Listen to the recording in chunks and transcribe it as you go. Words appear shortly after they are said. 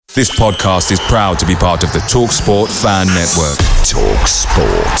This podcast is proud to be part of the TalkSport Fan Network.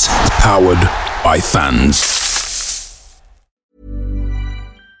 TalkSport. Powered by fans.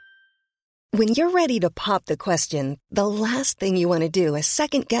 When you're ready to pop the question, the last thing you want to do is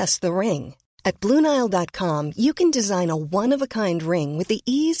second-guess the ring. At BlueNile.com, you can design a one-of-a-kind ring with the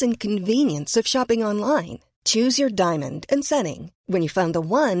ease and convenience of shopping online. Choose your diamond and setting. When you find the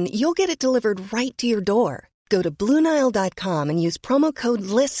one, you'll get it delivered right to your door. Go to BlueNile.com and use promo code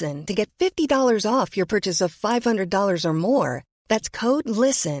LISTEN to get $50 off your purchase of $500 or more. That's code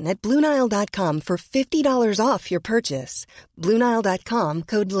LISTEN at BlueNile.com for $50 off your purchase. BlueNile.com,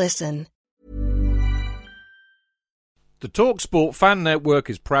 code LISTEN. The TalkSport Fan Network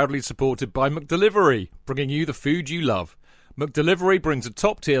is proudly supported by McDelivery, bringing you the food you love. McDelivery brings a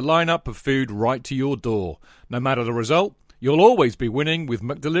top-tier lineup of food right to your door. No matter the result, you'll always be winning with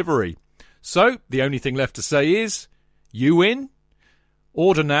McDelivery. So, the only thing left to say is, you win?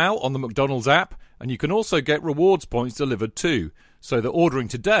 Order now on the McDonald's app, and you can also get rewards points delivered too, so that ordering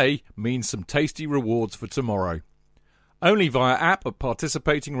today means some tasty rewards for tomorrow. Only via app at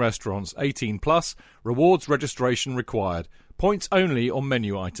participating restaurants. 18 plus, rewards registration required. Points only on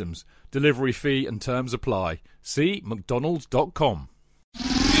menu items. Delivery fee and terms apply. See mcdonalds.com.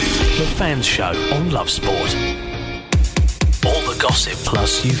 The Fans Show on Love Sport. All the gossip,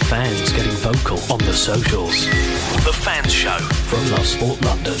 plus you fans getting vocal on the socials. The Fans Show from Love Sport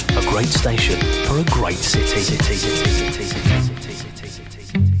London, a great station for a great city.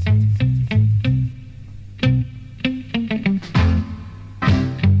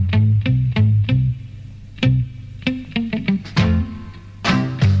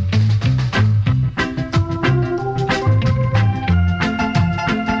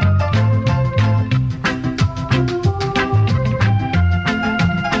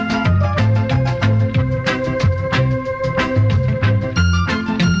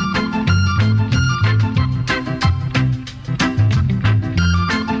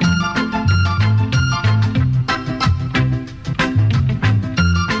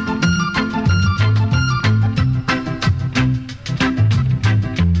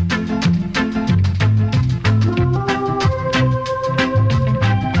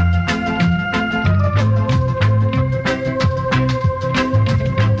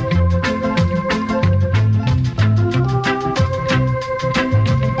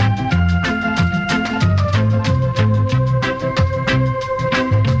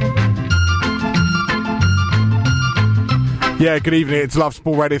 Yeah, good evening. It's Love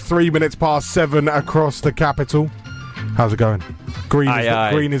Sport Radio. 3 minutes past 7 across the capital. How's it going?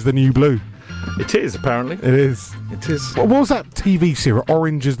 Green is the new blue. It is, apparently. It is. It is. What was that TV series?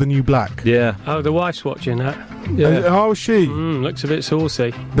 Orange is the New Black. Yeah. Oh, the wife's watching that. Yeah. Oh, she? Looks a bit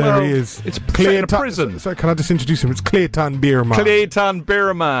saucy. There he is. It's clear in a prison. So can I just introduce him? It's Cleartan Bierman. Cleartan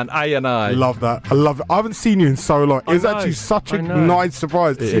Bierman, A&I. Love that. I love it. I haven't seen you in so long. It was actually such a nice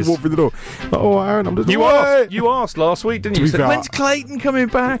surprise to see you walk through the door. Like, oh, Aaron, I'm just... You asked last week, didn't you? You said, when's Clayton coming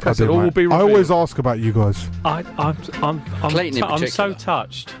back? I said, all will be revealed. I always ask about you guys. I'm so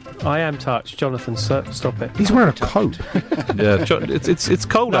touched. I am touched. Jonathan, stop it. He's wearing a coat. Yeah, it's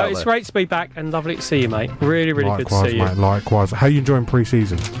cold out there. It's great to be back and lovely to see you, mate. Really, really good to see you. Mate, likewise. How are you enjoying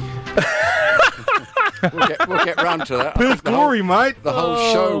pre-season? We'll get round to that. Perth Glory, mate. The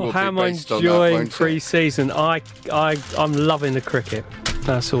whole show will how be am I based on enjoying that, pre-season? I'm loving the cricket.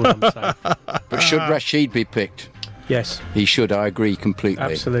 That's all I'm saying. But should Rashid be picked? Yes. He should, I agree completely.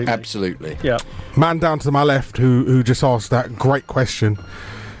 Absolutely. Yeah. Man down to my left who just asked that great question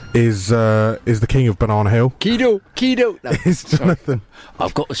is the king of Banana Hill. Kido. No, it's Jonathan.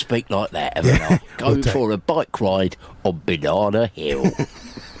 I've got to speak like that, haven't I? Go for a bike ride on Banana Hill.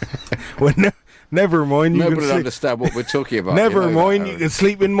 Well, never mind. Nobody will understand what we're talking about. Never mind. You can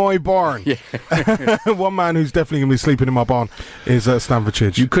sleep in my barn. Yeah. One man who's definitely going to be sleeping in my barn is Stanford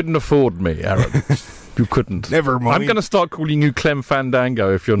Chidge. You couldn't afford me, Aaron. You couldn't. Never mind. I'm going to start calling you Clem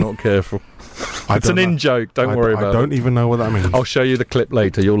Fandango if you're not careful. It's an in-joke, don't worry about it. I don't even know what that means. I'll show you the clip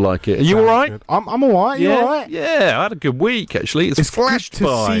later, you'll like it. Are you alright? I'm alright, you alright? Yeah, I had a good week actually. It's flashed good to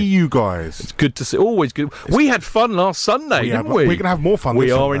by. See you guys. It's good to see, always good. We had fun last Sunday, didn't we? We're going to have more fun this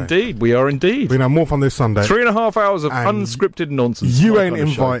Sunday. We are indeed. We're going to have more fun this Sunday. 3.5 hours of unscripted nonsense. You ain't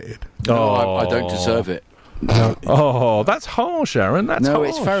invited. No, I don't deserve it. No. Oh, that's harsh, Aaron. That's harsh.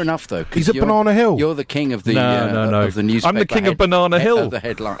 It's fair enough though. He's at Banana Hill. You're the king of the of the newspaper. I'm the king of Banana Hill. The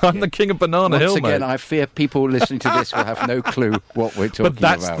headline. I'm the king of Banana Hill. Once again, mate. I fear people listening to this will have no clue what we're talking about.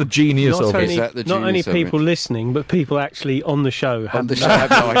 But that's the genius of it. Not only people listening, but people actually on the show have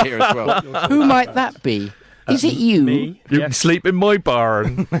no idea as well. Who might that be? Is it you? Me? You can sleep in my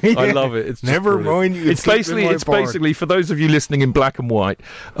barn. I love it. It's Never mind. It's basically for those of you listening in black and white.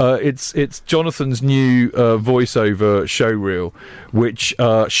 It's Jonathan's new voiceover show reel, which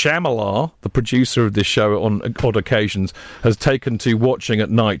Shyamalan, the producer of this show, on odd occasions has taken to watching at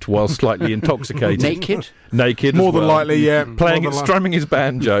night while slightly intoxicated. Naked. More than likely, yeah. Strumming his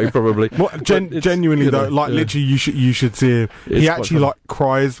banjo, probably. Genuinely though, literally, you should see him. He actually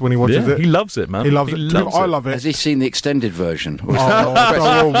cries when he watches it. He loves it, man. He loves it. I love it. Has he seen the extended version?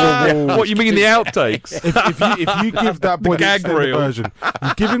 What you mean the outtakes? If you give that boy the extended version,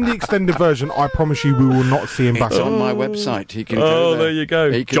 you give him the extended version, I promise you we will not see him back. It's on my website. He can go there. There you go.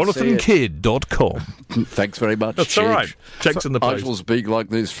 JonathanKidd.com. Thanks very much. That's all right. Checks in the post. I will speak like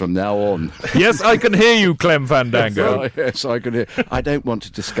this from now on. Yes, I can hear you, Clem Fandango. Yes, I can hear. I don't want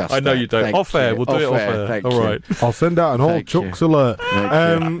to discuss I know you don't. Off air. We'll do it off air. Thank all right. I'll send out an old Chucks alert.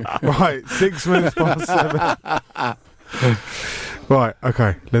 Right, 6 minutes past 7. Right,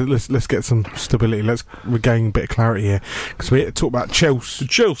 okay. Let's get some stability. Let's regain a bit of clarity here because we talk about Chelsea.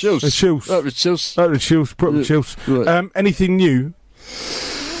 Anything new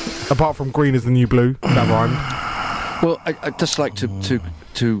apart from green is the new blue? That rhymed. Well, I'd just like to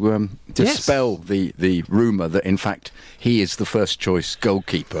dispel the rumour that in fact he is the first choice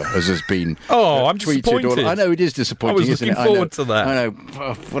goalkeeper, as has been I'm tweeted. disappointed. I know it is disappointing. I was looking forward to that. I know.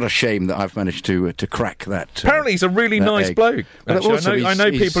 What a shame that I've managed to crack that. Apparently, he's a really nice bloke. I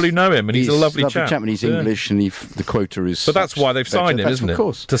know people who know him, and he's a lovely chap. And he's English, and the quota is. But that's why they've signed him, isn't it? Of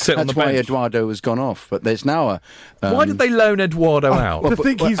course, to sit on the bench. That's why Eduardo has gone off. But there's now a. Why did they loan Eduardo out?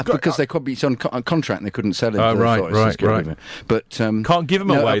 Because they could be on contract and they couldn't sell him. Right. But can't give him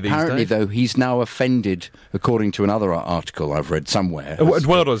away these days. Apparently, though, he's now offended, according to another article I've read somewhere.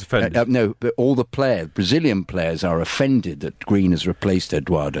 Eduardo's offended. No, but all the Brazilian players are offended that Green has replaced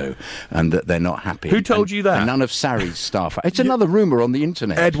Eduardo and that they're not happy. Who told you that? And none of Sarri's staff. It's another rumour on the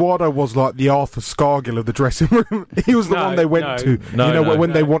internet. Eduardo was like the Arthur Scargill of the dressing room. He was the one they went to.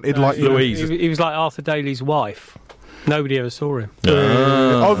 When they wanted Louise. He was like Arthur Daly's wife. Nobody ever saw him.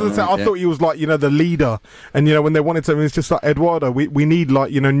 I was gonna say, I thought he was like, the leader. And, when they wanted something, it's just like, Eduardo, we need,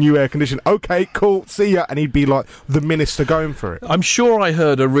 new air conditioning. Okay, cool, see ya. And he'd be like the minister going for it. I'm sure I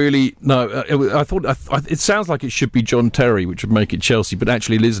heard I thought it sounds like it should be John Terry, which would make it Chelsea, but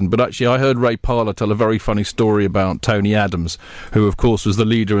actually it isn't. But actually, I heard Ray Parlour tell a very funny story about Tony Adams, who, of course, was the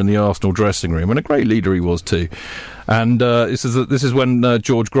leader in the Arsenal dressing room, and a great leader he was too. And this is when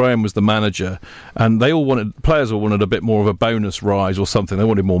George Graham was the manager, and players all wanted a bit more of a bonus rise or something. They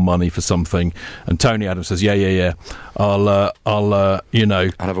wanted more money for something, and Tony Adams says, "Yeah, I'll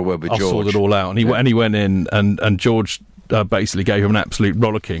have a word with George. I'll sort it all out." And he went in, and George basically gave him an absolute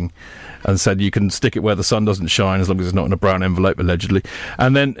rollicking. And said you can stick it where the sun doesn't shine as long as it's not in a brown envelope, allegedly.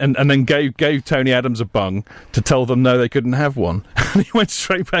 And then gave Tony Adams a bung to tell them no, they couldn't have one. And he went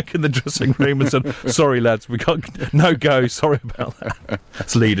straight back in the dressing room and said, "Sorry lads, we can't. No go. Sorry about that."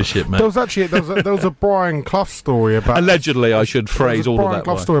 That's leadership, man. There was a Brian Clough story about. Allegedly, I should phrase all of that. Brian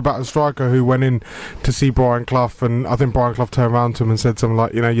Clough story about a striker who went in to see Brian Clough, and I think Brian Clough turned around to him and said something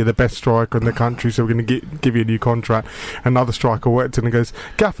like, "You're the best striker in the country, so we're going to give you a new contract." Another striker worked in and goes,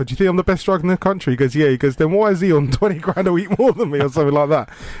 "Gaffer, do you think I'm the best striker in the country?" He goes, "Yeah." He goes, "Then why is he on 20 grand a week more than me?" or something like that.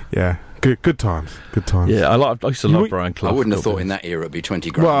 Yeah, good times. Yeah, I used to love Brian Clough. I wouldn't have thought in that era it'd be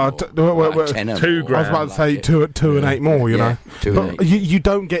 20 grand. Well, 2 grand. I was about to say two and 8 more. But you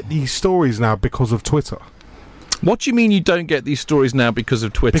don't get these stories now because of Twitter. What do you mean you don't get these stories now because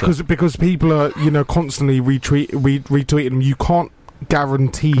of Twitter? Because people are constantly retweeting them. You can't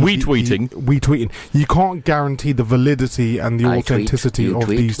guarantee retweeting. You can't guarantee the validity and the authenticity of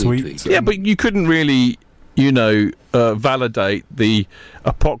these tweets. Yeah, but you couldn't really, validate the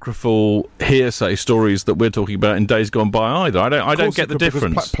apocryphal hearsay stories that we're talking about in days gone by either. I don't get the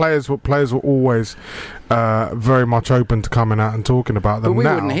difference. Players were always very much open to coming out and talking about them. But we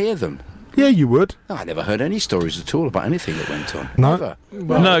wouldn't hear them. Yeah, you would. No, I never heard any stories at all about anything that went on. No,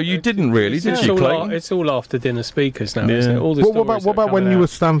 no, you didn't really, did you, Clayton? It's all after dinner speakers now, isn't it? All the what about when you were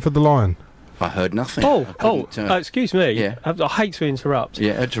Stanford the Lion? I heard nothing. Excuse me. Yeah. I hate to interrupt.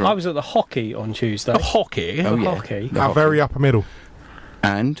 Yeah, I was at the hockey on Tuesday. Hockey? Hockey. Very upper middle.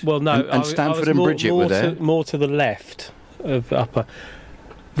 And? Well, no. And Stanford and Bridget were there? More to the left of upper.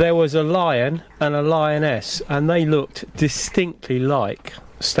 There was a lion and a lioness, and they looked distinctly like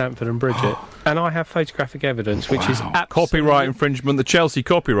Stanford and Bridget, and I have photographic evidence, which is copyright infringement. The Chelsea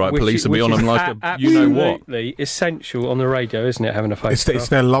copyright police will be on them like you know what. Absolutely essential on the radio, isn't it? Having a photograph. It's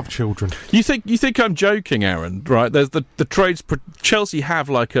their love children. You think I'm joking, Aaron? Right? There's the trades. Chelsea have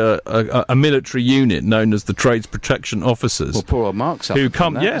like a military unit known as the Trades Protection Officers. Well, poor old Mark's who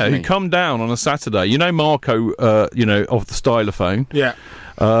come down on a Saturday. You know Marco, of the Stylophone. Yeah.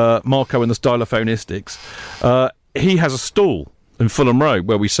 Marco and the Stylophonistics. He has a stall in Fulham Road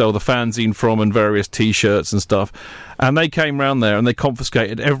where we sell the fanzine from and various T-shirts and stuff. And they came round there and they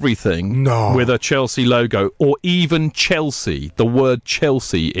confiscated everything with a Chelsea logo or even Chelsea, the word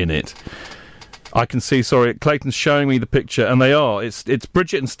Chelsea in it. I can see, Clayton's showing me the picture, and they are. It's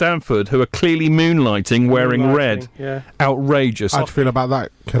Bridget and Stanford who are clearly moonlighting wearing red. Yeah. Outrageous. How do you feel about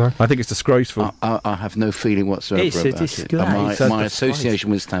that, kiddo? I think it's disgraceful. I have no feeling whatsoever it's about a it. My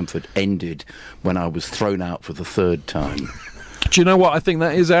association with Stanford ended when I was thrown out for the third time. Do you know what I think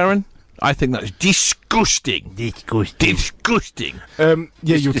that is, Aaron? I think that's disgusting. Disgusting.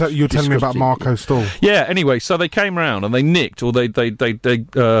 You're telling me about Marco Stall. Yeah. Anyway, so they came round and they nicked or they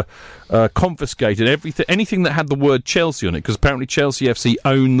confiscated anything that had the word Chelsea on it, because apparently Chelsea FC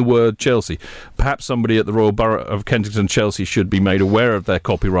own the word Chelsea. Perhaps somebody at the Royal Borough of Kensington Chelsea should be made aware of their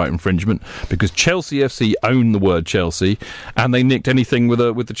copyright infringement, because Chelsea FC own the word Chelsea and they nicked anything with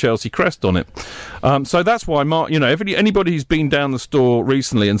the Chelsea crest on it. So that's why anybody who's been down the store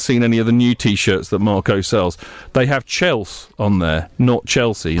recently and seen any of the new T-shirts that Marco sells, they have Chelsea on there, not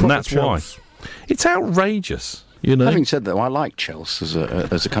Chelsea, and that's why. It's outrageous. You know? Having said that, I like Chelsea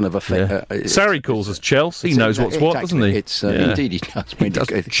as a kind of a... Sarri calls us Chelsea. He knows what's what, doesn't he? It's indeed he does.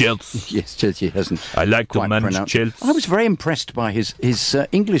 Chelsea. Yes, Chelsea hasn't. I like to manage Chelsea. I was very impressed by his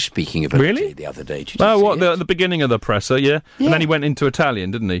English speaking ability the other day. The beginning of the presser, yeah. And then he went into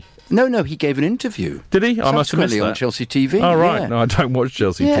Italian, didn't he? No, he gave an interview. Did he? I must have missed that. On Chelsea TV. Oh, right. Yeah. No, I don't watch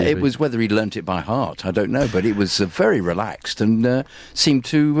Chelsea TV. Yeah, it was whether he learnt it by heart, I don't know, but it was very relaxed and seemed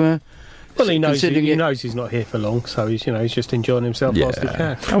to... Well, he knows he's not here for long, so he's just enjoying himself whilst he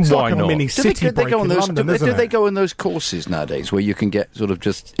can. And why not? Mini city break in London, isn't it? Do they go on those courses nowadays where you can get sort of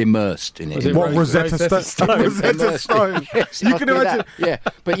just immersed in it? What, Rosetta Stone? Rosetta Stone. You can imagine. Yeah,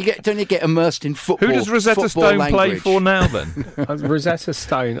 but don't you get immersed in football? Who does Rosetta Stone play for now, then? Rosetta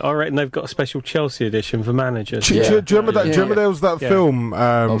Stone. I reckon they've got a special Chelsea edition for managers. Do you remember that? Do you remember there was that film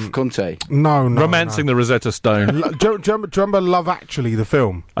of Conte? No, Romancing the Rosetta Stone. Do you remember Love Actually, the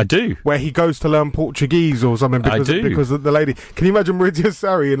film? I do. Where he goes to learn Portuguese or something because of the lady. Can you imagine Maurizio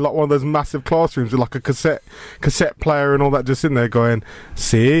Sarri in like one of those massive classrooms with like a cassette player and all that, just in there going,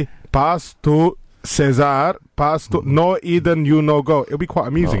 "Si, pass to Cesar, pass to no Eden, you no go." It'll be quite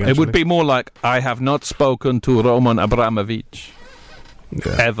amusing. It would be more like, "I have not spoken to Roman Abramovich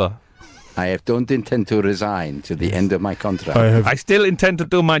ever. I don't intend to resign to the end of my contract. I still intend to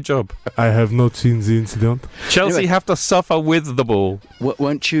do my job. I have not seen the incident." Chelsea have to suffer with the ball.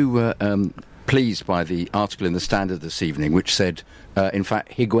 Weren't you pleased by the article in the Standard this evening, which said, in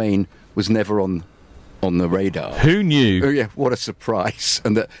fact, Higuain was never on the radar? Who knew? Oh yeah, what a surprise!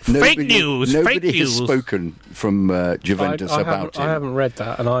 And that nobody has spoken from Juventus about him. I haven't read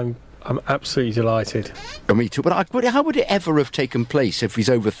that, and I'm absolutely delighted. Me too. But how would it ever have taken place if he's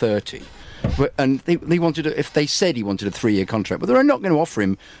over 30? And they wanted if they said he wanted a 3-year contract, but they're not going to offer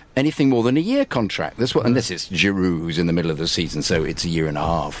him anything more than a year contract. That's what, unless it's Giroud who's in the middle of the season, so it's a year and a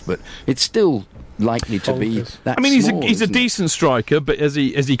half. But it's still likely to be that. I mean, he's a decent striker, but is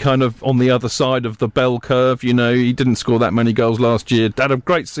he kind of on the other side of the bell curve? You know, he didn't score that many goals last year. Had a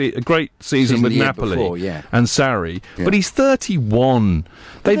great season with Napoli before, and Sarri, but he's 31.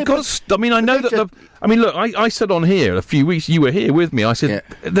 They've got. I mean, I know that. Look, I said on here a few weeks. You were here with me. I said,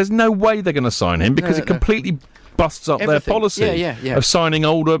 "There's no way they're going to sign him because it completely busts up their policy of signing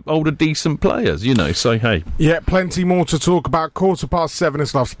older, decent players." You know, so hey, plenty more to talk about. 7:15.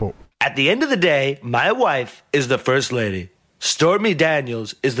 It's Love Sport. At the end of the day, my wife is the first lady. Stormy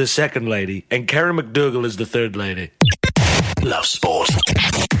Daniels is the second lady, and Karen McDougall is the third lady. Love Sport.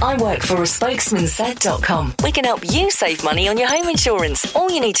 I work for aspokesmansaid.com. We can help you save money on your home insurance.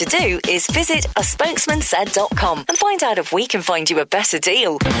 All you need to do is visit aspokesmansaid.com and find out if we can find you a better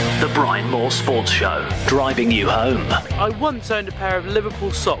deal. The Brian Moore Sports Show, driving you home. I once owned a pair of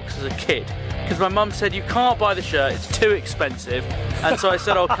Liverpool socks as a kid because my mum said you can't buy the shirt, it's too expensive. And so I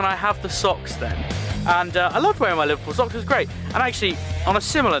said, can I have the socks then? And I loved wearing my Liverpool socks, it was great. And actually, on a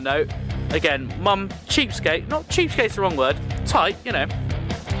similar note, again, mum, cheapskate, not cheapskate's the wrong word, tight, you know.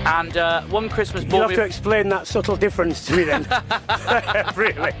 And one Christmas bought me... You have to explain that subtle difference to me then.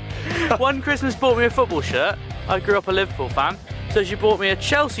 Really. One Christmas bought me a football shirt. I grew up a Liverpool fan. So she bought me a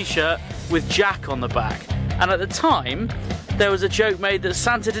Chelsea shirt with Jack on the back. And at the time, there was a joke made that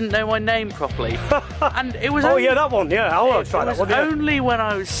Santa didn't know my name properly. And it was that one, yeah. I want to try that one. Only when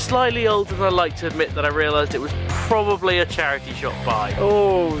I was slightly older than I like to admit that I realised it was probably a charity shop buy.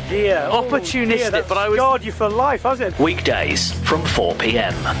 Oh dear. Opportunistic, dear, but I was... scarred you for life, hasn't it? Weekdays from 4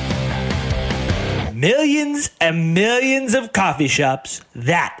 p.m. Millions and millions of coffee shops.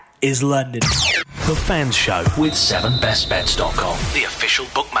 That is London. The Fans Show with 7bestbets.com, the official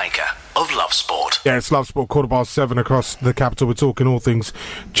bookmaker of Love Sport. Yeah, it's Love Sport, 7:15 across the capital. We're talking all things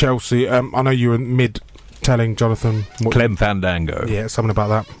Chelsea. I know you were mid-telling Jonathan... Clem Fandango. Yeah, something about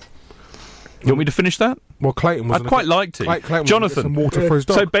that. You want me to finish that? Well, Clayton was... I'd quite like to. Clayton Jonathan, some water for his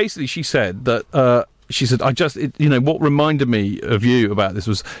dog. So basically she said that... She said, what reminded me of you about this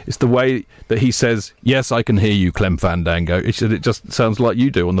it's the way that he says, yes, I can hear you, Clem Fandango. He said, it just sounds like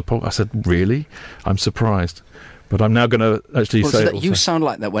you do on the pod. I said, really? I'm surprised. But I'm now going to actually say... So you sound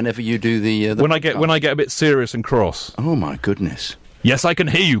like that whenever you do the when I get a bit serious and cross. Oh, my goodness. Yes, I can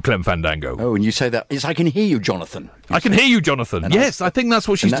hear you, Clem Fandango. Oh, and you say that. Yes, I can hear you, Jonathan. I can hear you, Jonathan. Yes, I think that's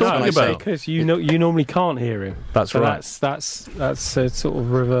what she's talking about. Because you normally can't hear him. That's right. That's a sort of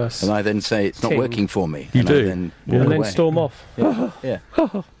reverse. And I then say it's not working for me. You do. And then storm off. Yeah.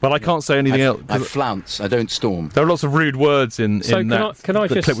 But I can't say anything else. I flounce. I don't storm. There are lots of rude words in can I just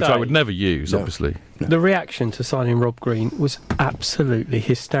clip, which I say, would never use, obviously. No. The reaction to signing Rob Green was absolutely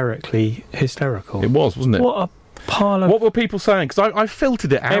hysterical. It was, wasn't it? What a pile of... What were people saying? Because I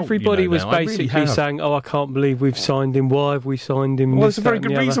filtered it out. Everybody was basically saying, I can't believe we've signed him. Why have we signed him? Well, there's a very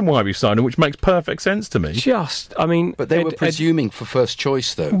good reason why we signed him, which makes perfect sense to me. But they were presuming for first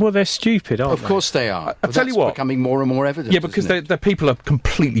choice, though. Well, they're stupid, aren't they? Of course they are. I'll tell you what. It's becoming more and more evident. Yeah, because the people are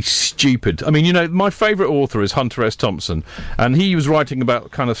completely stupid. I mean, my favourite author is Hunter S. Thompson, and he was writing about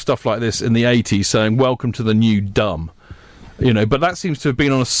kind of stuff like this in the 80s, saying, welcome to the new dumb. But that seems to have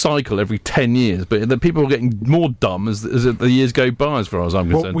been on a cycle every 10 years. But the people are getting more dumb as the years go by, as far as I'm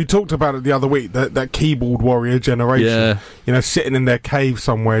concerned. Well, we talked about it the other week, that keyboard warrior generation. Yeah. Sitting in their cave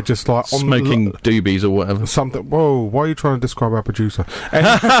somewhere, just like... smoking doobies or whatever. Something. Whoa, why are you trying to describe our producer?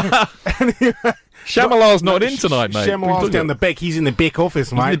 Anyway... Shyamalan's not in tonight, mate. Shyamalan's down the back. He's in the back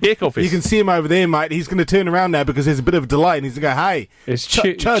office, mate. He's in the back office. You can see him over there, mate. He's going to turn around now because there's a bit of a delay, and he's going to go, hey,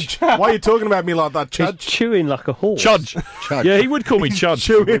 Chudge, why are you talking about me like that, Chudge? He's chewing like a horse. Chudge. Yeah, he would call me Chudge.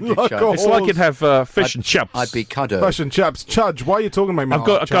 Chewing like a horse. It's like he'd have fish and chips. I'd be Cuddo. Fish and chips. Chudge, why are you talking about me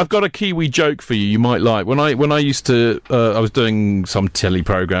like that, I've got a Kiwi joke for you might like. When I used to... I was doing some telly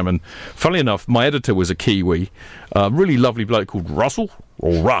programme, and funnily enough, my editor was a Kiwi. A really lovely bloke called Russell,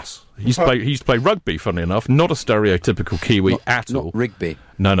 or Russ. He used to play rugby, funnily enough. Not a stereotypical Kiwi at all. Not Rigby.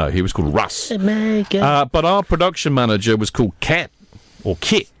 No, he was called Russ. But our production manager was called Kat, or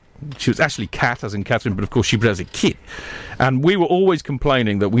Kit. She was actually Kat, as in Catherine, but of course she pronounced it Kit. And we were always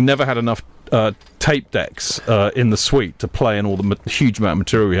complaining that we never had enough tape decks in the suite to play in all the huge amount of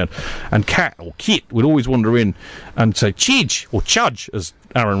material we had. And Kat, or Kit, would always wander in and say, Chidge, or Chudge, as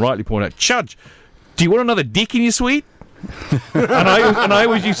Aaron rightly pointed out, Chudge, do you want another dick in your suite? and I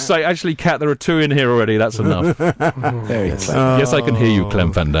always used to say, actually, Kat, there are 2 in here already. That's enough. Yes, I can hear you,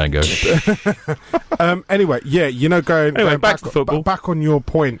 Clem Fandango. Anyway, going back to football. Back on your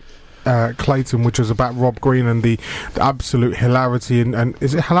point, Clayton, which was about Rob Green and the absolute hilarity and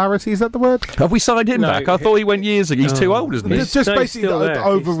is it hilarity? Is that the word? Have we signed him back? I thought he went years ago. He's too old, isn't he? It's just basically the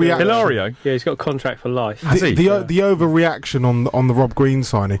overreaction. Hilario. Yeah, he's got a contract for life. The overreaction on the Rob Green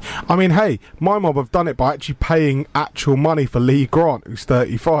signing. I mean, hey, my mob have done it by actually paying actual money for Lee Grant, who's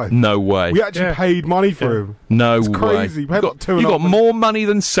 35. No way. We actually paid money for him. No it's way. Crazy. We you got more money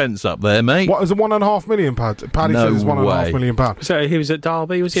than sense up there, mate. What was it? £1.5 million? Paddy said it's £1.5 million. So he was at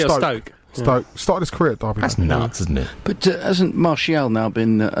Derby, was he? Or Stoke? Stoke. Started his career at Derby. That's nuts, isn't it? But hasn't Martial now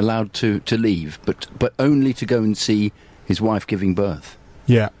been allowed to leave, but only to go and see his wife giving birth?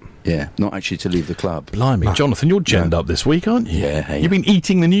 Yeah. Yeah, not actually to leave the club. Blimey, Jonathan, you're genned up this week, aren't you? Yeah. You've been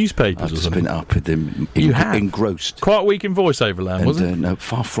eating the newspapers. I've just been up with them. You have? Engrossed. Quite a week in voiceover land, wasn't it? No,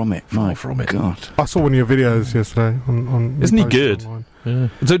 far from it. Far from it. God. I saw one of your videos yesterday. Isn't he good? Yeah.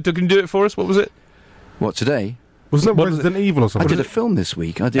 So, can you do it for us? What was it? What, today? Wasn't it Resident Evil or something? I did a film this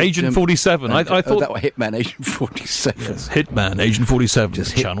week. I did Agent 47. I thought that was Hitman Agent 47. Yes, Hitman Agent 47.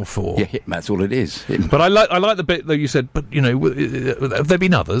 Just Channel 4. Yeah, Hitman's all it is. But I like the bit that you said. But have there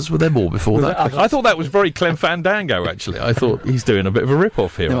been others? Were there more before that? I thought that was very Clem Fandango. Actually, I thought he's doing a bit of a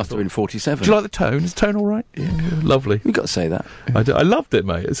rip-off here. There must have been 47. Do you like the tone? Is the tone all right? Yeah, lovely. You got to say that. I loved it,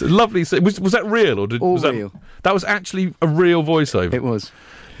 mate. It's a lovely. Was that real or was real? That was actually a real voiceover. It was.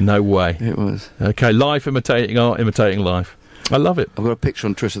 No way. It was. Okay, life imitating art, imitating life. I love it. I've got a picture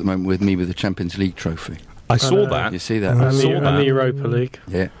on Twitter at the moment with me with the Champions League trophy. I saw that. You see that? And the Europa League.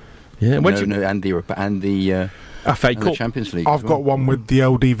 Yeah. Yeah. And the Europa and the FA Cup. The Champions League. I've got one with the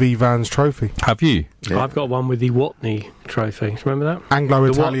LDV Vans Trophy. Have you? Yeah. I've got one with the Watney Trophy. Remember that?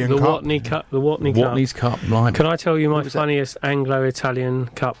 Anglo-Italian Cup. The Watney Cup. The Watney's Cup. Right. Can I tell you my funniest Anglo-Italian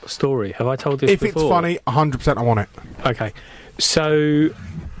Cup story? Have I told this before? If it's funny, 100% I want it. Okay. So,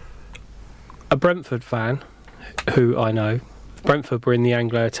 a Brentford fan, who I know, Brentford were in the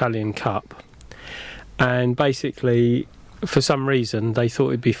Anglo-Italian Cup, and basically, for some reason, they thought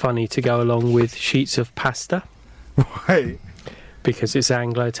it'd be funny to go along with sheets of pasta. Right. Because it's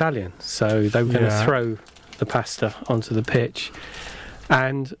Anglo-Italian, so they were going to throw the pasta onto the pitch,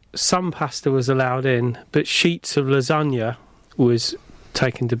 and some pasta was allowed in, but sheets of lasagna was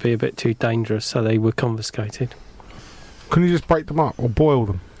taken to be a bit too dangerous, so they were confiscated. Couldn't you just break them up or boil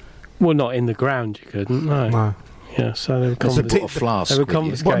them? Well, not in the ground, you couldn't. No. Yeah, so they were confiscated.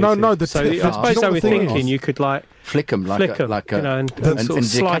 Well, no. I suppose they were thinking you could flick them like and sort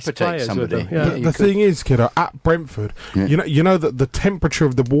of decapitate somebody. The thing is, kiddo, at Brentford, you know that the temperature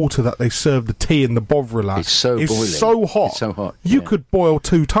of the water that they serve the tea in the Bovril at is so hot. It's so hot. You could boil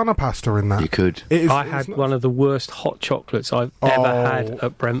 2 ton of pasta in that. You could. I had one of the worst hot chocolates I've ever had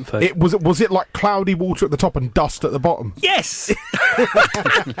at Brentford. Was it like cloudy water at the top and dust at the bottom? Yes.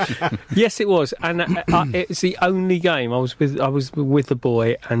 Yes, it was, and it's the only game I was with the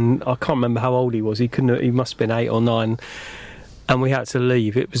boy, and I can't remember how old he was. He must have been 8 or 9, and we had to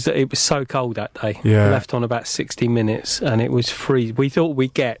leave. It was so cold that day. Yeah. We left on about 60 minutes, and it was freezing. We thought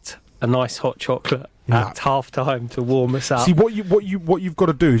we'd get a nice hot chocolate at half time to warm us up. See, what you've got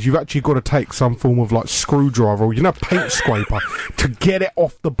to do is you've actually got to take some form of like screwdriver or paint scraper to get it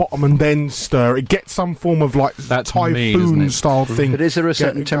off the bottom and then stir it. Get some form of like typhoon style thing. But is there a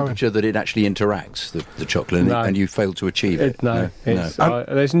certain temperature that it actually interacts, the chocolate, and you fail to achieve it? No.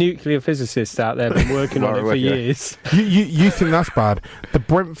 There's nuclear physicists out there been working on it for years. You think that's bad? The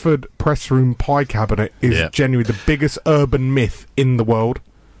Brentford press room pie cabinet is genuinely the biggest urban myth in the world.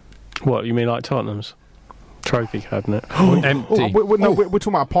 What, you mean like Tottenham's trophy cabinet? Empty. We're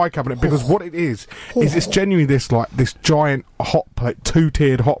talking about a pie cabinet because what it is it's genuinely this giant hot plate,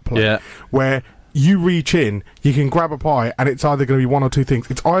 2-tiered hot plate, where you reach in, you can grab a pie, and it's either going to be one or two things.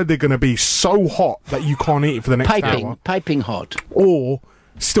 It's either going to be so hot that you can't eat it for the next hour. Piping hot. Or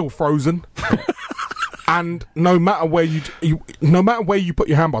still frozen. And no matter where you put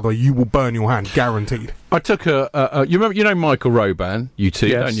your hand, by the way, you will burn your hand, guaranteed. I took you know Michael Roban, you two,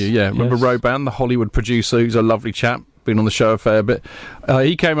 don't you? Yeah, remember Roban, the Hollywood producer, who's a lovely chap, been on the show a fair bit.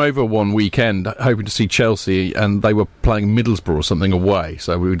 He came over one weekend hoping to see Chelsea, and they were playing Middlesbrough or something away,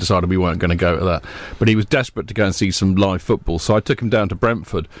 so we decided we weren't going to go to that. But he was desperate to go and see some live football, so I took him down to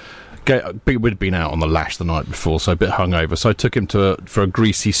Brentford. We'd been out on the lash the night before, so a bit hungover. So I took him for a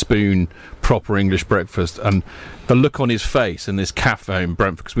greasy spoon, proper English breakfast, and the look on his face in this cafe in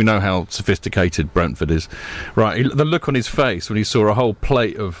Brentford, because we know how sophisticated Brentford is, right? The look on his face when he saw a whole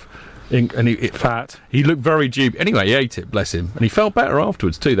plate of. Fat. He looked very dubious. Anyway, he ate it, bless him, and he felt better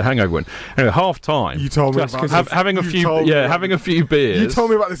afterwards too. The hangover went. Anyway, half time. You told me about this. Having a few beers. You told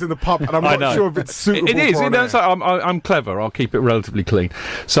me about this in the pub, and I'm not sure if it's suitable. It is. I'm clever. I'll keep it relatively clean.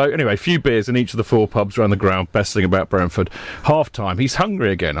 So anyway, a few beers in each of the 4 pubs around the ground, best thing about Brentford. Half time, he's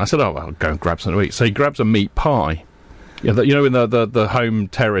hungry again. I said, I'll go and grab something to eat. So he grabs a meat pie. Yeah, in the home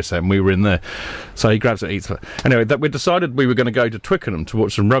terrace, and we were in there. So he grabs it and eats it. Anyway, we decided we were going to go to Twickenham to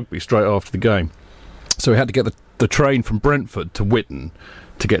watch some rugby straight after the game. So we had to get the train from Brentford to Whitton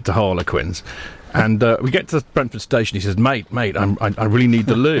to get to Harlequins. And we get to the Brentford station. He says, mate, I really need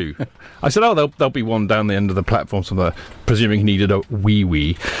the loo. I said, there'll be one down the end of the platform somewhere, presuming he needed a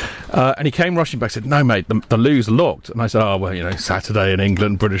wee. And he came rushing back and said, no, mate, the loo's locked. And I said, Saturday in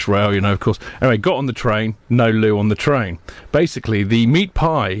England, British Rail, of course. Anyway, got on the train, no loo on the train. Basically, the meat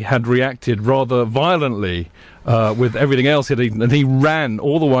pie had reacted rather violently with everything else he'd eaten, and he ran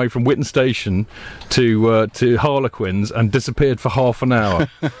all the way from Whitton Station to Harlequins and disappeared for half an hour.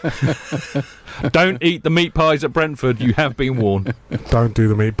 Don't eat the meat pies at Brentford, you have been warned. Don't do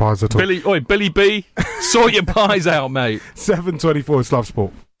the meat pies at all. Billy B, sort your pies out, mate. 7:24, it's Love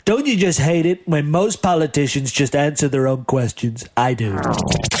Sport. Don't you just hate it when most politicians just answer their own questions? I do.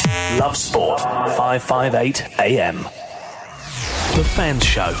 Love Sport, 558 AM. The Fans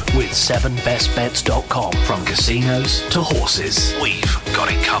Show with 7bestbets.com. From casinos to horses, we've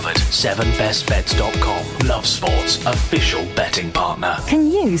got it covered. 7bestbets.com. Love Sport's official betting partner. Can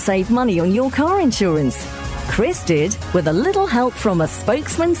you save money on your car insurance? Chris did, with a little help from a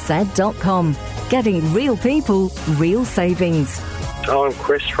spokesmansaid.com. Getting real people, real savings. I'm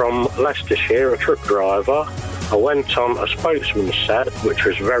Chris from Leicestershire, a truck driver. I went on a Spokesman Said, which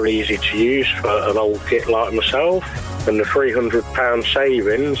was very easy to use for an old git like myself. and the £300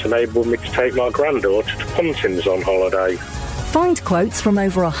 savings enabled me to take my granddaughter to Pontins on holiday. Find quotes from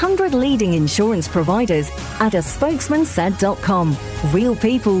over 100 leading insurance providers at aspokesmansaid.com. Real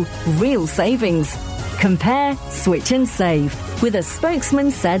people, real savings. Compare, switch and save with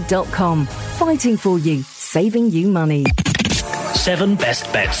aspokesmansaid.com. Fighting for you, saving you money.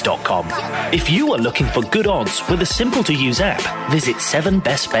 7bestbets.com. If you are looking for good odds with a simple-to-use app, visit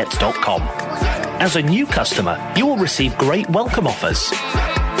 7bestbets.com. As a new customer, you will receive great welcome offers.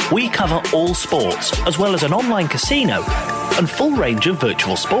 We cover all sports, as well as an online casino and full range of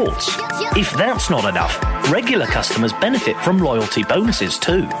virtual sports. If that's not enough, regular customers benefit from loyalty bonuses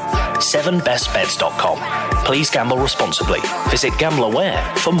too. 7bestbets.com. Please gamble responsibly. Visit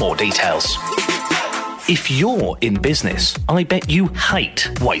GambleAware for more details. If you're in business, I bet you hate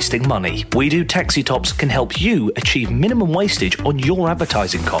wasting money. We Do Taxi Tops can help you achieve minimum wastage on your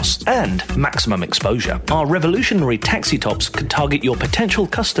advertising costs and maximum exposure. Our revolutionary taxi tops can target your potential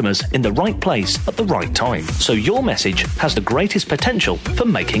customers in the right place at the right time, so your message has the greatest potential for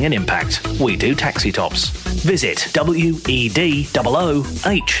making an impact. We Do Taxi Tops. Visit WEDOOH.com.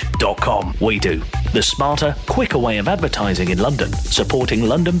 We Do, the smarter, quicker way of advertising in London, supporting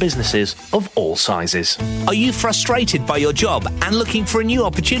London businesses of all sizes. Are you frustrated by your job and looking for a new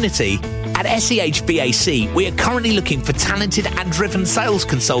opportunity? At SEH BAC, we are currently looking for talented and driven sales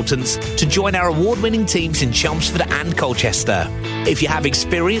consultants to join our award-winning teams in Chelmsford and Colchester. If you have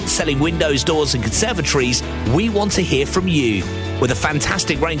experience selling windows, doors and conservatories, we want to hear from you. With a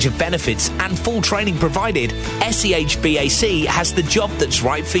fantastic range of benefits and full training provided, SEH BAC has the job that's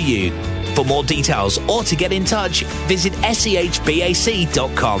right for you. For more details or to get in touch, visit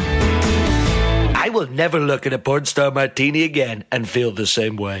shbac.com. I will never look at a porn star martini again and feel the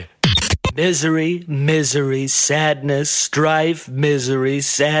same way. Misery, misery, sadness, strife, misery,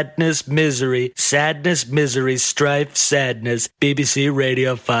 sadness, misery, sadness, misery, strife, sadness. BBC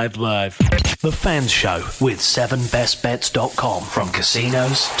Radio 5 Live. The Fans Show with 7bestbets.com. From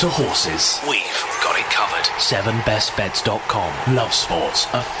casinos to horses, we've got it covered. 7bestbets.com. Love Sport's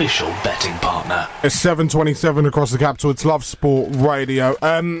official betting partner. It's 7:27 across the capital. It's Love Sport Radio.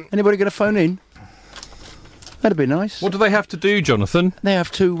 Anybody going to phone in? That'd be nice. What do they have to do, Jonathan? They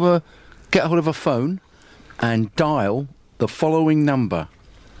have to get hold of a phone and dial the following number.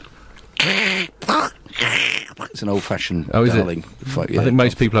 It's an old-fashioned dialing. I think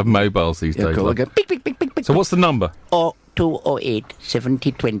most people have mobiles these days. Cool. Go, beep, beep, beep, beep, beep. So what's the number? 0208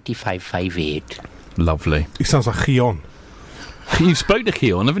 70 20 558. Lovely. He sounds like Keon. You spoke to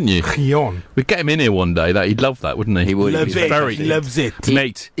Keon, haven't you? Keon. We'd get him in here one day. He'd love that, wouldn't he? He would. Loves it.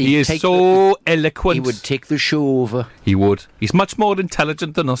 Mate, he is so eloquent. He would take the show over. He would. He's much more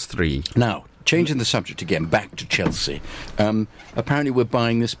intelligent than us three. Now, changing the subject again, back to Chelsea. Apparently we're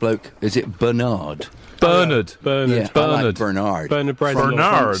buying this bloke, is it Bernard? Bernard. Yeah, Bernard. I like Bernard. Bernard Bradley.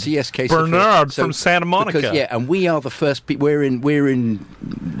 Bernard. From CSK. Bernard from Santa Monica. Because, and we are the first people.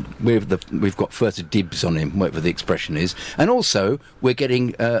 We've got first dibs on him, whatever the expression is, and also we're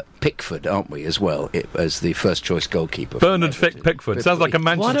getting Pickford, aren't we, as well, as the first choice goalkeeper. Bernard Pickford. Sounds like a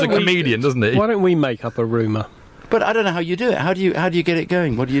Manchester comedian, doesn't it? Why don't we make up a rumour? But I don't know how you do it. How do you get it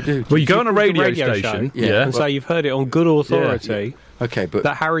going? What do you do? Well, you go on a radio station, and say you've heard it on good authority. Yeah. Okay, but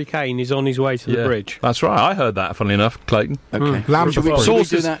that Harry Kane is on his way to the bridge. That's right. I heard that. Funnily enough, Clayton. Okay.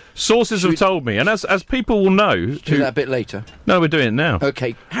 Sources have told me, and as people will know, do that a bit later. No, we're doing it now.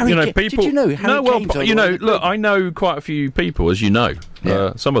 Okay. Did you know? Harry Kane's look, I know quite a few people, as you know.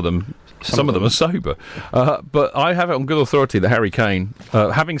 Yeah. Some of them are sober, but I have it on good authority that Harry Kane,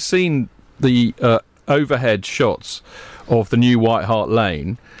 having seen the overhead shots of the new White Hart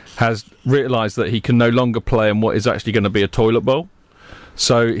Lane, has realised that he can no longer play in what is actually going to be a toilet bowl.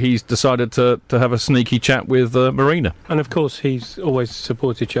 So he's decided to have a sneaky chat with Marina. And of course, he's always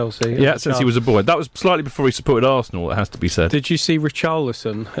supported Chelsea. Yeah, since he was a boy. That was slightly before he supported Arsenal, it has to be said. Did you see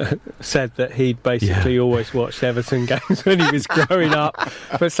Richarlison said that he'd basically always watched Everton games when he was growing up?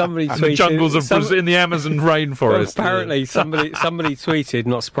 But somebody tweeted... the jungles of Brazil, in the Amazon rainforest. Apparently, somebody tweeted,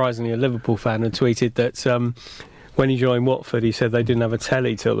 not surprisingly a Liverpool fan, and tweeted that... when he joined Watford, he said they didn't have a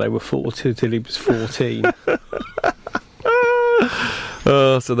telly till he was 14.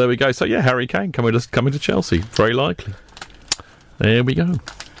 So there we go. So yeah, Harry Kane coming to Chelsea, very likely. There we go.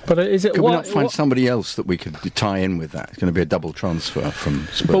 But is it? Could we not find somebody else that we could tie in with that? It's going to be a double transfer from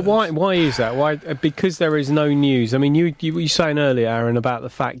Spurs. But why is that? Why? Because there is no news. I mean, you were saying earlier, Aaron, about the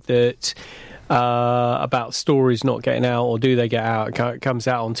fact that. About stories not getting out, or do they get out? It comes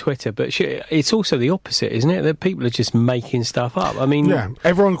out on Twitter, but it's also the opposite, isn't it? That people are just making stuff up. I mean, yeah,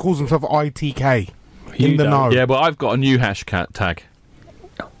 everyone calls themselves ITK. In the know. Yeah, but I've got a new hashtag tag,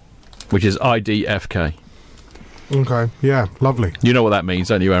 which is IDFK. Okay, yeah, lovely. You know what that means,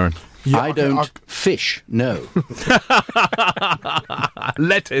 don't you, Aaron? Yeah, I don't fish, no.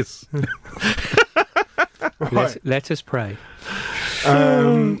 Lettuce. Let us pray.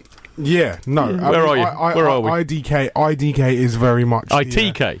 Yeah, no. Where are you? Where are we? IDK is very much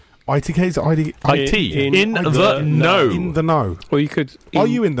ITK. ITK is ID. IT. In the know. In the know. Or you could. Are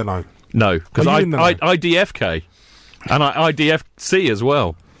you in the know? No, because IDFK and IDFC as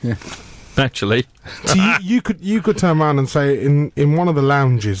well. Yeah. Actually, So you could turn around and say in one of the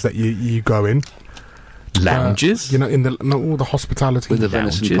lounges that you go in. Lounges? In all the hospitality With the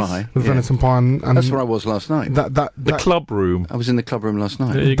venison pie. With venison pie and that's where I was last night. The club room. I was in the club room last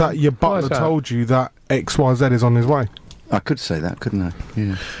night. That your butler told you that XYZ is on his way. I could say that, couldn't I?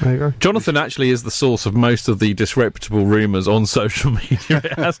 Yeah. There you go. Jonathan actually is the source of most of the disreputable rumours on social media,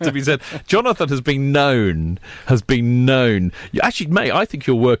 it has to be said. Jonathan has been known. Actually, mate, I think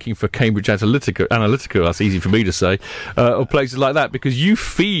you're working for Cambridge Analytica, that's easy for me to say, or places like that, because you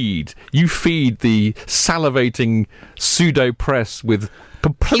feed the salivating pseudo-press with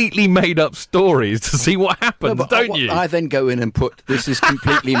completely made up stories to see what happens, don't you? I then go in and put this is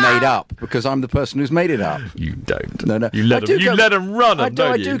completely made up because I'm the person who's made it up. You don't. No. You let them run them,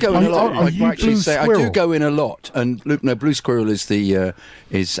 don't you? I do go in a lot. I do go in a lot. And Blue Squirrel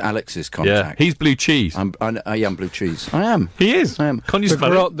is Alex's contact. Yeah, he's Blue Cheese. I am Blue Cheese. I am. He is. I am. Can't you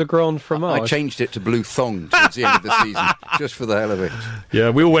spell it? The Grand Fromage. I changed it to Blue Thong towards the end of the season, just for the hell of it.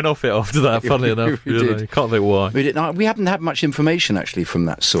 Yeah, we all went off it after that, funnily enough. We did. Can't think why. We haven't had much information, actually, from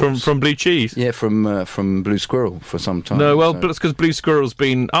that source. From Blue Cheese? Yeah, from Blue Squirrel for some time. No, well, but it's because Blue Squirrel's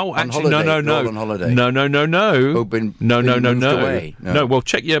been... Oh, actually, no. On holiday. No. Oh, been moved away. No, well,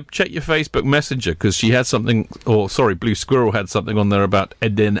 check your Facebook Messenger, because she had something... Blue Squirrel had something on there about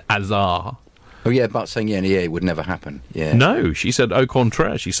Eden Hazard. Oh, yeah, about saying, it would never happen. Yeah. No, she said au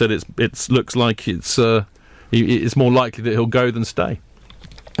contraire. She said it looks like it's more likely that he'll go than stay.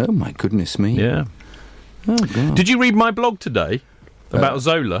 Oh, my goodness me. Yeah. Oh, God. Did you read my blog today about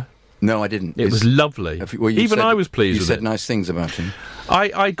Zola? No, I didn't. It was lovely. I was pleased with it. You said nice things about him.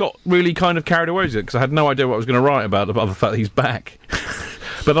 I got really kind of carried away with it because I had no idea what I was going to write about the fact that he's back.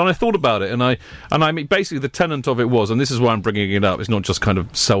 But then I thought about it, and I mean, basically the tenet of it was, and this is why I'm bringing it up, it's not just kind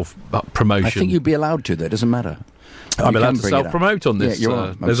of self-promotion. I think you'd be allowed to, though. It doesn't matter. I'm allowed to self-promote on this. Yeah, you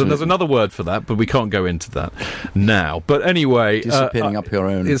are. There's another word for that, but we can't go into that now. But anyway... Disappearing up your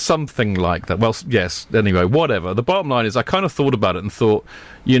own... It's something like that. Well, yes, anyway, whatever. The bottom line is I kind of thought about it and thought,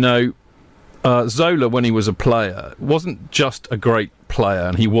 Zola, when he was a player, wasn't just a great player,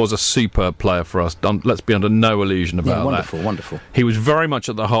 and he was a superb player for us. Let's be under no illusion about that. Wonderful. He was very much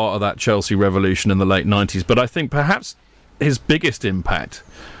at the heart of that Chelsea revolution in the late 90s, but I think perhaps his biggest impact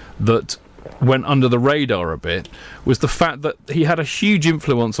that went under the radar a bit was the fact that he had a huge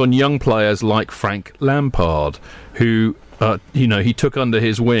influence on young players like Frank Lampard, who he took under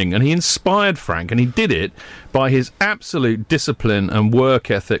his wing, and he inspired Frank, and he did it by his absolute discipline and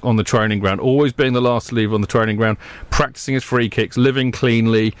work ethic on the training ground, always being the last to leave on the training ground, practicing his free kicks, living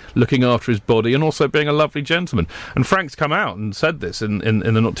cleanly, looking after his body, and also being a lovely gentleman. And Frank's come out and said this in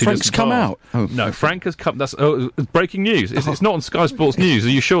the not too Frank's distant come past. out? Oh. No, Frank has come... That's breaking news. It's not on Sky Sports News, are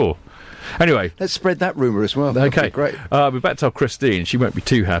you sure? Anyway... Let's spread that rumour as well. Okay, great. We better tell Christine. She won't be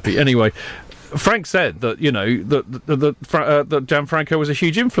too happy. Anyway... Frank said that, that Gianfranco was a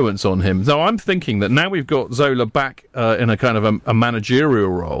huge influence on him. So I'm thinking that now we've got Zola back in a kind of a managerial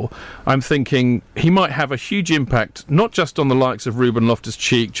role, I'm thinking he might have a huge impact, not just on the likes of Ruben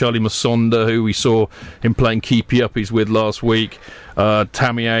Loftus-Cheek, Charlie Musonda, who we saw him playing keepy-uppies with last week,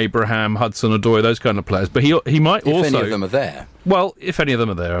 Tammy Abraham, Hudson-Odoi, those kind of players. But he might also... If any of them are there. Well, if any of them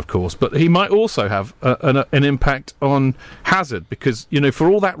are there, of course. But he might also have an impact on Hazard, because, for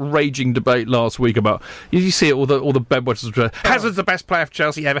all that raging debate last week about... You see it, all the bedwetters... Hazard's the best player for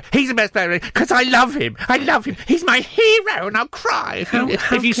Chelsea ever. He's the best player because I love him. He's my hero, and I'll cry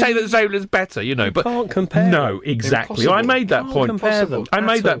if you say that Zola's better, But can't compare. No, exactly. Impossible. I made that point. I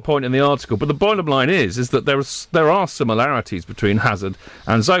made that point in the article. But the bottom line is that there are similarities between Hazard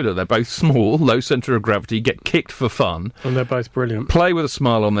and Zola. They're both small, low centre of gravity, get kicked for fun. And they're both brilliant. Play with a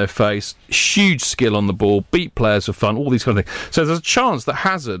smile on their face, huge skill on the ball, beat players for fun, all these kind of things. So there's a chance that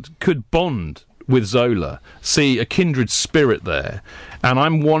Hazard could bond with Zola, see a kindred spirit there. And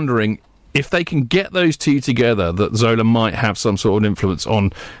I'm wondering if they can get those two together, that Zola might have some sort of influence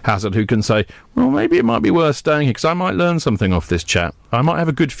on Hazard, who can say, well, maybe it might be worth staying here because I might learn something off this chap. I might have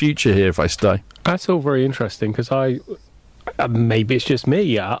a good future here if I stay. That's all very interesting, because maybe it's just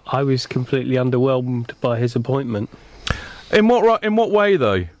me. I was completely underwhelmed by his appointment. In what way,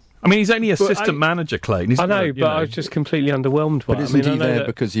 though? I mean, he's only assistant manager, Clayton. I know, but I was just completely underwhelmed by it. But isn't he there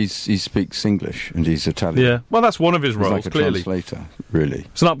because he speaks English and he's Italian? Yeah, well, that's one of his roles, like a clearly. Translator, really.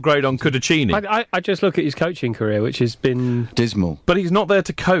 It's an upgrade on Cudicini. I just look at his coaching career, which has been dismal. But he's not there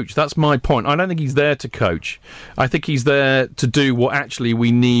to coach. That's my point. I don't think he's there to coach. I think he's there to do what actually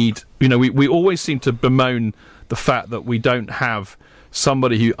we need. You know, we always seem to bemoan the fact that we don't have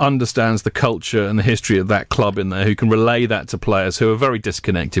somebody who understands the culture and the history of that club in there, who can relay that to players who are very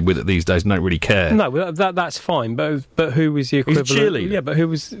disconnected with it these days and don't really care. No, that's fine. But who was the equivalent? He's a cheerleader. Yeah, but who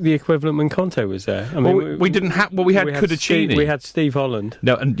was the equivalent when Conte was there? I mean, we didn't have. Well, we had Cudicini. We had Steve Holland.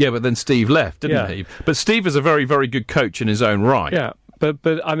 No, but then Steve left, didn't he? But Steve is a very, very good coach in his own right. Yeah, but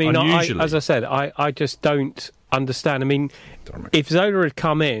I mean, as I said, I just don't understand. I mean, if Zola had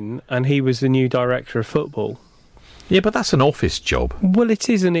come in and he was the new director of football. Yeah, but that's an office job. Well, it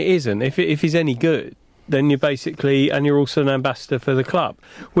is and it isn't. If he's any good, then you're basically, and you're also an ambassador for the club,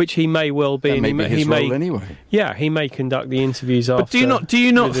 which he may well be. That may be his role anyway. Yeah, he may conduct the interviews after. But do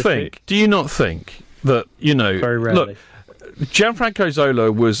you not think that, you know, very rarely. Look, Gianfranco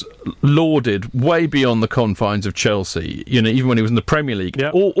Zola was lauded way beyond the confines of Chelsea. You know, even when he was in the Premier League,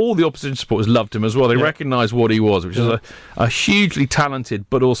 all the opposition supporters loved him as well. They recognised what he was, which is a hugely talented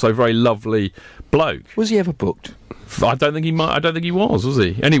but also very lovely bloke. Was he ever booked? I don't think he was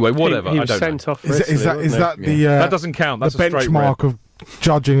he? Anyway, whatever. He was I don't sent know. off. Is that the that doesn't count? That's the a straight benchmark red. of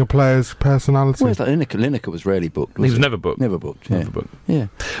judging a player's personality. Well, it's like Lineker was rarely booked. He was never booked. Never booked. Never booked. Yeah.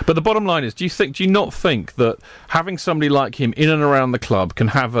 But the bottom line is, do you not think that having somebody like him in and around the club can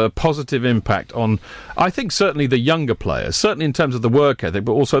have a positive impact on, I think, certainly the younger players, certainly in terms of the work ethic,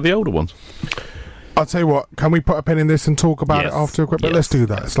 but also the older ones? I'll tell you what, can we put a pin in this and talk about it after a quick bit? Let's do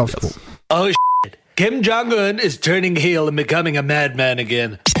that. It's Love Sport. Oh, shit. Kim Jong-un is turning heel and becoming a madman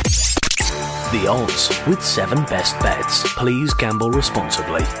again. The odds with 7 best bets. Please gamble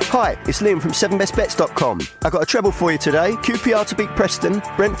responsibly. Hi, it's Liam from 7bestbets.com. I've got a treble for you today. QPR to beat Preston,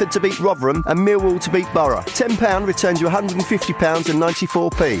 Brentford to beat Rotherham and Millwall to beat Borough. £10 returns you £150 and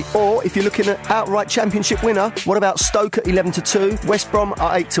 94p. Or if you're looking at outright championship winner, what about Stoke at 11-2, West Brom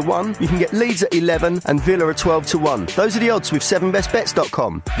at 8-1, you can get Leeds at 11 and Villa at 12-1. Those are the odds with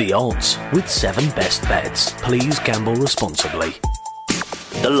 7bestbets.com. The odds with 7 best bets. Please gamble responsibly.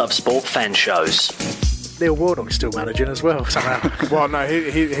 The Love Sport fan shows. Neil Warnock's still managing as well somehow. Well, no,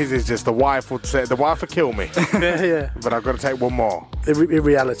 his is just the wife would kill me. yeah. But I've got to take one more. In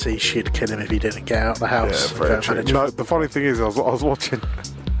reality, she'd kill him if he didn't get out of the house. Yeah, very true. No, the funny thing is, I was watching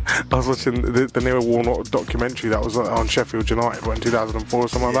the Neil Warnock documentary that was on Sheffield United in 2004 or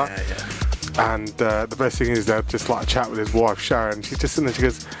something like that. Yeah. And the best thing is they'd just like chat with his wife Sharon. She's just sitting there, she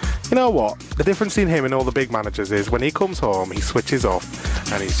goes, you know what? The difference in him and all the big managers is when he comes home, he switches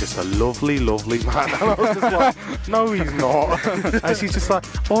off and he's just a lovely, lovely man. And I was just like, no, he's not. And she's just like,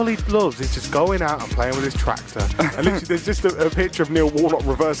 all he loves is just going out and playing with his tractor. And literally, there's just a picture of Neil Warnock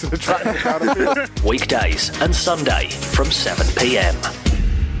reversing the tractor down the field. Weekdays and Sunday from 7 p.m.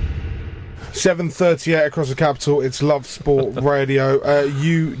 7:38 across the capital. It's Love Sport Radio.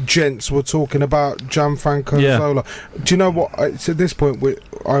 You gents were talking about Gianfranco Zola. Do you know what? It's at this point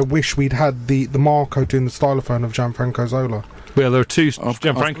I wish we'd had the Marco doing the stylophone of Gianfranco Zola. Well, there are 2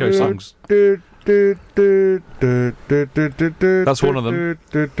 Gianfranco songs. That's one of them.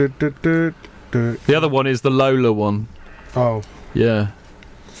 The other one is the Lola one. Oh, yeah,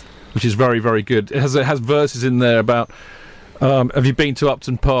 which is very, very good. It has verses in there about. Have you been to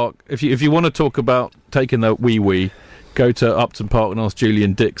Upton Park? If you want to talk about taking the wee, go to Upton Park and ask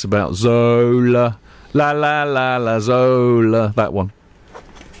Julian Dix about Zola, la la la la Zola. That one.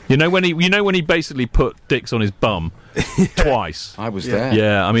 You know when he basically put Dix on his bum twice. I was there.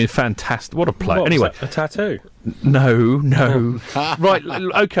 Yeah, I mean, fantastic. What a play. What, anyway, a tattoo. No. Right,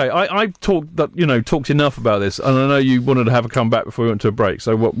 okay. I've talked enough about this, and I know you wanted to have a comeback before we went to a break.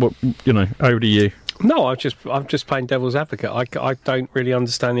 So what over to you. No, I'm just playing devil's advocate. I don't really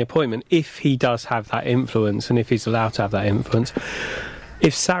understand the appointment. If he does have that influence, and if he's allowed to have that influence,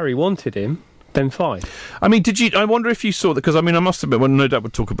 if Sarri wanted him, then fine. I mean, I wonder if you saw that, because I mean, I must admit, well, no doubt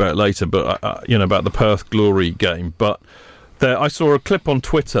we'll talk about it later, but about the Perth Glory game. But I saw a clip on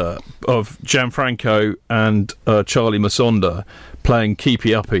Twitter of Gianfranco and Charlie Masonda playing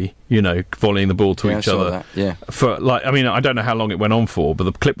keepy uppy, volleying the ball to each other. That, yeah. For I don't know how long it went on for, but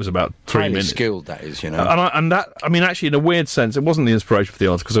the clip was about 3 minutes. Skilled, that is, And that, I mean, actually, in a weird sense, it wasn't the inspiration for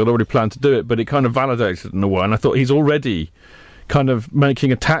the answer because I'd already planned to do it, but it kind of validated it in a way. And I thought he's already kind of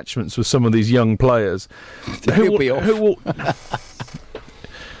making attachments with some of these young players. He'll be off.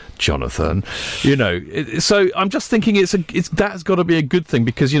 Jonathan, so I'm just thinking that's got to be a good thing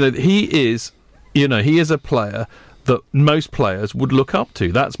because he is a player that most players would look up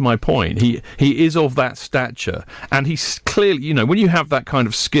to. That's my point. He is of that stature, and he's clearly, you know, when you have that kind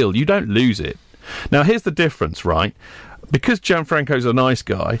of skill, you don't lose it. Now, here's the difference, right? Because Gianfranco's a nice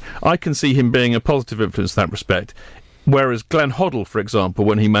guy, I can see him being a positive influence in that respect. Whereas Glenn Hoddle, for example,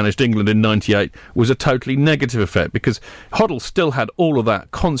 when he managed England in '98, was a totally negative effect, because Hoddle still had all of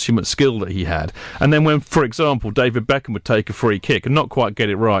that consummate skill that he had. And then when, for example, David Beckham would take a free kick and not quite get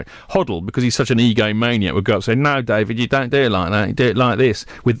it right, Hoddle, because he's such an egomaniac, would go up and say, "No, David, you don't do it like that, you do it like this,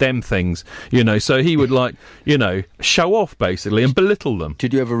 with them things." You know, so he would, like, you know, show off, basically, and belittle them.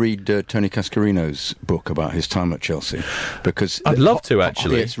 Did you ever read Tony Cascarino's book about his time at Chelsea? Because I'd love to,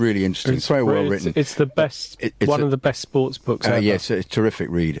 actually. It's really interesting. It's very well written. It's the best, one of the best sports books ever. Yes, it's a terrific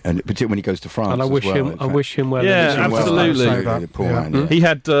read, and particularly when he goes to France. And I wish him well. Yeah, absolutely. He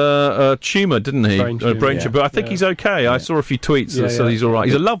had tumour, didn't he? Brain tumour, but I think he's okay. I saw a few tweets that said he's all right.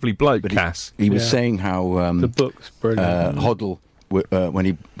 He's a lovely bloke, Cass. He was saying how the book's brilliant. Hoddle,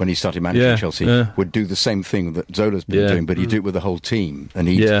 when he started managing Chelsea, would do the same thing that Zola's been doing, but he'd do it with the whole team, and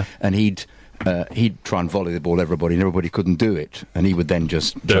he'd try and volley the ball at everybody, and everybody couldn't do it, and he would then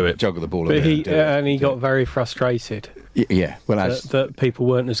just juggle the ball. But he got very frustrated. Yeah, well, that people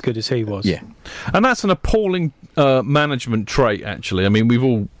weren't as good as he was. Yeah, and that's an appalling management trait, actually. I mean,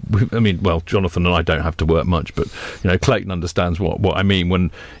 Jonathan and I don't have to work much, but you know, Clayton understands what I mean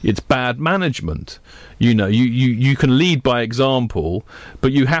when it's bad management. You know, you can lead by example,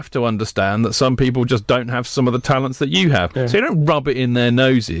 but you have to understand that some people just don't have some of the talents that you have. Yeah. So you don't rub it in their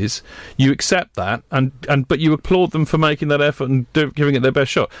noses. You accept that, but you applaud them for making that effort and giving it their best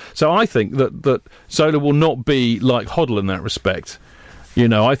shot. So I think that Zola will not be like Hoddle in that respect. You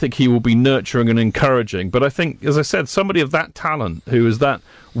know, I think he will be nurturing and encouraging. But I think, as I said, somebody of that talent who is that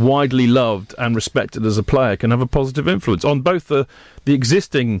widely loved and respected as a player can have a positive influence on both the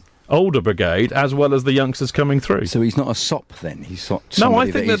existing older brigade as well as the youngsters coming through. So he's not a sop then? He's not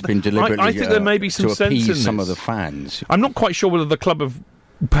somebody that he's been deliberately I think there may be some to sense appease in this. some of the fans. I'm not quite sure whether the club have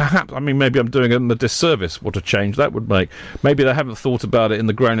perhaps, I mean, maybe I'm doing them a disservice, what a change that would make. Maybe they haven't thought about it in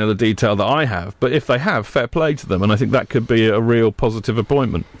the granular detail that I have, but if they have, fair play to them, and I think that could be a real positive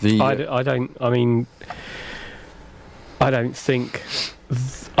appointment. I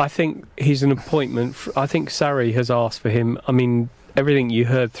think he's an appointment. I think Sarri has asked for him. I mean, everything you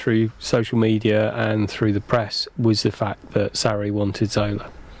heard through social media and through the press was the fact that Sarri wanted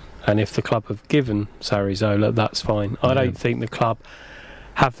Zola. And if the club have given Sarri Zola, that's fine. I don't think the club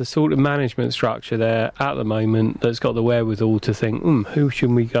have the sort of management structure there at the moment that's got the wherewithal to think, who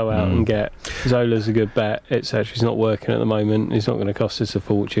should we go out and get? Zola's a good bet, etc. He's not working at the moment. It's not going to cost us a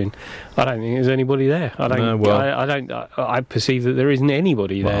fortune. I don't think there's anybody there. I perceive that there isn't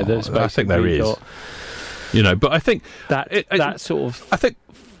anybody there that's basically I think there is. You know, but I think that sort of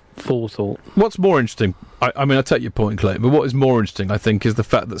forethought. What's more interesting, I mean, I take your point, Clayton, but what is more interesting, I think, is the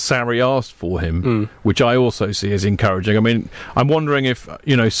fact that Sarri asked for him, which I also see as encouraging. I mean, I'm wondering if,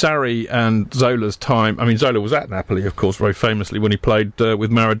 you know, Sarri and Zola's time, I mean, Zola was at Napoli, of course, very famously when he played with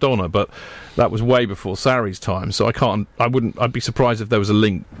Maradona, but that was way before Sarri's time, so I'd be surprised if there was a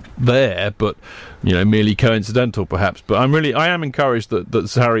link there, but, you know, merely coincidental, perhaps. But I am encouraged that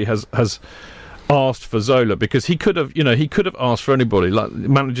Sarri has asked for Zola, because he could have asked for anybody, like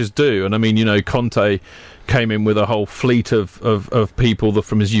managers do. And I mean, you know, Conte came in with a whole fleet of people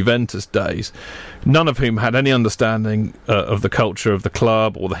from his Juventus days, none of whom had any understanding of the culture of the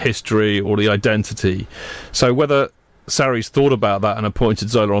club or the history or the identity. So whether Sarri's thought about that and appointed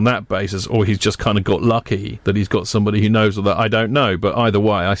Zola on that basis, or he's just kind of got lucky that he's got somebody who knows all that, I don't know. But either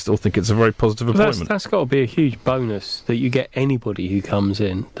way, I still think it's a very positive appointment. That's got to be a huge bonus, that you get anybody who comes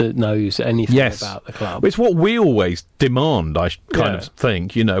in that knows anything about the club. It's what we always demand, I kind of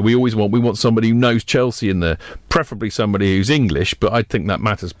think. You know, we want somebody who knows Chelsea in there, preferably somebody who's English, but I think that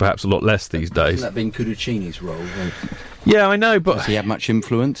matters perhaps a lot less these days. Hasn't that been Cudicini's role? Yeah, I know, but does he have much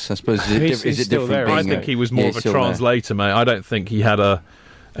influence? I suppose is it different? I think he was more of a translator, mate. I don't think he had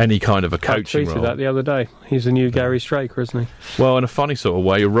any kind of a coaching role. I tweeted that the other day. He's the new Gary Straker, isn't he? Well, in a funny sort of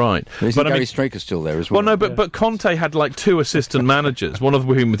way, you're right. But Gary Straker's still there as well? Well, no, but Conte had like 2 assistant managers, one of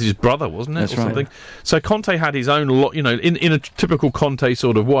whom was his brother, wasn't it? That's or something. Right. So Conte had his own lot, you know, in a typical Conte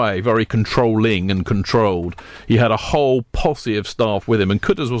sort of way, very controlling and controlled. He had a whole posse of staff with him, and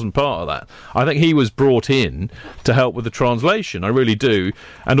Kudus wasn't part of that. I think he was brought in to help with the translation, I really do,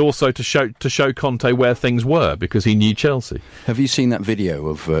 and also to show Conte where things were, because he knew Chelsea. Have you seen that video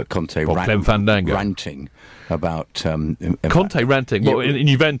of Conte Glenn Fandango ranting about Conte ranting in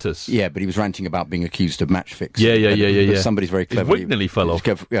Juventus. Yeah, but he was ranting about being accused of match fixing. Yeah. Somebody's very clever. His wig nearly fell off.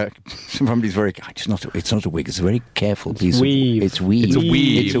 Somebody's very. It's not a wig. It's a very careful piece. Weave. It's weave. It's a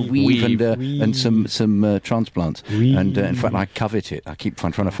weave. It's a weave. Weave. And some transplants. Weave. And in fact, I covet it. I keep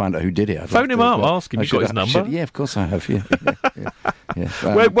trying to find out who did it. Phone him up. Ask him. You've got his number. Yeah, of course I have. Yeah.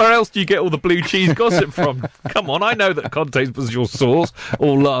 Where else do you get all the blue cheese gossip from? Come on, I know that Conte was your source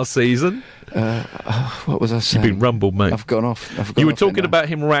all last season. What was I saying? You've been rumbled, mate. I've gone off. You were talking about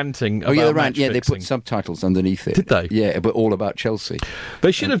him ranting. Oh, yeah, the about rant. Yeah, they match-fixing. put subtitles underneath it. Did they? Yeah, but all about Chelsea.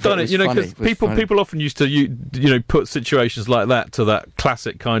 They should have done it, because people often used to, put situations like that to that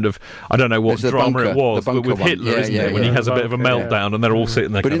classic kind of, I don't know what There's the drama bunker- it was, the but with bunker one. Hitler, Yeah, isn't yeah, it? When he yeah. has a bit of a meltdown and they're all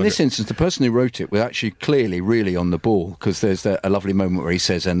sitting there. But in kind this of instance, the person who wrote it was actually clearly really on the ball, because there's a lovely moment where he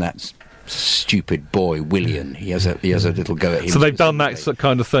says, and that's stupid boy William. He has a little go at him. So they've done that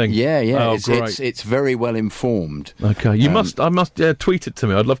kind of thing. Yeah. Oh, great. It's very well informed. Okay, I must tweet it to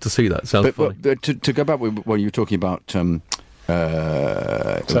me. I'd love to see that. Sounds funny. But to go back when you were talking about Zola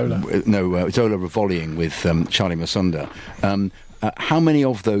volleying with Charlie Masunda. How many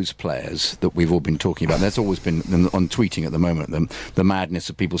of those players that we've all been talking about, there's always been on tweeting at the moment, the madness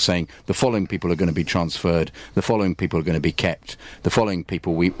of people saying the following people are going to be transferred, the following people are going to be kept, the following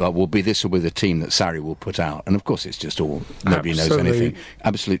people will be this or with a team that Sarri will put out. And of course it's just all, nobody knows anything.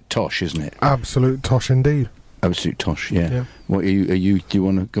 Absolute tosh, isn't it? Absolute tosh indeed. Absolute tosh, yeah. What are you? Do you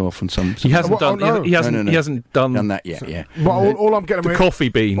want to go off on some? He hasn't done. He hasn't done that yet. Yeah. But all I'm getting the coffee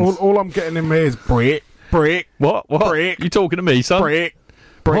beans. All I'm getting in here is brick. What? Brick. You talking to me, son? Brick.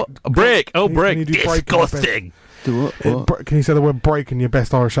 What? Brick. Oh, brick. Can you do break in your best- Disgusting. What? Can you say the word break in your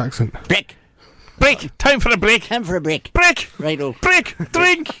best Irish accent? Brick. Brick. Time for a brick. Time for a brick. Brick. Righto. Brick.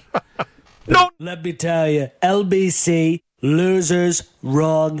 Drink. No. Let me tell you, LBC, losers,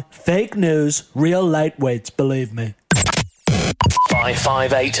 wrong, fake news, real lightweights, believe me.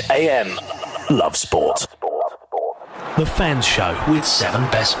 558 AM. Love Sport. The Fans Show with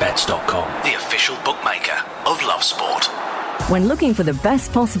 7bestbets.com, the official bookmaker of Love Sport. When looking for the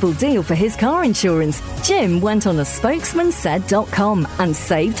best possible deal for his car insurance, Jim went on a spokesmansaid.com and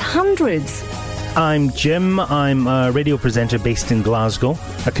saved hundreds. I'm Jim. I'm a radio presenter based in Glasgow.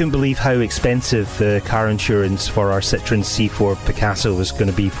 I couldn't believe how expensive the car insurance for our Citroen C4 Picasso was going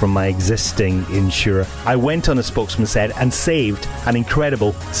to be from my existing insurer. I went on a Spokesman Said and saved an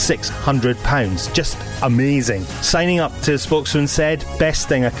incredible £600. Just amazing. Signing up to Spokesman Said, best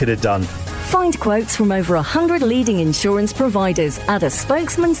thing I could have done. Find quotes from over 100 leading insurance providers at a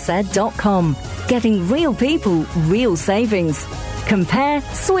spokesmansaid.com. Getting real people, real savings. Compare,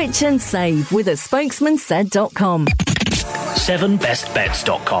 switch and save with a spokesmansaid.com.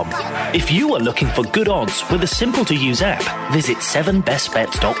 7bestbets.com. If you are looking for good odds with a simple-to-use app, visit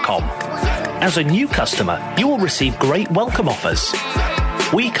 7bestbets.com. As a new customer, you will receive great welcome offers.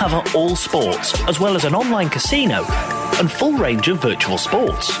 We cover all sports, as well as an online casino and full range of virtual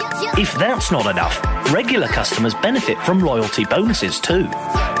sports. If that's not enough, regular customers benefit from loyalty bonuses too.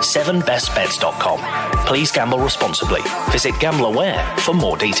 7bestbets.com. Please gamble responsibly. Visit GambleAware for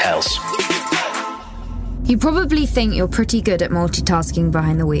more details. You probably think you're pretty good at multitasking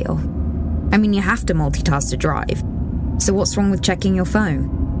behind the wheel. I mean, you have to multitask to drive. So what's wrong with checking your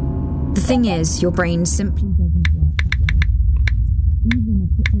phone? The thing is, your brain simply doesn't work. Even a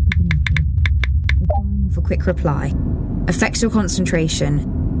quick look at the message, for quick reply, affects your concentration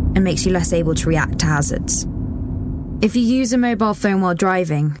and makes you less able to react to hazards. If you use a mobile phone while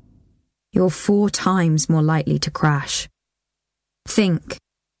driving, you're 4 times more likely to crash. Think.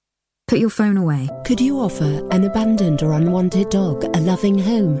 Put your phone away. Could you offer an abandoned or unwanted dog a loving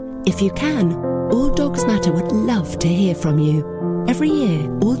home? If you can, All Dogs Matter would love to hear from you. Every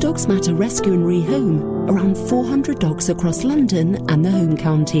year, All Dogs Matter rescue and rehome around 400 dogs across London and the home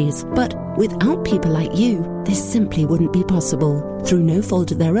counties. But without people like you, this simply wouldn't be possible. Through no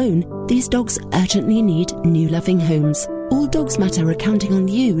fault of their own, these dogs urgently need new loving homes. All Dogs Matter are counting on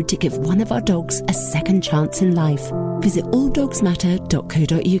you to give one of our dogs a second chance in life. Visit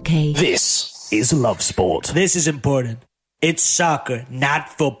alldogsmatter.co.uk. This is Love Sport. This is important. It's soccer, not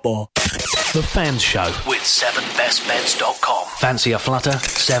football. The Fans Show with 7bestbets.com. Fancy a flutter?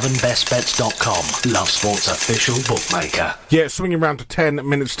 7bestbets.com. Love Sport's official bookmaker. Yeah, swinging round to 10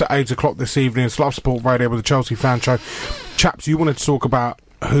 minutes to 8 o'clock this evening. It's Love Sport Radio with the Chelsea Fan Show. Chaps, you wanted to talk about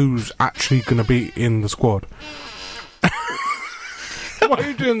who's actually going to be in the squad. Why are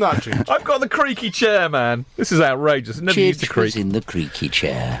you doing that, Ginge? I've got the creaky chair, man. This is outrageous. It never used to creak. Was in the creaky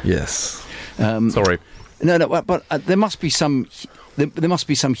chair. Yes. Sorry. No, but there must be some. There must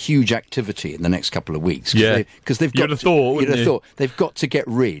be some huge activity in the next couple of weeks. Yeah, because they've got. You'd have thought. They've got to get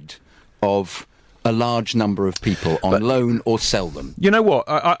rid of a large number of people on loan or sell them. You know what?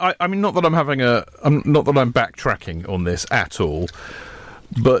 I mean, not that I'm backtracking on this at all,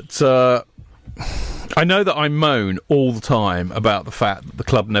 but I know that I moan all the time about the fact that the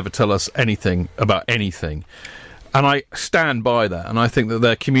club never tell us anything about anything. And I stand by that, and I think that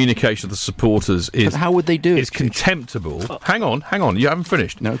their communication to the supporters is... But how would they do it? ...is contemptible. Hang on, you haven't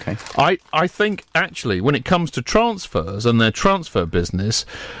finished. No, okay. I think, actually, when it comes to transfers and their transfer business,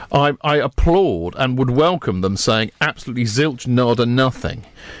 I applaud and would welcome them saying absolutely zilch, nada, nothing.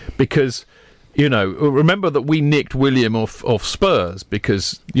 Because... You know, remember that we nicked William off Spurs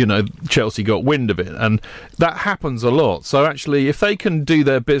because, you know, Chelsea got wind of it, and that happens a lot. So actually, if they can do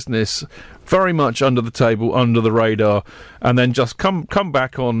their business very much under the table, under the radar, and then just come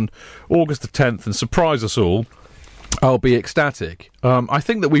back on August the 10th and surprise us all, I'll be ecstatic. I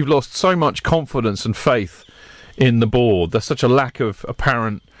think that we've lost so much confidence and faith in the board. There's such a lack of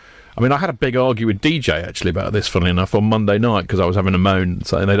apparent... I mean, I had a big argue with DJ, actually, about this, funnily enough, on Monday night, because I was having a moan,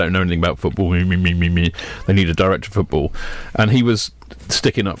 saying they don't know anything about football, me. They need a director of football. And he was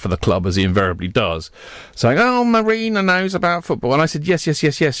sticking up for the club, as he invariably does, saying, oh, Marina knows about football. And I said,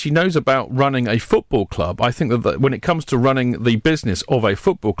 yes, she knows about running a football club. I think that when it comes to running the business of a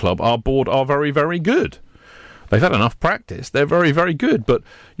football club, our board are very, very good. They've had enough practice. They're very, very good. But,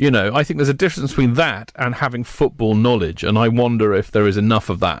 you know, I think there's a difference between that and having football knowledge, and I wonder if there is enough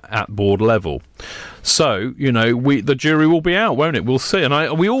of that at board level. So, you know, the jury will be out, won't it? We'll see.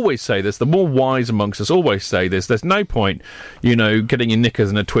 And we always say this, the more wise amongst us always say this, there's no point, you know, getting your knickers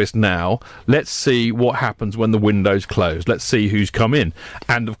in a twist now. Let's see what happens when the window's closed. Let's see who's come in.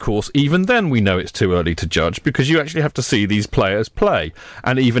 And, of course, even then we know it's too early to judge, because you actually have to see these players play.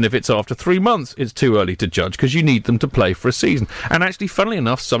 And even if it's after 3 months, it's too early to judge, because you need them to play for a season. And actually, funnily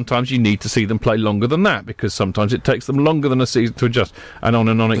enough, sometimes you need to see them play longer than that, because sometimes it takes them longer than a season to adjust, and on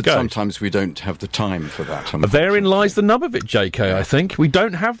it goes. Sometimes we don't have the time for that. Therein lies the nub of it, JK, I think. We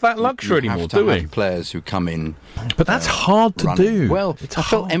don't have that luxury anymore, do we? Have players who come in. But that's hard to do. Well, I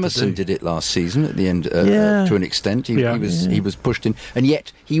felt Emerson did it last season at the end, to an extent. He was pushed in, and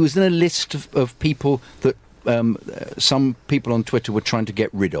yet he was in a list of people that some people on Twitter were trying to get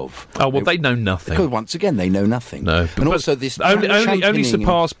rid of. Oh, well, they know nothing. Because once again, they know nothing. No. And also this... Only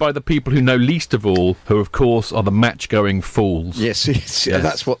surpassed by the people who know least of all, who, of course, are the match-going fools. Yes.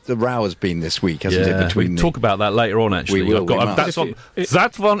 That's what the row has been this week, hasn't it? Between we'll talk about that later on, actually. We will.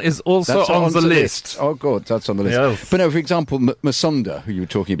 That one is also on the list. Oh, God, that's on the list. Yes. But no, for example, Masunda, who you were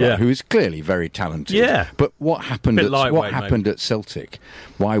talking about, who is clearly very talented. Yeah. But what happened at Celtic?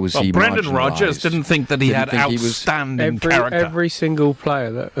 Why was he Brendan marginalised? Rodgers didn't think that he had outstanding character. Every single player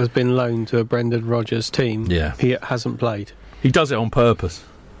that has been loaned to a Brendan Rodgers team, he hasn't played. He does it on purpose.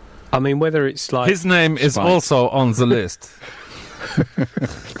 I mean, whether it's like... His name is also on the list.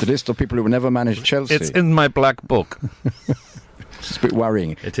 The list of people who will never manage Chelsea. It's in my black book. It's a bit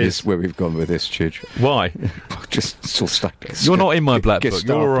worrying. It is. Where we've gone with this, Chidge. Why? Just sort of stuck. You're not in my black book.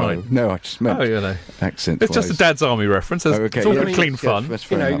 You're all right. No, I just meant accent. It's just a Dad's Army reference. It's all clean fun. That's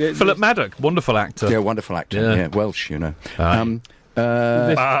fair enough. Philip Maddock, wonderful actor. Yeah, wonderful actor. Yeah, Welsh, you know.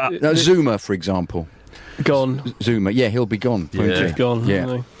 Zuma, for example. Gone. Zuma, he'll be gone. He's gone.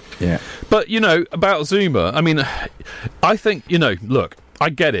 Yeah. But, you know, about Zuma, I mean, I think, you know, look, I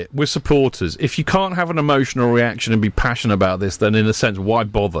get it. We're supporters. If you can't have an emotional reaction and be passionate about this, then in a sense, why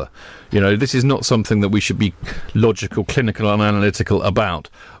bother? You know, this is not something that we should be logical, clinical and analytical about.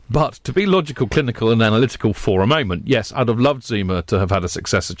 But to be logical, clinical and analytical for a moment, yes, I'd have loved Zuma to have had a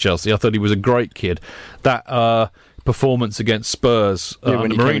success at Chelsea. I thought he was a great kid. That performance against Spurs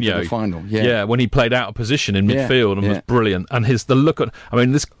when he Mourinho, came to the final. When he played out of position in midfield and was brilliant. And the look at, I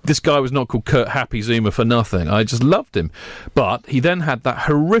mean, this guy was not called Kurt Happy Zuma for nothing. I just loved him. But he then had that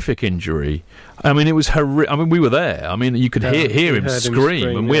horrific injury. I mean, it was horrific. I mean, we were there. I mean, you could hear him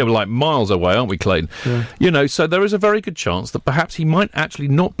scream, and we were like miles away, aren't we, Clayton? Yeah. You know, so there is a very good chance that perhaps he might actually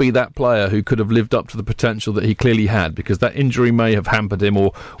not be that player who could have lived up to the potential that he clearly had, because that injury may have hampered him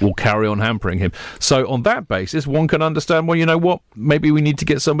or will carry on hampering him. So on that basis, one can understand, well, you know what, maybe we need to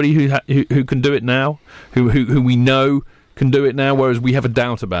get somebody who can do it now, who we know can do it now, whereas we have a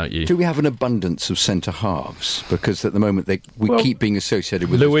doubt about you. Do we have an abundance of centre-halves? Because at the moment we keep being associated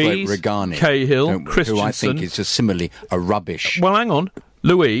with Louise, Regani, Cahill, Christensen, who I think is just similarly a rubbish. Well, hang on.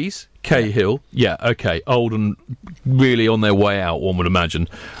 Louise, Cahill, okay, old and really on their way out, one would imagine.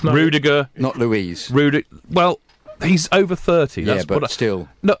 No, Rudiger. Not Louise. Well, He's over 30. Yeah, but still.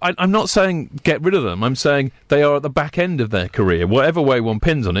 No, I'm not saying get rid of them. I'm saying they are at the back end of their career, whatever way one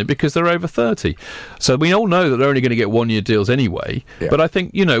pins on it, because they're over 30. So we all know that they're only going to get one-year deals anyway. Yeah. But I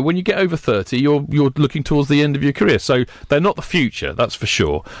think, when you get over 30, you're looking towards the end of your career. So they're not the future, that's for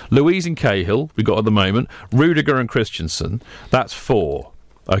sure. Louise and Cahill, we've got at the moment. Rudiger and Christensen, that's 4.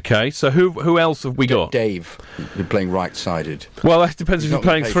 Okay, so who else have we got? Dave, you're playing right-sided. Well, that depends if you're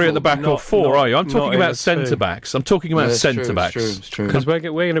playing 3 at the back or 4, are you? I'm talking about centre-backs. I'm talking about centre-backs. It's true. Because we're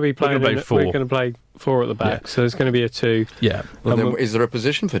going to be playing 4. We're going to play 4 at the back, so there's going to be a 2. Yeah. Well, then, is there a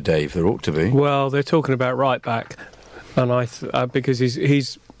position for Dave? There ought to be. Well, they're talking about right-back, and because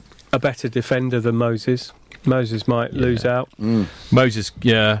he's a better defender than Moses. Moses might lose out. Moses,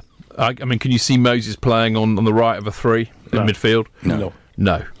 yeah. I mean, can you see Moses playing on the right of a 3 in midfield?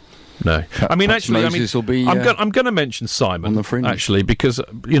 No. I mean, actually, will be, I'm going to mention Simon on the fringe, actually, because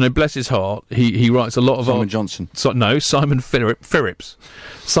bless his heart, he writes a lot of Simon Johnson. Simon Phillips.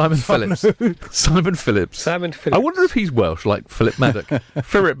 Simon Phillips. Simon Phillips. I wonder if he's Welsh, like Philip Maddock.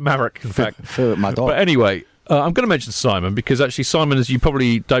 Philip Marrick, in fact. Philip Maddock. But anyway. I'm going to mention Simon because actually Simon, as you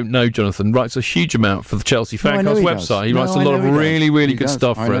probably don't know, Jonathan, writes a huge amount for the Chelsea Fancast website. He writes a lot of really good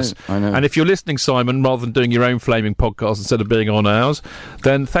stuff for us. I know. And if you're listening, Simon, rather than doing your own flaming podcast instead of being on ours,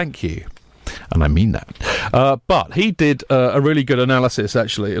 then thank you. And I mean that. But he did a really good analysis,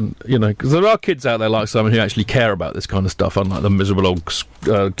 actually, and because there are kids out there like Simon who actually care about this kind of stuff, unlike the miserable old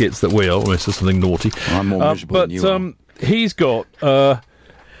gits that we are. Almost as something naughty. I'm more miserable than you are. He's got.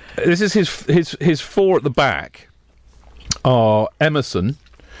 This is his 4 at the back are Emerson,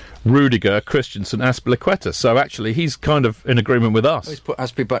 Rudiger, Christensen, Azpilicueta. So actually, he's kind of in agreement with us. He's put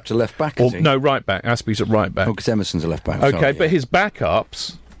Aspie back to left back. No, right back. Aspie's at right back. Oh, because Emerson's a left back. Okay, but his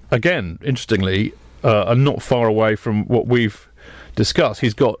backups, again, interestingly, are not far away from what we've discussed.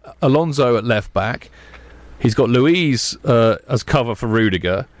 He's got Alonso at left back. He's got Luiz as cover for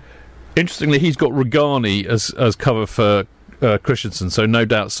Rudiger. Interestingly, he's got Rugani as cover for Christensen, so no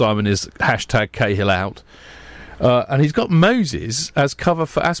doubt Simon is #Cahill out. And he's got Moses as cover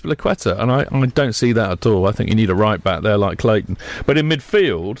for Azpilicueta, and I don't see that at all. I think you need a right back there like Clayton. But in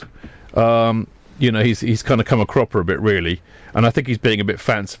midfield, he's kind of come a cropper a bit, really. And I think he's being a bit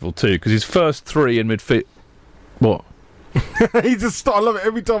fanciful too, because his first 3 in midfield... What? He just I love it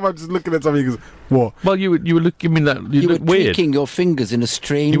every time I'm just looking at something. He goes, what? Well, you were looking in that. You were weird. tweaking your fingers in a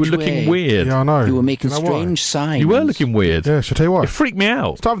strange way. You were looking weird. Yeah, I know. You were making strange signs. You were looking weird. Yeah, shall I tell you what? It freaked me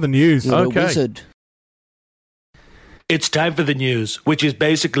out. It's time for the news. You're a wizard. It's time for the news, which is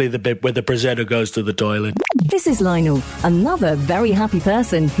basically the bit where the presenter goes to the toilet. This is Lionel, another very happy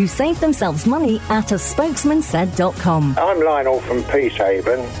person who saved themselves money at a spokesmansaid.com. I'm Lionel from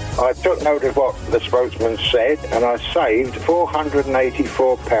Peacehaven. I took note of what the spokesman said and I saved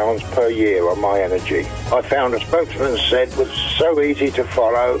 £484 per year on my energy. I found a spokesman said was so easy to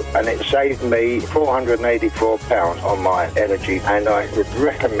follow and it saved me £484 on my energy, and I would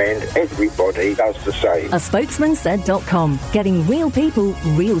recommend everybody does the same. A spokesmansaid.com. Getting real people,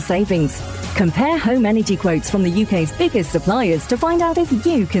 real savings. Compare home energy quotes from the UK's biggest suppliers to find out if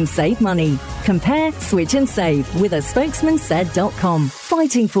you can save money. Compare, switch and save with a spokesmansaid.com.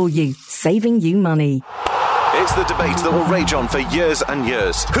 Fighting for you, saving you money. It's the debate that will rage on for years and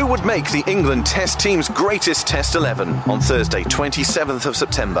years. Who would make the England Test team's greatest Test 11? On Thursday, 27th of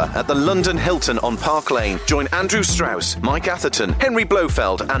September, at the London Hilton on Park Lane, join Andrew Strauss, Mike Atherton, Henry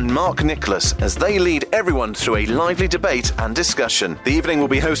Blofeld and Mark Nicholas as they lead everyone through a lively debate and discussion. The evening will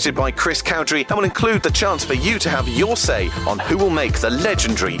be hosted by Chris Cowdrey and will include the chance for you to have your say on who will make the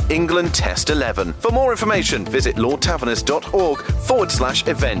legendary England Test 11. For more information, visit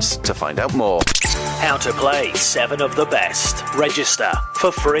lordtavernus.org/events to find out more. How to play 7 of the best. Register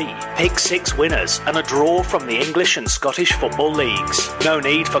for free. Pick 6 winners and a draw from the English and Scottish football leagues. No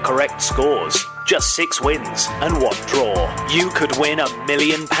need for correct scores. Just 6 wins and 1 draw. You could win £1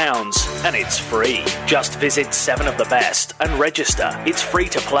 million and it's free. Just visit 7 of the best and register. It's free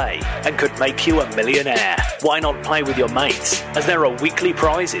to play and could make you a millionaire. Why not play with your mates? As there are weekly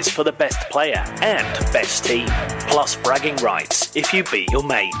prizes for the best player and best team. Plus bragging rights if you beat your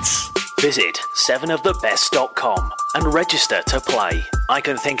mates. Visit 7ofthebest.com and register to play. I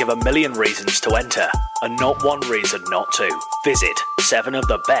can think of a million reasons to enter and not one reason not to. Visit 7 of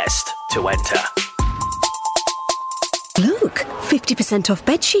the Best to enter. Look, 50% off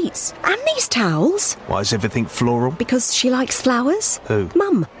bed sheets and these towels. Why is everything floral? Because she likes flowers. Who?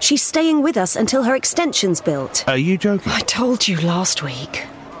 Mum, she's staying with us until her extension's built. Are you joking? I told you last week.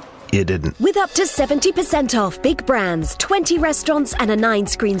 You didn't. With up to 70% off big brands, 20 restaurants and a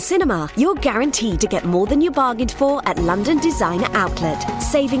 9-screen cinema, you're guaranteed to get more than you bargained for at London Designer Outlet.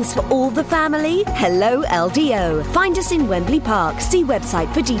 Savings for all the family? Hello LDO. Find us in Wembley Park. See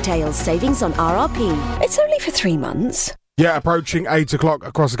website for details. Savings on RRP. It's only for 3 months. Yeah, approaching 8 o'clock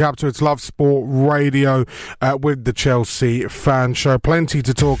across the capital. It's Love Sport Radio with the Chelsea Fan Show. Plenty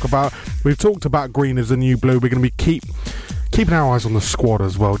to talk about. We've talked about green as the new blue. We're going to be keeping our eyes on the squad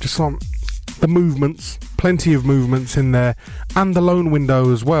as well. Just on the movements. Plenty of movements in there. And the loan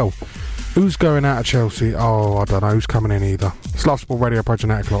window as well. Who's going out of Chelsea? Oh, I don't know. Who's coming in either? It's Love Sport Radio approaching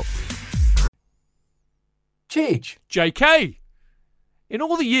 8 o'clock. Chidge. JK. In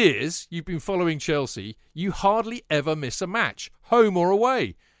all the years you've been following Chelsea, you hardly ever miss a match, home or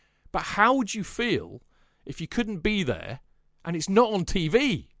away. But how would you feel if you couldn't be there and it's not on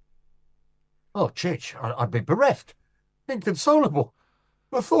TV? Oh, Chidge, I'd be bereft. Inconsolable.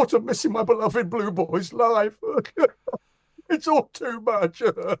 The thought of missing my beloved Blue Boys live. It's all too much.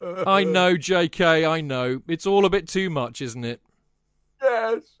 I know, JK, I know. It's all a bit too much, isn't it?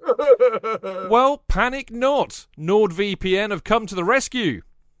 Yes. Well, panic not. NordVPN have come to the rescue.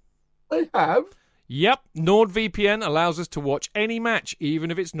 They have? Yep, NordVPN allows us to watch any match,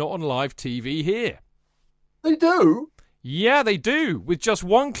 even if it's not on live TV here. They do? Yeah, they do. With just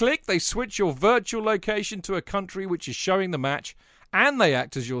one click, they switch your virtual location to a country which is showing the match, and they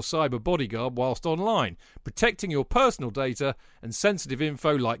act as your cyber bodyguard whilst online, protecting your personal data and sensitive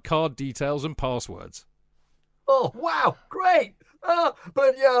info like card details and passwords. Oh, wow, great.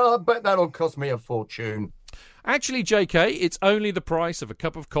 But yeah, I bet that'll cost me a fortune. Actually, JK, it's only the price of a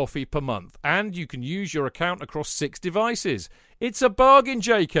cup of coffee per month, and you can use your account across 6 devices. It's a bargain,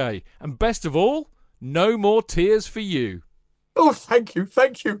 JK, and best of all, no more tears for you. Oh, thank you,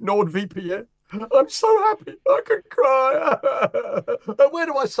 NordVPN. I'm so happy I could cry. Where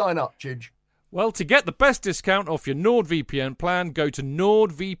do I sign up, Chidge? Well, to get the best discount off your NordVPN plan, go to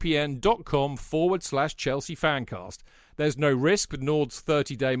nordvpn.com/Chelsea Fancast. There's no risk with Nord's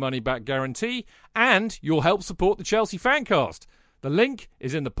 30-day money-back guarantee, and you'll help support the Chelsea Fancast. The link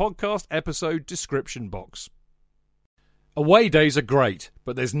is in the podcast episode description box. Away days are great,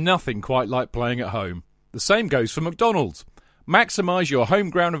 but there's nothing quite like playing at home. The same goes for McDonald's. Maximise your home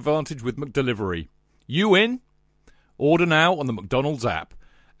ground advantage with McDelivery. You in? Order now on the McDonald's app.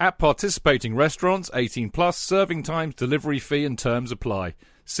 At participating restaurants, 18 plus, serving times, delivery fee and terms apply.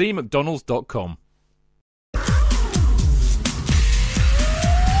 See mcdonalds.com.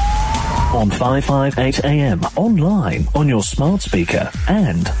 On 558 AM, online, on your smart speaker,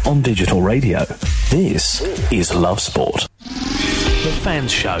 and on digital radio. This is Love Sport. The Fans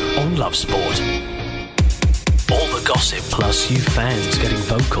Show on Love Sport. All the gossip plus you fans getting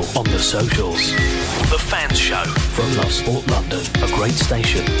vocal on the socials. The Fans Show from Love Sport London. A great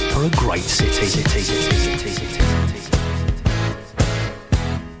station for a great city.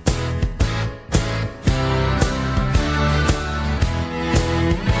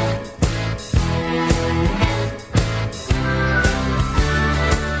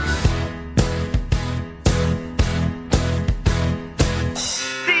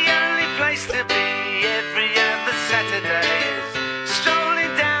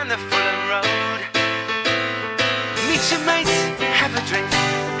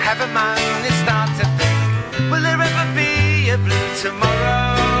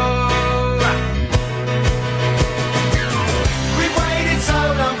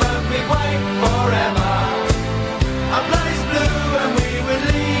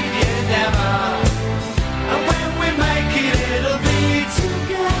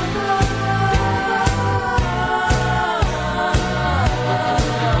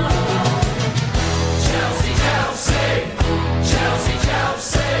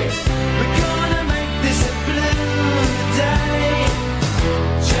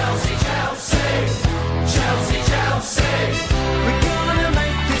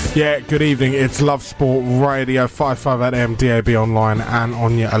 Yeah, good evening. It's Love Sport Radio, 558 AM, DAB online and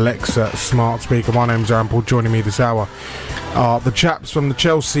on your Alexa smart speaker. My name's Aaron Paul. Joining me this hour are the chaps from the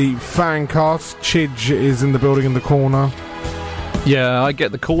Chelsea Fancast. Chidge is in the building in the corner. Yeah, I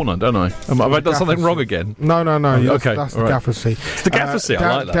get the corner, don't I? Have I done something wrong again? No. Okay, that's the gaffer seat. It's the gaffer seat,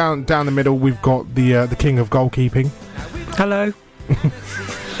 I like that. Down the middle, we've got the king of goalkeeping. Hello.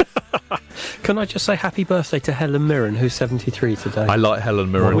 Can I just say happy birthday to Helen Mirren, who's 73 today? I like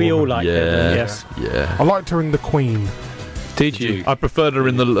Helen Mirren. We all like Helen, yes. Yeah. I liked her in The Queen. Did you? I preferred her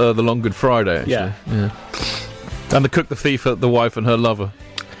in the Long Good Friday, actually. Yeah. And The Cook, the Thief, the wife and her lover.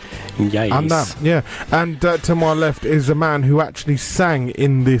 Yes. And that, yeah. And to my left is a man who actually sang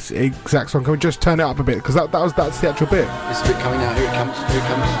in this exact song. Can we just turn it up a bit? Because that's the actual bit. It's a bit coming out. Here it comes. Here it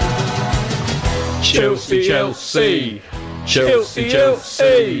comes. Chelsea, Chelsea, Chelsea,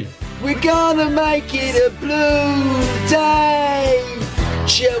 Chelsea. We're gonna make it a blue day.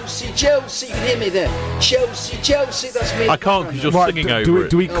 Chelsea, Chelsea. You can hear me there. Chelsea, Chelsea. That's me. I can't because you're singing over it.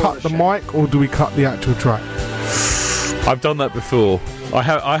 Do we cut the mic or do we cut the actual track? I've done that before. I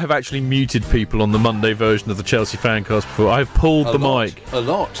have actually muted people on the Monday version of the Chelsea Fancast before. I have pulled the mic. A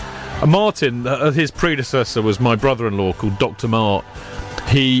lot. Martin, his predecessor was my brother-in-law called Dr. Mart.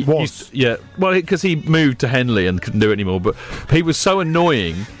 He was? Because he moved to Henley and couldn't do it anymore. But he was so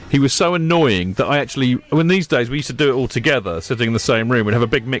annoying. He was so annoying that I actually, when these days we used to do it all together, sitting in the same room. We'd have a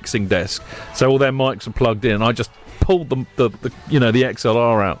big mixing desk, so all their mics were plugged in. I just pulled the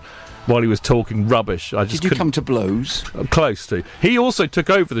XLR out while he was talking rubbish. Did you come to blows? Close to. He also took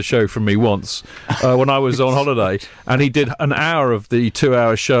over the show from me once when I was on holiday, and he did an hour of the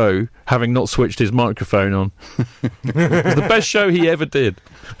 2-hour show having not switched his microphone on. It was the best show he ever did.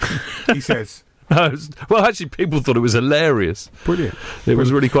 He says. No, well, actually, people thought it was hilarious. Brilliant. It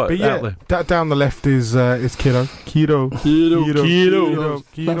was really quite out there. Down the left is Kiddo. Kiddo.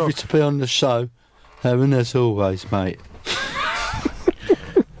 Lovely to be on the show. And as always, mate.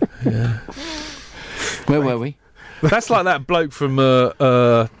 Yeah. Where were we? That's like that bloke from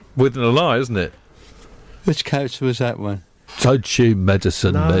Within a Lie, isn't it? Which character was that one? Don't you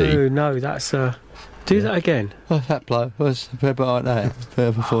medicine me. No, that's... do that again. Oh, that bloke was a bit like that.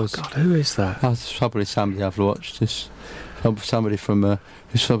 Oh, God, who is that? That's probably somebody I've watched. This somebody from...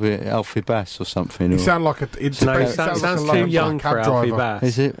 It's probably Alfie Bass or something. You sound like it sounds too young for Alfie Bass.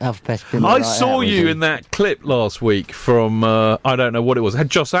 Is it Alfie Bass? I saw you in that clip last week from I don't know what it was. It had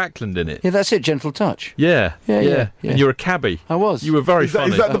Joss Ackland in it. Yeah, that's it. Gentle Touch. Yeah. And you're a cabbie. I was. You were very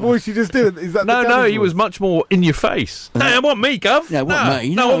funny. Is that the voice you just did? Is that no? He was much more in your face. No, it wasn't me, Gov. No, what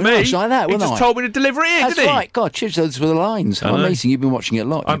me? No, me. Like that, he just told me to deliver it in, That's didn't he? right. God, Chidge, those were the lines. How amazing! You've been watching it a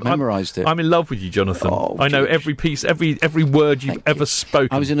lot. You've memorised it. I'm in love with you, Jonathan. I know every piece, every word you've ever spoken.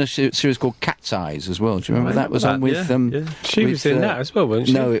 I was in a series called Cat's Eyes as well. Do you remember that was on with? She was in that as well, wasn't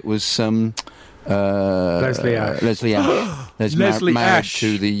she? No, it was Leslie Ash. Leslie Ash. Leslie married Ash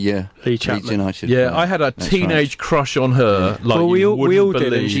to the Leeds United. Yeah, I had a teenage crush on her. Like well, we all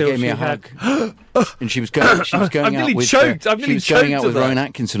did. And she gave me a hug. And she was going out with Rowan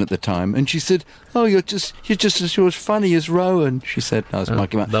Atkinson at the time, and she said, "Oh, you're just as funny as Rowan." She said, "I was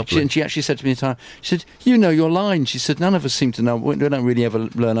mugging out." And she actually said to me at the time, she said, "You know your lines." She said, "None of us seem to know. We don't really ever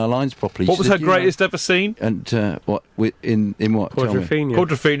learn our lines properly." What was her greatest ever scene? And what in what?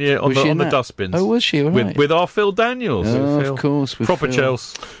 Quadrophenia on the dustbins. Oh, was she? Right. With our Phil Daniels. Oh, of course, with proper Phil.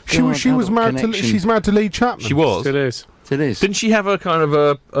 Chelsea. She was married to. She's married to Lee Chapman. She was. Still is. It is. Didn't she have a kind of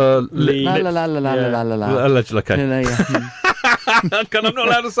a allegedly? Okay. I'm not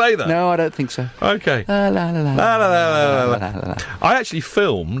allowed to say that. No, I don't think so. Okay. I actually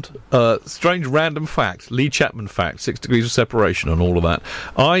filmed strange random fact, Lee Chapman fact, 6 Degrees of Separation and all of that.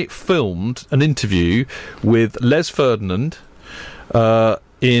 I filmed an interview with Les Ferdinand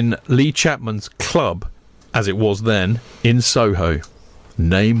in Lee Chapman's club, as it was then, in Soho.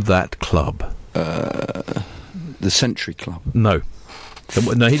 Name that club. The Century Club. No,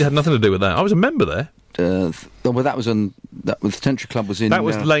 he had nothing to do with that. I was a member there. Well, that was the Century Club was in. That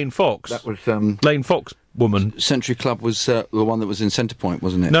was Lane Fox. That was Lane Fox woman. Century Club was the one that was in Centrepoint,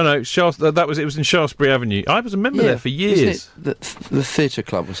 wasn't it? No, it was in Shaftesbury Avenue. I was a member there for years. The Theatre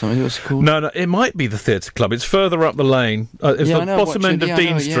Club or something. What's it called? No, it might be the Theatre Club. It's further up the lane. It's the bottom end of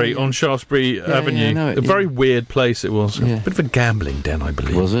Dean Street on Shaftesbury Avenue. A very weird place it was. A bit of a gambling den, I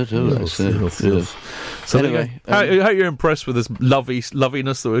believe. Was it? So anyway, how you're impressed with this loviness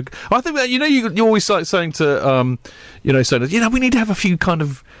that I think that you always like saying to we need to have a few kind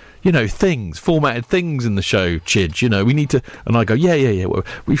of formatted things in the show, Chidge. We need to, and I go, yeah. Well,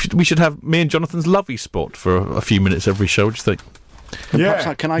 we should have me and Jonathan's lovey spot for a few minutes every show. What do you think?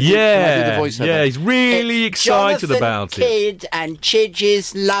 Yeah. Can I do the voiceover? Yeah, he's really excited about it. Kidd and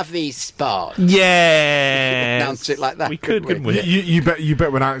Chidge's lovey spot. Yeah. Announce it like that. We couldn't we? You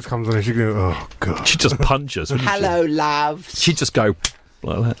bet when Alex comes on, she'd go, oh, God. She'd just punch us. Hello, love. She'd just go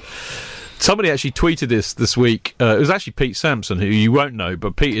like that. Somebody actually tweeted this week. It was actually Pete Sampson, who you won't know,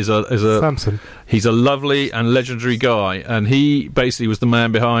 but Pete is a Sampson. He's a lovely and legendary guy, and he basically was the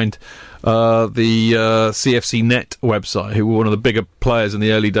man behind the CFC Net website, who were one of the bigger players in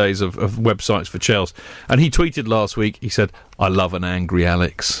the early days of websites for Chelsea. And he tweeted last week. He said, "I love an angry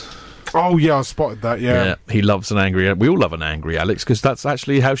Alex." Oh yeah, I spotted that. Yeah, he loves an angry. We all love an angry Alex because that's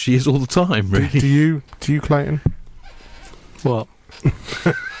actually how she is all the time. Really. Do you, Clayton? What?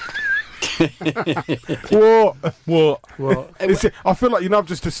 What? I feel like I've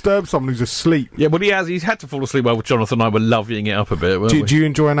just disturbed someone who's asleep. Yeah, well, he's had to fall asleep while Jonathan and I were loving it up a bit. Do you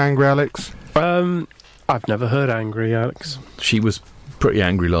enjoy an angry Alex? I've never heard angry Alex. She was pretty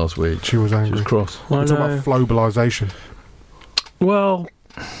angry last week. She was angry. She was cross. We're talking about globalisation. Well,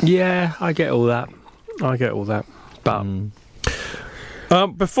 yeah, I get all that. But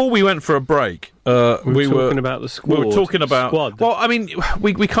before we went for a break, we were talking about the squad. We were talking about. Well, I mean,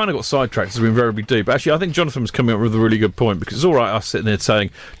 we kind of got sidetracked as we invariably do. But actually, I think Jonathan was coming up with a really good point, because it's all right us sitting there saying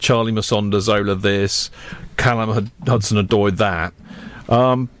Charlie Masonda, Zola this, Callum Hudson-Odoi that.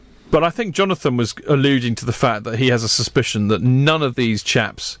 But I think Jonathan was alluding to the fact that he has a suspicion that none of these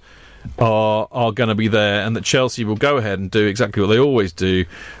chaps are going to be there, and that Chelsea will go ahead and do exactly what they always do,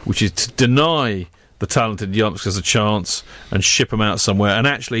 which is to deny the talented youngsters a chance and ship them out somewhere. And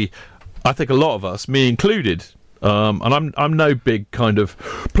actually, I think a lot of us, me included, and I'm no big kind of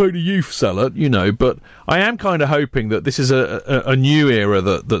play the youth seller, but I am kind of hoping that this is a new era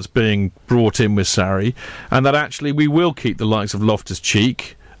that's being brought in with Sarri, and that actually we will keep the likes of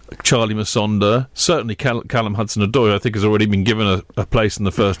Loftus-Cheek, Charlie Masonda, certainly Callum Hudson-Odoi, I think, has already been given a place in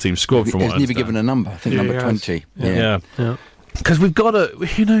the first team squad. From what I He's never understand. given a number. I think number 20. Yeah. Because we've got to,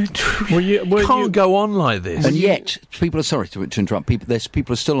 can't go on like this. And yet, people are sorry to interrupt.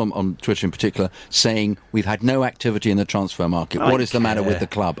 People are still on Twitter in particular saying we've had no activity in the transfer market. What is the matter with the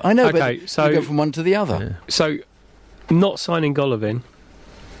club? I know, but so you go from one to the other. Yeah. So, not signing Golovin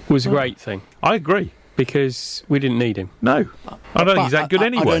was a great thing. I agree. Because we didn't need him. No. I don't think he's that good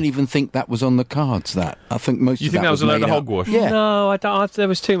anyway. I don't even think that was on the cards, that. I think most You of think that was a load of made up. hogwash? Yeah. No, I don't. There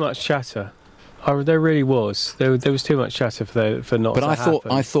was too much chatter. There really was. There was too much chatter for not. But to I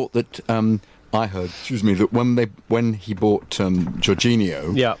happen. thought that I heard. Excuse me. That when he bought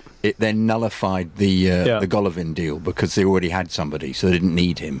Jorginho, it then nullified the Golovin deal, because they already had somebody, so they didn't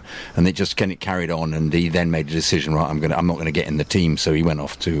need him, and they just carried on. And he then made a decision. Right, I'm not going to get in the team, so he went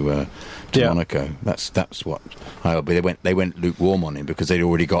off to Monaco. That's what. But they went lukewarm on him because they'd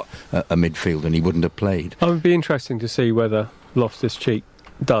already got a midfield, and he wouldn't have played. It would be interesting to see whether Loftus-Cheek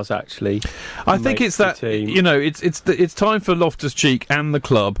does actually. I think it's that it's time for Loftus-Cheek and the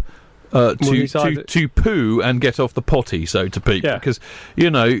club to poo and get off the potty, so to speak, because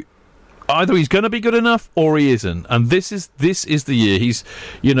either he's going to be good enough or he isn't, and this is the year. He's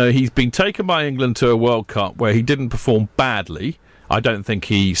been taken by England to a World Cup where he didn't perform badly. I don't think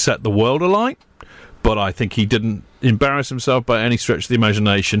he set the world alight, but I think he didn't embarrass himself by any stretch of the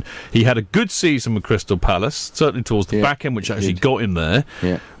imagination. He had a good season with Crystal Palace, certainly towards the back end, which actually got him there.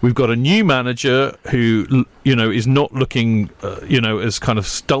 Yeah. We've got a new manager who, is not looking, as kind of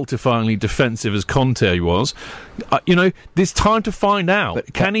stultifyingly defensive as Conte was. There's time to find out.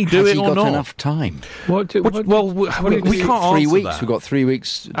 Can he do it or not? Has he got enough time? We can't 3 answer weeks. that. We've got 3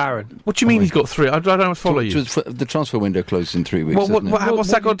 weeks. Aaron, what do you mean he's got 3? I don't follow you. The transfer window closed in 3 weeks. What's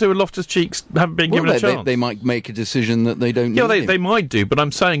that got to do with Loftus-Cheek's haven't been given a chance? They might make a decision that they don't. Yeah, need they might do, but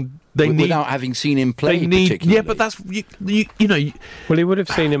I'm saying they need, without having seen him play. They need, particularly. but that's Well, he would have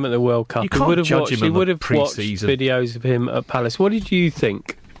seen him at the World Cup. You can't judge him He on would the have watched pre-season. videos of him at Palace. What did you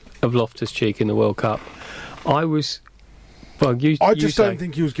think of Loftus-Cheek in the World Cup? I was. Well, I just don't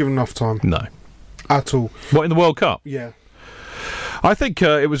think he was given enough time. No, at all. What, in the World Cup? Yeah. I think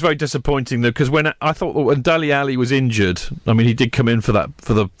it was very disappointing, though, because when I thought that when Dele Alli was injured, I mean, he did come in for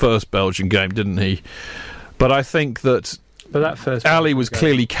the first Belgian game, didn't he? But I think that. But that first Ali was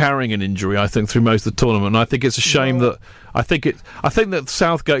clearly carrying an injury, I think, through most of the tournament, and I think it's a shame that I think that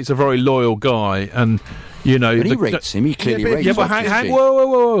Southgate's a very loyal guy, and But he rates him. He clearly rates him. Yeah, but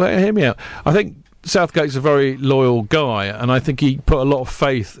whoa, hear me out. I think Southgate's a very loyal guy, and I think he put a lot of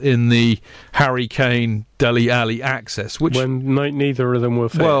faith in the Harry Kane, Dele Alli access, which when neither of them were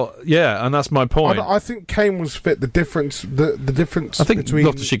fit. Well, yeah, and that's my point. I think Kane was fit. The difference I think between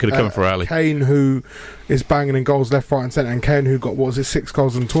Loftus-Cheek could have come for Ali. Kane, who is banging in goals left, right, and centre, and Kane, who got 6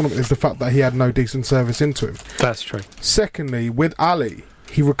 goals in the tournament, is the fact that he had no decent service into him. That's true. Secondly, with Ali,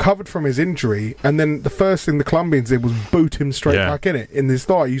 he recovered from his injury, and then the first thing the Colombians did was boot him straight back in his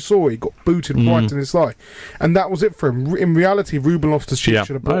thigh. You saw he got booted right in his thigh, and that was it for him. In reality, Ruben Loftus-Cheek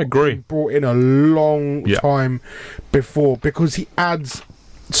should have brought in a long time before, because he adds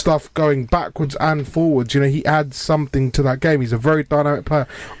stuff going backwards and forwards. He adds something to that game. He's a very dynamic player.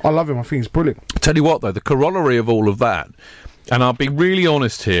 I love him. I think he's brilliant. I tell you what, though, the corollary of all of that, and I'll be really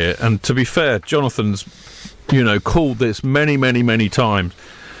honest here, and to be fair, Jonathan's called this many, many, many times.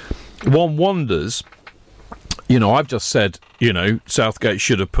 One wonders, I've just said, Southgate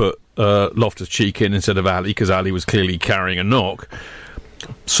should have put Loftus-Cheek in instead of Ali, because Ali was clearly carrying a knock.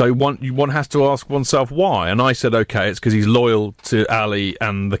 So one has to ask oneself why. And I said, OK, it's because he's loyal to Ali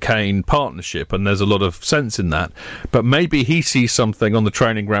and the Kane partnership, and there's a lot of sense in that. But maybe he sees something on the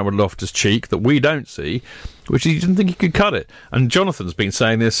training ground with Loftus-Cheek that we don't see, which he didn't think he could cut it. And Jonathan's been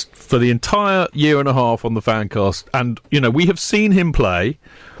saying this for the entire year and a half on the Fancast. And, we have seen him play.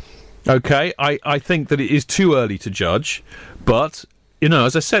 OK, I think that it is too early to judge, but...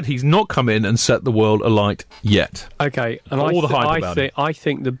 as I said, he's not come in and set the world alight yet. Okay, and I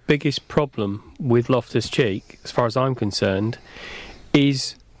think the biggest problem with Loftus-Cheek, as far as I'm concerned,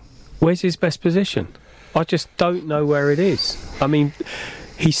 is where's his best position? I just don't know where it is. I mean,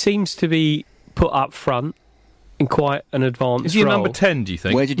 he seems to be put up front in quite an advanced Is he a role. number 10, do you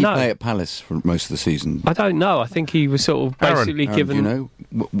think? Where did he play at Palace for most of the season? I don't know. I think he was sort of basically given... Do you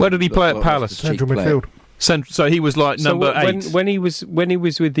know? Where did he play at Palace? Central midfield. So he was like number 8. When he was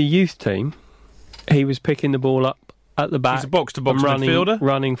with the youth team, he was picking the ball up at the back. He's a box-to-box and midfielder,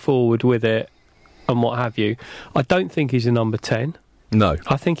 running forward with it, and what have you. I don't think he's a number 10. No,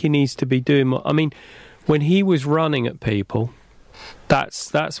 I think he needs to be doing more. I mean, when he was running at people,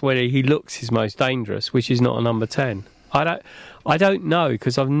 that's where he looks his most dangerous, which is not a number 10. I don't know,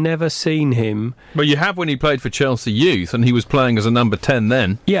 because I've never seen him. Well, you have when he played for Chelsea Youth, and he was playing as a number 10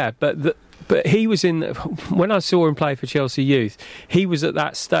 then. Yeah, but he was when I saw him play for Chelsea Youth, he was at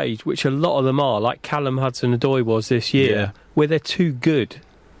that stage, which a lot of them are, like Callum Hudson-Odoi was this year, where they're too good.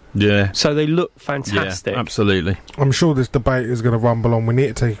 Yeah. So they look fantastic. Yeah, absolutely. I'm sure this debate is going to rumble on. We need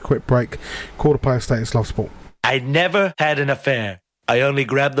to take a quick break. Quarter player status, Love Sport. I never had an affair. I only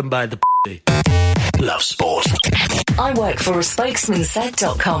grabbed them by the pussy. Love Sport. I work for a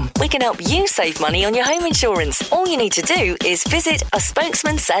spokesmansaid.com. We can help you save money on your home insurance. All you need to do is visit a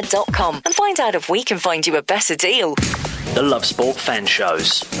spokesmansaid.com and find out if we can find you a better deal. The Love Sport fan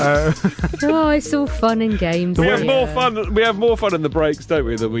shows. Oh, it's all fun and games. We have more fun. We have more fun in the breaks, don't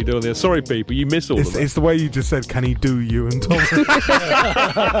we, than we do on the. Sorry, people, you miss all of it. It's the way you just said, "Can he do you?" And Tom.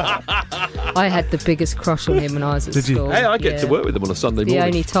 I had the biggest crush on him when I was at school. Hey, I get to work with him on a Sunday morning. The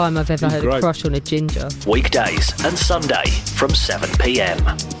only time I've ever had a crush on a ginger. Weekdays and Sunday from 7 p.m.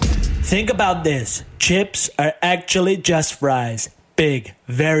 Think about this. Chips are actually just fries. Big,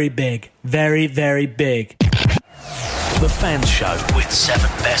 very big, very, very big. The Fans Show with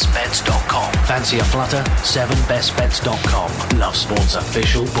 7bestbets.com. Fancy a flutter? 7bestbets.com. Love Sport's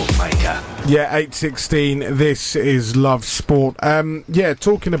official bookmaker. Yeah, 8:16. This is Love Sport.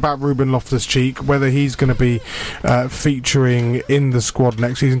 Talking about Ruben Loftus-Cheek, whether he's going to be featuring in the squad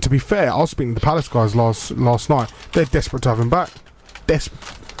next season. To be fair, I was speaking to the Palace guys last night. They're desperate to have him back.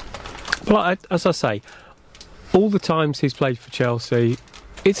 Desperate. Well, as I say, all the times he's played for Chelsea,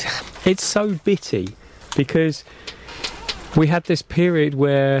 it's so bitty, because we had this period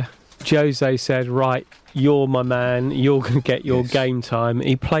where Jose said, right, you're my man, you're going to get your game time.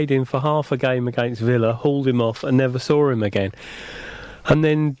 He played him for half a game against Villa, hauled him off and never saw him again. And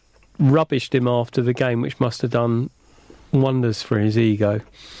then rubbished him after the game, which must have done wonders for his ego.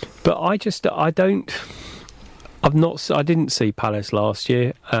 But I didn't see Palace last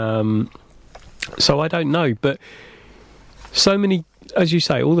year, so I don't know. But so many, as you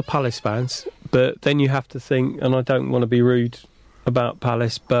say, all the Palace fans, but then you have to think, and I don't want to be rude about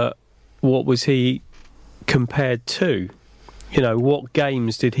Palace, but what was he compared to? What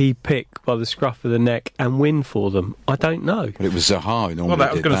games did he pick by the scruff of the neck and win for them? I don't know. But it was Zaha. Well,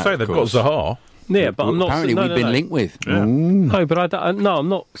 I was going to say, they've got Zaha. Yeah, but I'm not... Apparently we've been linked with. Yeah. No, but I'm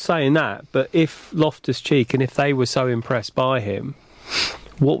not saying that. But if Loftus-Cheek, and if they were so impressed by him,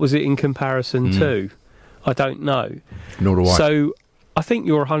 what was it in comparison to? I don't know. Nor do I. So I think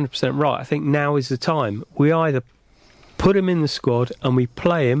you're 100% right. I think now is the time. We either put him in the squad and we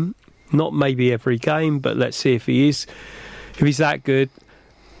play him, not maybe every game, but let's see if he's that good,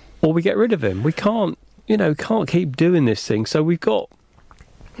 or we get rid of him. We can't keep doing this thing. So we've got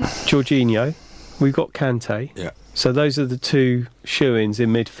Jorginho, we've got Kante. Yeah. So those are the two shoo-ins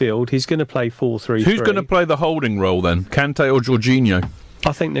in midfield. He's going to play 4-3-3. Who's going to play the holding role then, Kante or Jorginho?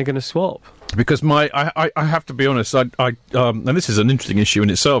 I think they're going to swap. Because I have to be honest, and this is an interesting issue in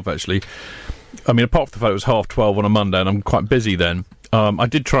itself, actually. I mean, apart from the fact it was 12:30 on a Monday, and I'm quite busy then, I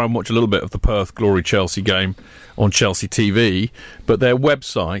did try and watch a little bit of the Perth Glory Chelsea game on Chelsea TV, but their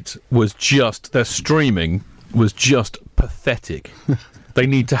website was their streaming was just pathetic. They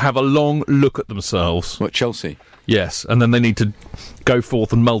need to have a long look at themselves. What, Chelsea? Yes, and then they need to go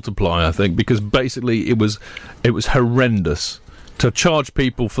forth and multiply, I think, because basically it was horrendous. To charge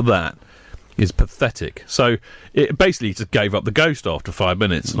people for that is pathetic. So it basically just gave up the ghost after 5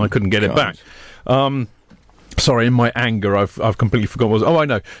 minutes, and I couldn't get it back. Sorry, in my anger, I've completely forgotten what was. Oh, I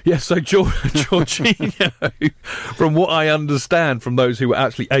know. Yes, so Jorginho, from what I understand from those who were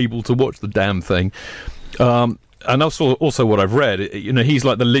actually able to watch the damn thing, and also what I've read, he's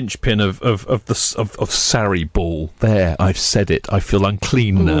like the linchpin of Sarri ball. There, I've said it. I feel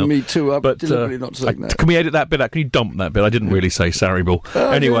unclean now. Me too. I'm deliberately not saying that. Can we edit that bit out? Can you dump that bit? I didn't really say Sarri ball.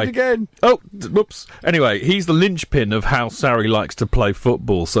 Anyway, do it again. Oh, whoops. Anyway, he's the linchpin of how Sarri likes to play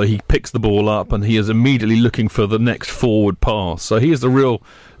football. So he picks the ball up and he is immediately looking for the next forward pass. So he is the real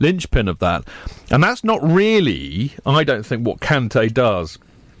linchpin of that. And that's not really, I don't think, what Kante does.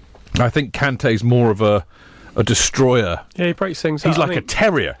 I think Kante's more of a destroyer. Yeah, he breaks things up. He's like a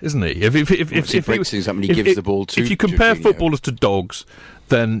terrier, isn't he? If he breaks things up and he gives the ball to If you compare Jorginho. footballers to dogs,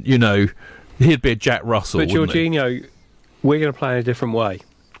 then, he'd be a Jack Russell, But wouldn't he? Jorginho, we're going to play in a different way.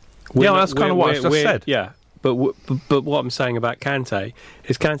 That's kind of what I just said. Yeah, but what I'm saying about Kante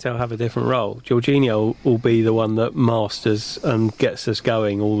is Kante will have a different role. Jorginho will be the one that masters and gets us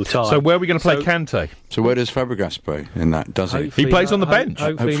going all the time. So where are we going to play Kante? So where does Fabregas play in that? Does he? He plays on the bench.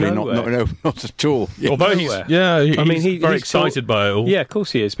 Hopefully not at all. Yeah. Although he's very excited by it all. Yeah, of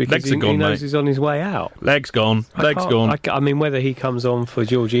course he is, because he knows he's on his way out. Legs gone. I mean, whether he comes on for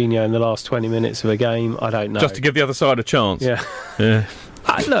Jorginho in the last 20 minutes of a game, I don't know. Just to give the other side a chance. Yeah.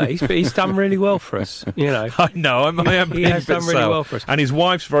 Look, he's done really well for us, I know, I am. He has done really well for us. And his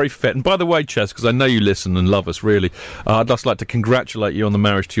wife's very fit. And by the way, Chess, because I know you listen and love us, really, I'd just like to congratulate you on the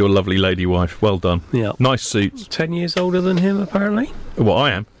marriage to your lovely lady wife. Well done. Yeah. Nice suits. 10 years older than him, apparently? Well,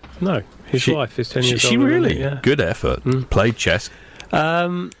 I am. No, his wife is 10 years older. She really? Than him, yeah. Good effort. Played chess.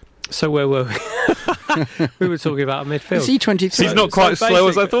 So where were we? We were talking about midfield. Is he 23? He's not quite as slow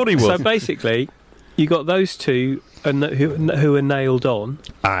as I thought he was. So basically, you got those two who are nailed on.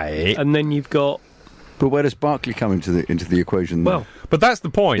 Aye. And then you've got... But where does Barkley come into the equation? Well, but that's the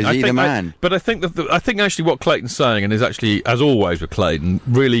point. Is he the man? But I think I think actually what Clayton's saying, and is actually, as always with Clayton,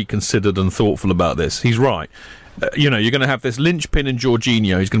 really considered and thoughtful about this. He's right. You're going to have this linchpin in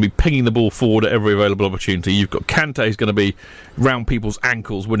Jorginho. He's going to be pinging the ball forward at every available opportunity. You've got Kante who's going to be round people's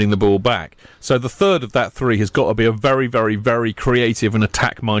ankles winning the ball back. So the third of that three has got to be a very, very, very creative and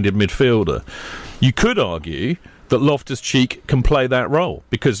attack-minded midfielder. You could argue that Loftus-Cheek can play that role,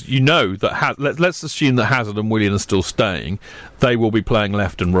 because that let's assume that Hazard and Willian are still staying. They will be playing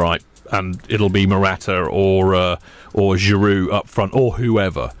left and right, and it'll be Morata or Giroud up front or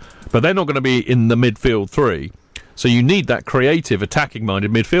whoever. But they're not going to be in the midfield three. So you need that creative, attacking-minded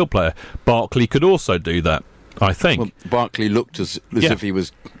midfield player. Barkley could also do that, I think. Well, Barkley looked as if he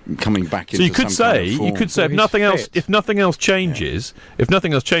was coming back into some kind of form. You could say if nothing else changes,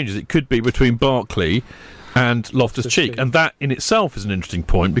 it could be between Barkley and Loftus-Cheek, and that in itself is an interesting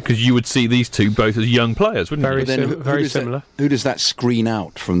point, because you would see these two both as young players, wouldn't you? Very similar. Who does that screen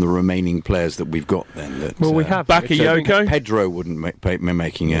out from the remaining players that we've got then? We have Bakayoko. Pedro wouldn't be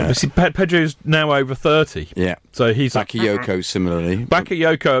making a... Pedro's now over 30. Yeah. So he's... Bakayoko similarly.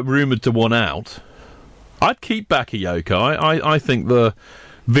 Bakayoko rumoured to one out. I'd keep Bakayoko. I think the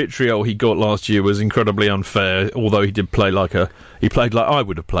vitriol he got last year was incredibly unfair, although he did play he played like I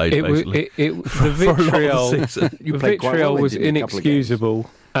would have played, basically. The vitriol was inexcusable,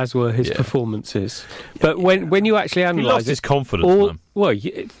 as were his performances. But when you actually analyse it... He lost his confidence,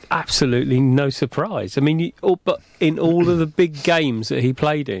 man. Absolutely no surprise. I mean, but in all of the big games that he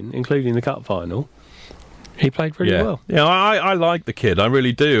played in, including the cup final, he played really well. Yeah, I like the kid, I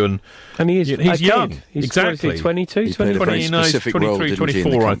really do. And he's young. He's exactly. 22, he played 23. a very specific 23, role, didn't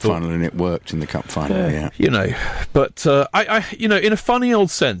 24, he, in the I cup thought. final, and it worked in the cup final, yeah. But I in a funny old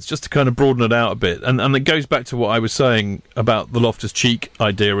sense, just to kind of broaden it out a bit, and it goes back to what I was saying about the Loftus-Cheek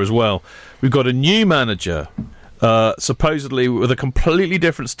idea as well. We've got a new manager, supposedly with a completely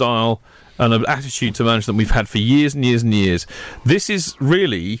different style and an attitude to management we've had for years and years and years. This is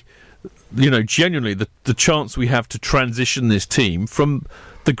really... genuinely the chance we have to transition this team from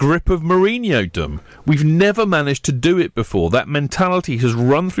the grip of Mourinho-dom. We've never managed to do it before. That mentality has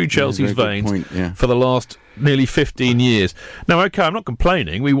run through Chelsea's veins for the last nearly 15 years. Now, OK, I'm not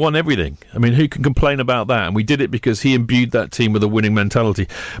complaining. We won everything. I mean, who can complain about that? And we did it because he imbued that team with a winning mentality.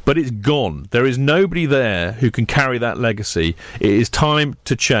 But it's gone. There is nobody there who can carry that legacy. It is time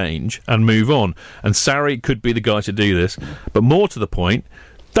to change and move on. And Sarri could be the guy to do this. But more to the point...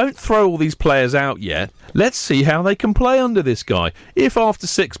 Don't throw all these players out yet. Let's see how they can play under this guy. If after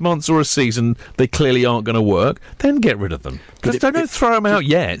 6 months or a season they clearly aren't going to work, then get rid of them. Don't throw them out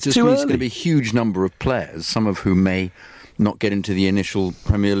yet. It's too early. It's going to be a huge number of players, some of whom may not get into the initial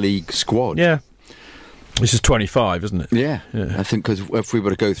Premier League squad. Yeah. This is 25, isn't it? Yeah. I think because if we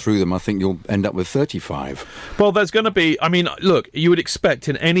were to go through them, I think you'll end up with 35. Well, there's going to be. I mean, look, you would expect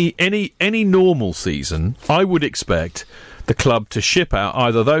in any normal season, I would expect the club to ship out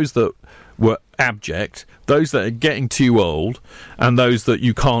either those that were abject, those that are getting too old, and those that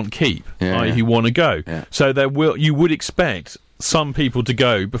you can't keep, i.e., who want to go. Yeah. So you would expect some people to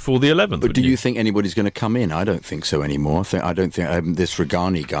go before the 11th. But do you think anybody's going to come in? I don't think so anymore. I don't think this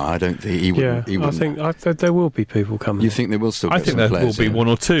Regani guy. I don't think he would. Yeah, I think there will be people coming. You think there will still? I think there will be one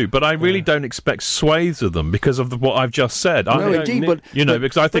or two, but I really don't expect swathes of them because of what I've just said. No, indeed,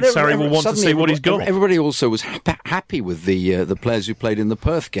 because I think Sarri will want to see what he's got. Everybody also was happy with the players who played in the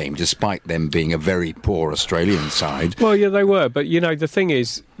Perth game, despite them being a very poor Australian side. Well, yeah, they were, but the thing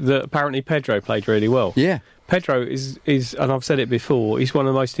is that apparently Pedro played really well. Yeah. Pedro is, and I've said it before, he's one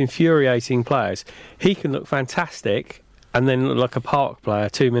of the most infuriating players. He can look fantastic and then look like a park player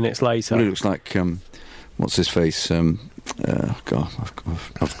 2 minutes later. Well, he looks like, what's his face? God,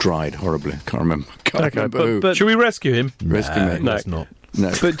 I've dried horribly. Can't remember who. But should we rescue him? Rescue me. No, let's not.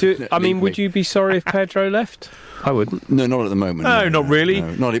 No. But would you be sorry if Pedro left? I wouldn't. No, not at the moment. No, not really.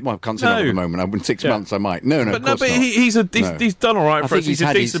 No, I can't say not at the moment. In 6 months I might. No, of course not. He's done all right for us. He's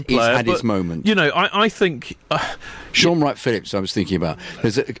a decent player. He's had his moment. I think... Sean Wright-Phillips, I was thinking about.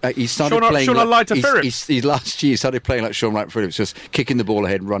 He started playing... last year he started playing like Sean Wright-Phillips, just kicking the ball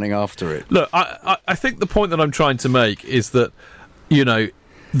ahead, running after it. Look, I think the point that I'm trying to make is that,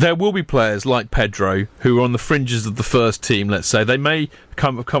 there will be players like Pedro who are on the fringes of the first team, let's say. They may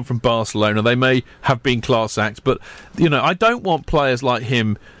come from Barcelona, they may have been class acts, but, I don't want players like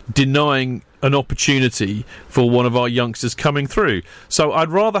him denying an opportunity for one of our youngsters coming through. So I'd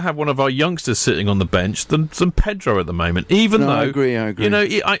rather have one of our youngsters sitting on the bench than Pedro at the moment, even though... I agree. I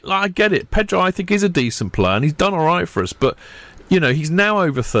get it. Pedro, I think, is a decent player, and he's done all right for us, but... he's now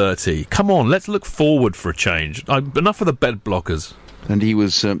over 30. Come on, let's look forward for a change. Enough of the bed blockers. And he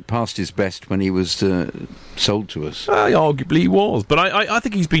was past his best when he was sold to us. Arguably he was, but I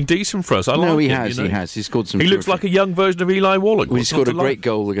think he's been decent for us. He has. He scored some. He looks like a young version of Eli Wallach. Well, he scored a great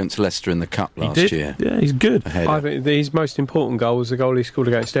goal against Leicester in the Cup last year. Yeah, he's good. I think his most important goal was the goal he scored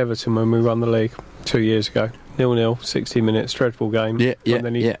against Everton when we won the league 2 years ago. 0-0, 60 minutes, dreadful game. Yeah. And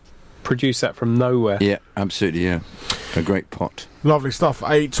then he produced that from nowhere. Yeah, absolutely, yeah. A great pot. Lovely stuff.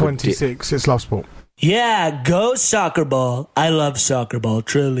 8:26, it's Love Sport. Yeah, go soccer ball. I love soccer ball,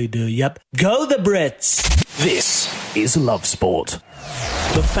 truly do. Yep. Go the Brits. This is Love Sport.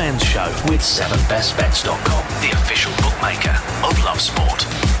 The Fans Show with 7bestbets.com, the official bookmaker of Love Sport.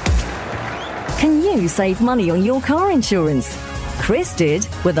 Can you save money on your car insurance? Chris did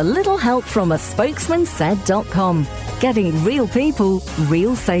with a little help from a spokesmansaid.com. Getting real people,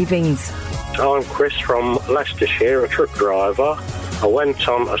 real savings. I'm Chris from Leicestershire, a truck driver. I went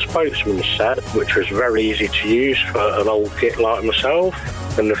on a Spokesman Said, which was very easy to use for an old git like myself,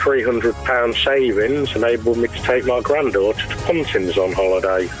 and the £300 savings enabled me to take my granddaughter to Pontins on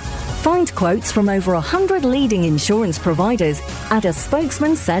holiday. Find quotes from over 100 leading insurance providers at a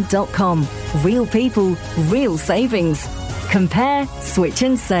spokesmansaid.com. Real people, real savings. Compare, switch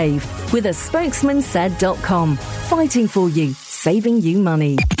and save with a spokesmansaid.com. Fighting for you, saving you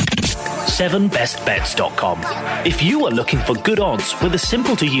money. 7bestbets.com. If you are looking for good odds with a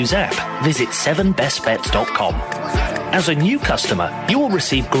simple-to-use app, visit 7bestbets.com. As a new customer, you will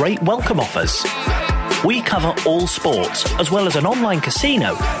receive great welcome offers. We cover all sports, as well as an online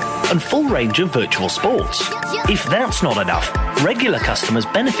casino and full range of virtual sports. If that's not enough, regular customers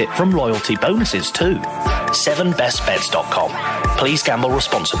benefit from loyalty bonuses too. 7bestbets.com. Please gamble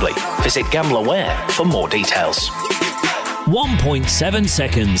responsibly. Visit GambleAware for more details. 1.7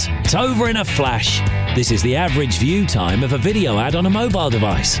 seconds. It's over in a flash. This is the average view time of a video ad on a mobile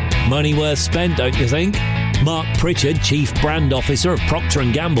device. Money worth spent, don't you think? Mark Pritchard, Chief Brand Officer of Procter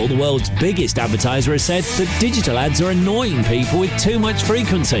 & Gamble, the world's biggest advertiser, has said that digital ads are annoying people with too much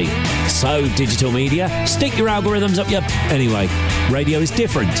frequency. So, digital media, stick your algorithms up your... Anyway, radio is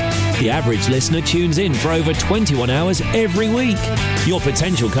different. The average listener tunes in for over 21 hours every week. Your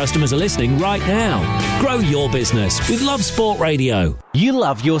potential customers are listening right now. Grow your business with Love Sport Radio. You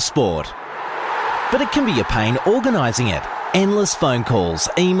love your sport, but it can be a pain organising it. Endless phone calls,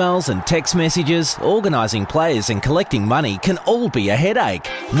 emails and text messages, organising players and collecting money can all be a headache.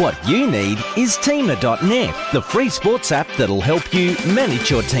 What you need is Teamer.net, the free sports app that'll help you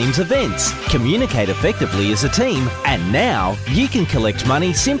manage your team's events, communicate effectively as a team, and now you can collect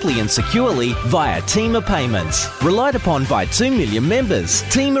money simply and securely via Teamer payments. Relied upon by 2 million members,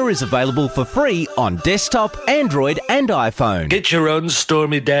 Teamer is available for free on desktop, Android and iPhone. Get your own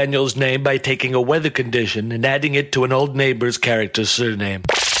Stormy Daniels name by taking a weather condition and adding it to an old neighbor's character's surname.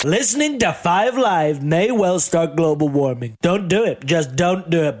 Listening to 5 Live may well start global warming. Don't do it. Just don't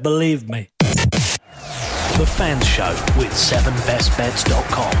do it. Believe me. The Fans Show with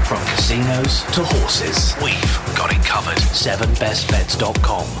 7bestbets.com. From casinos to horses, we've got it covered.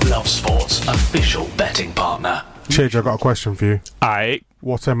 7bestbets.com. Love Sport's official betting partner. Chidge, I've got a question for you. Aye.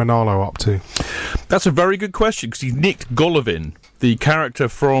 What's Emanalo up to? That's a very good question, because he's nicked Golovin, the character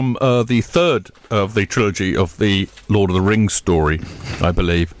from the third of the trilogy of the Lord of the Rings story, I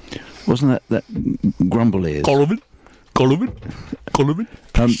believe. Wasn't that Grumble Ears? Golovin?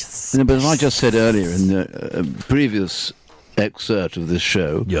 No, but as I just said earlier in the previous excerpt of this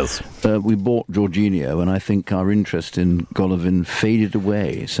show, yes, we bought Jorginho, and I think our interest in Golovin faded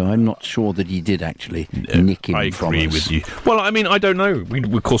away. So I'm not sure that he did actually nick him from us. I agree with you. Well, I mean, I don't know.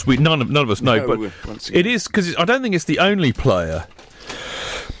 Of course, none of us know, but it is, because I don't think it's the only player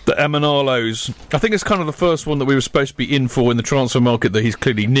that Emanalo's. I think it's kind of the first one that we were supposed to be in for in the transfer market that he's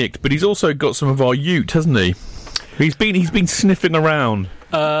clearly nicked. But he's also got some of our youth, hasn't he? He's been sniffing around.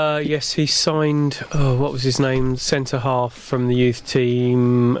 Yes, he signed, what was his name? Centre half from the youth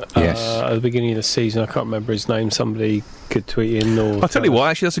team at the beginning of the season. I can't remember his name. Somebody could tweet in. Or I'll tell you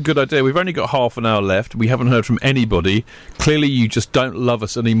what, actually, that's a good idea. We've only got half an hour left. We haven't heard from anybody. Clearly, you just don't love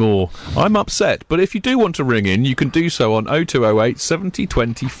us anymore. I'm upset. But if you do want to ring in, you can do so on 0208 70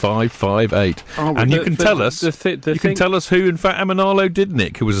 20 558. And you can tell us who, in fact, Emanalo did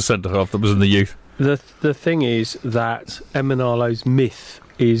nick, who was a centre half that was in the youth. The thing is that Emanalo's myth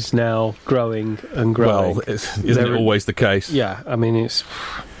is now growing and growing. Well, isn't it always the case? Yeah, I mean, it's...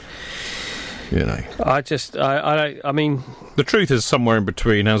 You know. I mean... The truth is somewhere in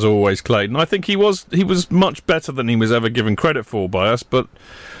between, as always, Clayton. I think he was much better than he was ever given credit for by us, but,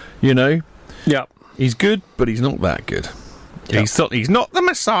 you know... Yeah. He's good, but he's not that good. Yep. He's not the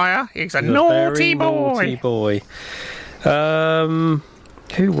Messiah. He's a naughty boy. Naughty boy.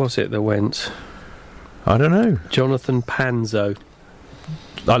 Who was it that went? I don't know. Jonathan Panzo.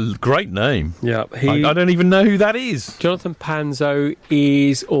 Great name. Yeah, I don't even know who that is. Jonathan Panzo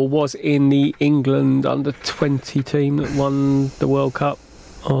is or was in the England under-20 team that won the World Cup,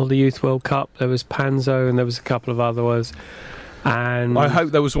 or the Youth World Cup. There was Panzo and there was a couple of others. And I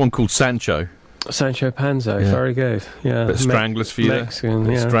hope there was one called Sancho. Sancho Panzo, very good. Yeah, bit stranglers for you.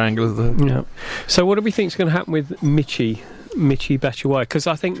 Mexican, Stranglers. Yeah. So what do we think is going to happen with Michy Batshuayi? Because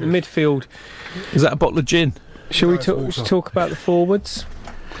I think the midfield... Is that a bottle of gin? Shall we talk about the forwards?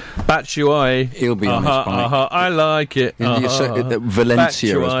 Batshuayi. He'll be on his bike. I like it.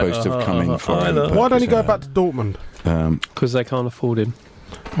 Valencia was supposed to have come in for him. Why don't he go back to Dortmund? Because they can't afford him.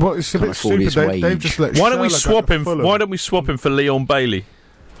 Well, it's a bit stupid. They've just let Why don't we swap him for Leon Bailey?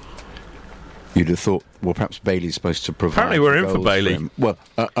 You'd have thought, well, perhaps Bailey's supposed to provide. Apparently we're in for Bailey. Well,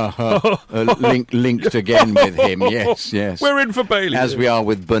 linked again with him, yes. We're in for Bailey. As we are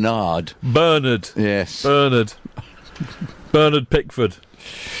with Bernard. Yes. Bernard Pickford.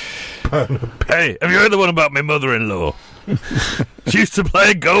 Hey, have you heard the one about my mother-in-law? She used to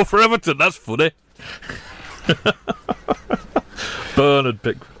play golf for Everton. That's funny. Bernard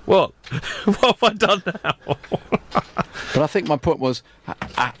Pickford. What? What have I done now? But I think my point was...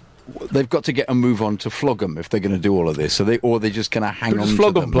 they've got to get a move on to Flogham if they're going to do all of this. They're just going to hang on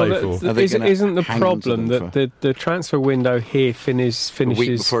to them. Isn't the problem that the transfer window here finishes... a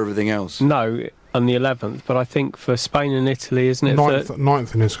week before everything else? No, on the 11th, but I think for Spain and Italy, isn't it?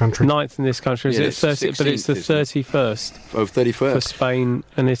 Ninth in this country. Ninth in this country, is it? 30th, but it's the 31st. Oh, 31st. For Spain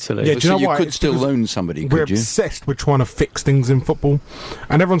and Italy. Yeah, do you know what? Could still loan somebody, We're obsessed with trying to fix things in football.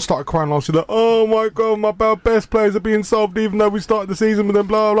 And everyone started crying last year, like, oh my God, my best players are being sold even though we started the season with them,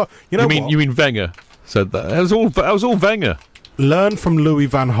 blah, blah, blah. You mean Wenger said that? That was all Wenger. Learn from Louis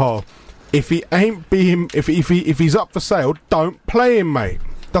van Gaal. If he ain't being... If he's up for sale, don't play him, mate.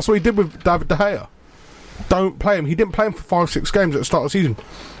 That's what he did with David De Gea. Don't play him. He didn't play him for 5-6 games at the start of the season.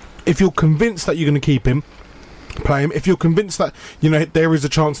 If you're convinced that you're going to keep him, play him. If you're convinced that there is a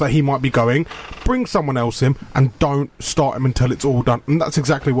chance that he might be going, bring someone else in and don't start him until it's all done. And that's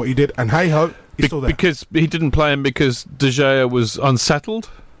exactly what he did. And hey ho, he's still there. Because he didn't play him because De Gea was unsettled.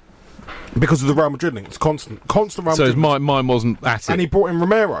 Because of the Real Madrid link. It's constant Real Madrid. So his mind wasn't at it. And he brought in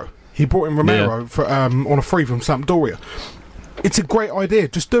Romero. For on a free from Sampdoria. It's a great idea.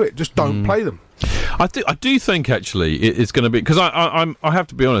 Just do it. Just don't play them. I do think actually it's going to be, because I have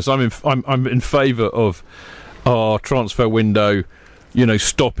to be honest. I'm in favour of our transfer window,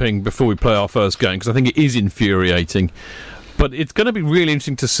 stopping before we play our first game, because I think it is infuriating. But it's going to be really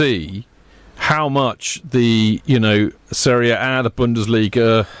interesting to see how much the Serie A, the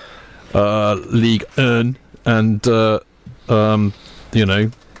Bundesliga, Ligue 1, and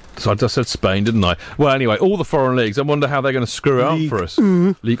So I just said Spain, didn't I? Well, anyway, all the foreign leagues. I wonder how they're going to screw it up for us.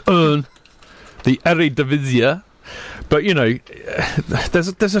 Ligue 1, the Eredivisie. But, you know,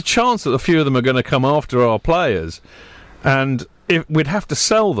 there's a chance that a few of them are going to come after our players. And if we'd have to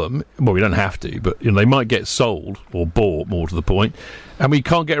sell them, well, we don't have to, but you know, they might get sold or bought, more to the point, and we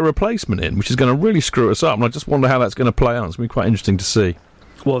can't get a replacement in, which is going to really screw us up. And I just wonder how that's going to play out. It's going to be quite interesting to see.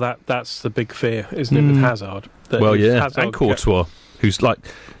 Well, that's the big fear, isn't it, with Hazard? Well, yeah, Hazard and Courtois, who's like,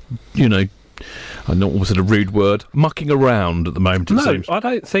 you know, I know was it a rude word, mucking around at the moment. It seems. I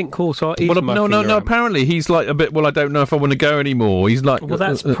don't think Courtois is mucking no. around. Apparently, he's like a bit. Well, I don't know if I want to go anymore. He's like, well,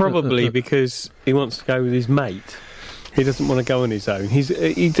 that's probably because he wants to go with his mate. He doesn't want to go on his own.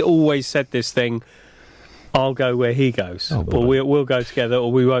 He's always said this thing: "I'll go where he goes, or we'll go together,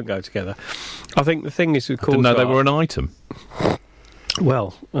 or we won't go together." I think the thing is with Courtois. I didn't know they were an item.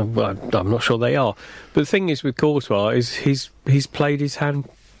 Well, I'm not sure they are. But the thing is with Courtois is he's played his hand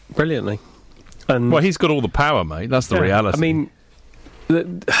brilliantly. And well, he's got all the power, mate. That's the reality. I mean,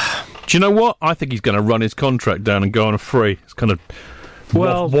 do you know what? I think he's going to run his contract down and go on a free. It's kind of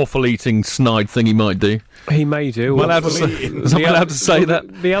waffle-eating, snide thing he might do. He may do. Am I allowed to say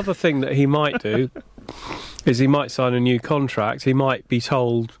that? The other thing that he might do is he might sign a new contract. He might be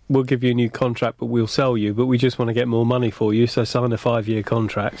told, we'll give you a new contract, but we'll sell you, but we just want to get more money for you, so sign a 5-year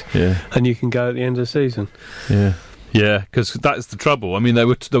contract, and you can go at the end of the season. Yeah, because that's the trouble. I mean, there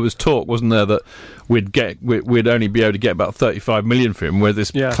was talk, wasn't there, that we'd only be able to get about 35 million for him, where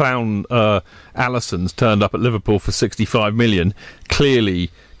this clown Alisson's turned up at Liverpool for 65 million. Clearly,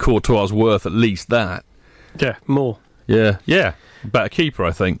 Courtois' worth at least that. Yeah, more. Yeah. Better keeper,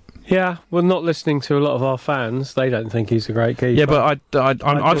 I think. Yeah, well, not listening to a lot of our fans, they don't think he's a great keeper. Yeah, but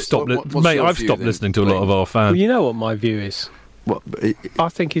I've stopped listening to a lot of our fans. Well, you know what my view is. I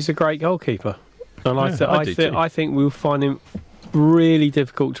think he's a great goalkeeper. And I think we'll find him really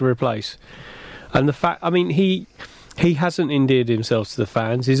difficult to replace. And the fact, I mean, he hasn't endeared himself to the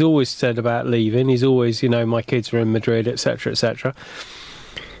fans. He's always said about leaving. He's always, you know, my kids are in Madrid, etc., etc.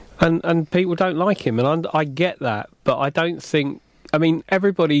 And people don't like him, and I get that. But I don't think. I mean,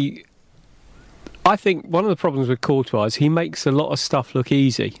 everybody. I think one of the problems with Courtois is he makes a lot of stuff look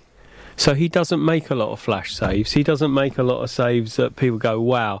easy. So he doesn't make a lot of flash saves. He doesn't make a lot of saves that people go,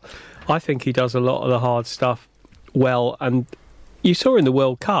 wow. I think he does a lot of the hard stuff well, and you saw in the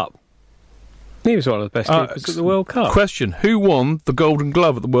World Cup, he was one of the best keepers at the World Cup. Question, who won the Golden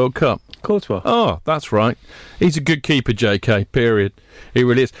Glove at the World Cup? Courtois. Oh, that's right. He's a good keeper, JK, period. He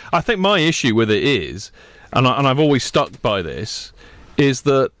really is. I think my issue with it is, and I've always stuck by this, is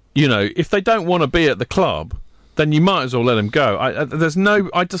that, you know, if they don't want to be at the club, then you might as well let them go.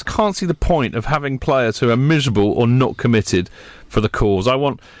 I just can't see the point of having players who are miserable or not committed for the cause. I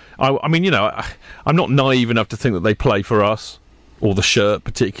mean, you know, I'm not naive enough to think that they play for us, or the shirt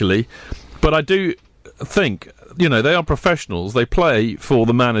particularly, but I do think, you know, they are professionals. They play for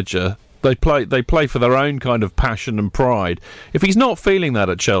the manager. They play for their own kind of passion and pride. If he's not feeling that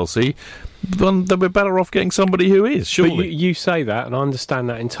at Chelsea, then we're better off getting somebody who is, surely. But you say that, and I understand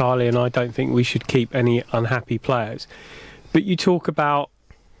that entirely, and I don't think we should keep any unhappy players. But you talk about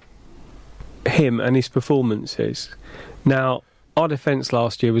him and his performances. Now, our defence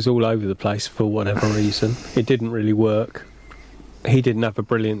last year was all over the place for whatever reason. It didn't really work. He didn't have a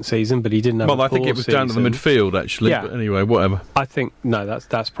brilliant season, but he didn't have a poor season. Well, I think it was down to the midfield, actually. Yeah. But anyway, whatever. I think, no,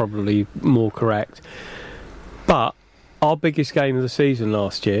 that's probably more correct. But our biggest game of the season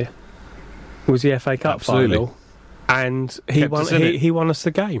last year was the FA Cup final, and he won us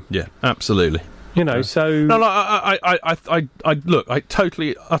the game. Yeah, absolutely. You know, so no, I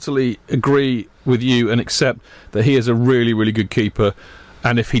totally, utterly agree with you and accept that he is a really, really good keeper,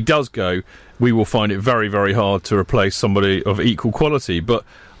 and if he does go, we will find it very, very hard to replace somebody of equal quality. But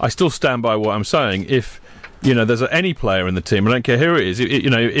I still stand by what I'm saying. If, you know, there's any player in the team, I don't care who it is, you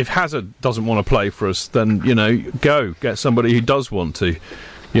know, if Hazard doesn't want to play for us, then, you know, go get somebody who does want to.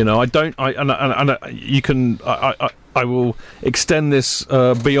 You know, I will extend this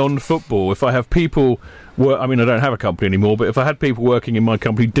beyond football. If I have people I mean, I don't have a company anymore, but if I had people working in my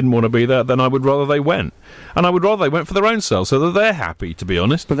company who didn't want to be there, then I would rather they went. And I would rather they went for their own selves, so that they're happy, to be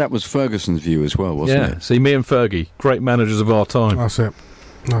honest. But that was Ferguson's view as well, wasn't it? See, me and Fergie, great managers of our time. That's it.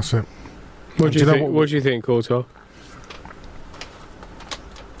 What do you think? What do you think, Courtois?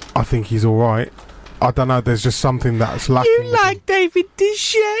 I think he's all right. I don't know, there's just something that's lacking. You like David De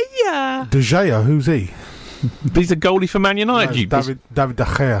Gea? De Gea? Who's he? He's a goalie for Man United. No, David De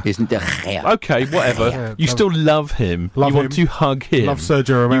Gea. Isn't De Gea? Okay, whatever. Yeah, you still love him. You want to hug him. Love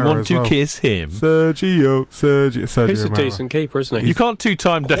Sergio Romero. You want to kiss him. Sergio He's Romero. a decent keeper, isn't he? You can't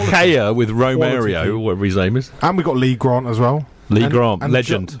two-time De Gea with Romario, or whatever his name is. And we got Lee Grant as well. Lee Grant,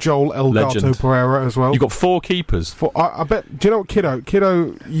 legend. Joel El Gato Legend. Pereira as well. You've got 4 keepers. I bet. Do you know what, Kiddo?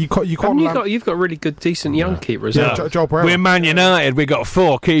 You can't. You've got a really good, decent young keeper as Yeah, well. Joel Pereira. We're Man United. We've got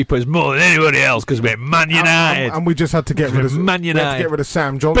 4 keepers more than anybody else because we're Man United. And we just had to get rid of Man we had to United. get rid of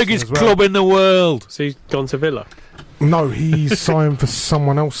Sam Johnson. Biggest as well. club in the world. So he's gone to Villa. No, he's signed for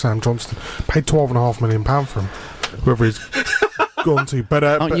someone else. Sam Johnston paid £12.5 million for him. Whoever he's gone to. But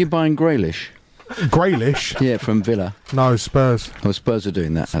aren't you buying Grealish? Grealish? Yeah, from Villa. No, Spurs. Oh, Spurs are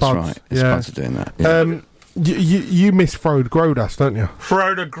doing that. That's Spuds, right. yeah. Spurs are doing that. Yeah. You miss Frode Grodas, don't you?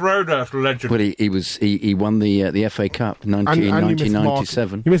 Frode Grodas, legend. Well, he won the FA Cup in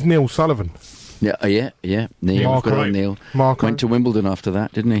 1997. You miss Neil Sullivan. Yeah. Neil. Marco. Good on Neil. Marco. Went to Wimbledon after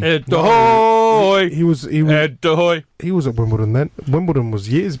that, didn't he? Ed Ahoy! He was Ed Ahoy! He was at Wimbledon then. Wimbledon was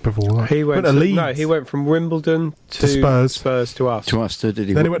years before that. He went to Leeds. No, he went from Wimbledon to Spurs. Spurs to us. To us, did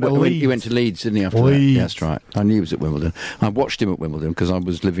he? Then he went to Leeds. He went to Leeds, didn't he? After that, yeah, that's right. I knew he was at Wimbledon. I watched him at Wimbledon because I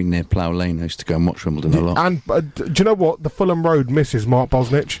was living near Plough Lane. I used to go and watch Wimbledon a lot. And do you know what? The Fulham Road misses Mark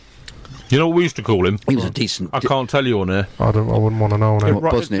Bosnich. You know what we used to call him? He was a decent. I can't tell you on air. I wouldn't want to know on air.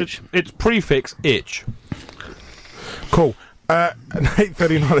 What, Bosnich? It's prefix itch. Cool.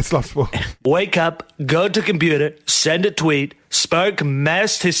 8:39. It's Love Sport. Wake up, go to computer, send a tweet, spark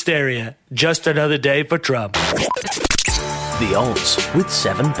mass hysteria. Just another day for Trump. The odds with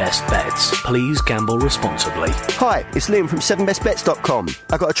 7 best bets. Please gamble responsibly. Hi, it's Liam from 7bestbets.com.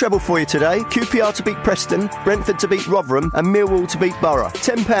 I got a treble for you today. QPR to beat Preston, Brentford to beat Rotherham and Millwall to beat Borough.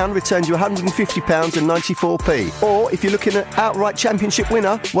 £10 returns you £150 and 94p. Or if you're looking at outright championship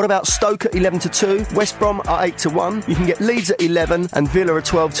winner, what about Stoke at 11-2, West Brom at 8-1, you can get Leeds at 11 and Villa at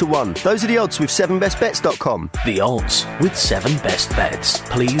 12-1. Those are the odds with 7bestbets.com. The odds with 7 best bets.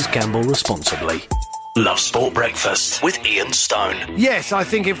 Please gamble responsibly. Love Sport Breakfast with Ian Stone. Yes, I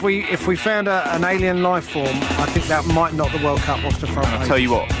think if we found an alien life form, I think that might knock the World Cup off the front page. I'll tell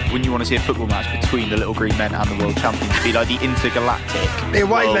you what, when you want to see a football match between the Little Green Men and the World Champions, it'd be like the intergalactic The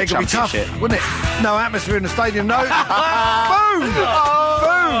away World leg would be tough, Championship. wouldn't it? No atmosphere in the stadium, no. Boom!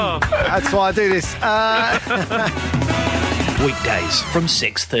 Boom! That's why I do this. Weekdays from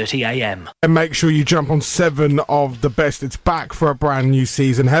 6:30am. And make sure you jump on 7 of the best. It's back for a brand new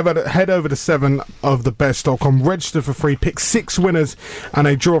season. Head over to 7ofthebest.com. Register for free. Pick 6 winners and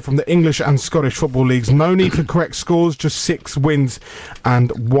a draw from the English and Scottish football leagues. No need for correct scores, just 6 wins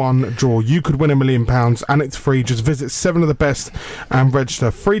and 1 draw. You could win £1 million and it's free. Just visit 7 of the best and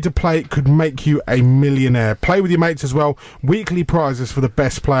register. Free to play could make you a millionaire. Play with your mates as well. Weekly prizes for the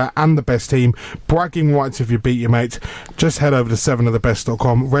best player and the best team. Bragging rights if you beat your mates. Just head over to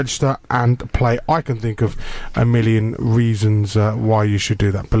 7ofthebest.com, register and play. I can think of a million reasons why you should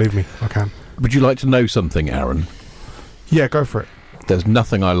do that. Believe me, I can. Would you like to know something, Aaron? Yeah, go for it. There's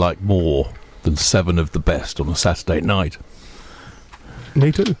nothing I like more than 7 of the best on a Saturday night.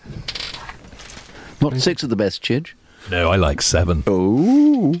 Me too. Not 6 of the best, Chidge. No, I like 7.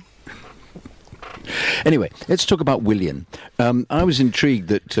 Oh. Anyway, let's talk about Willian. I was intrigued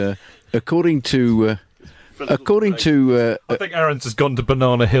that according to I think Aaron's has gone to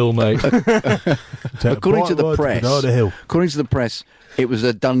Banana Hill, mate. according to the press, it was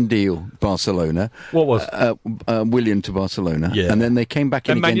a done deal, Barcelona. What was? Willian to Barcelona. Yeah. And then they came back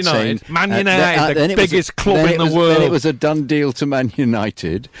in Man again United. saying... Man United, the biggest club in the world. Then it was a done deal to Man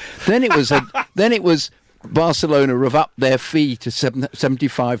United. Then it was Barcelona have upped their fee to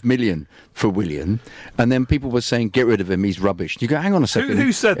 75 million for Willian, and then people were saying, get rid of him, he's rubbish. You go, hang on a second.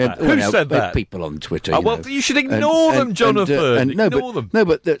 Who said that? Who said that? People on Twitter. You should ignore them, Jonathan. Ignore them. No,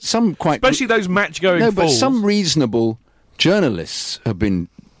 but some quite... Especially those match-going fools. No, but some reasonable journalists have been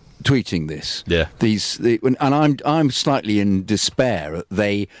tweeting this. Yeah. And I'm slightly in despair.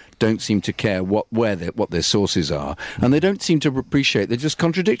 They don't seem to care what their sources are, and they don't seem to appreciate. They're just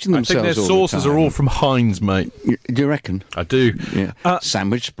contradicting themselves. I think their sources are all from Heinz, mate. Do you reckon? I do. Yeah.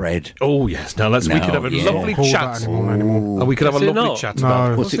 Sandwich spread. Oh yes. Now we could have a lovely chat. We could have a lovely chat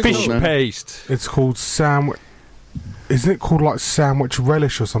about what's it fish called, paste. It's called sandwich. Isn't it called like sandwich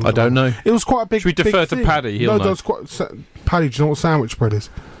relish or something? I don't know. It was quite a big. Should we defer to Paddy? He'll know. Paddy, do you know what sandwich bread is?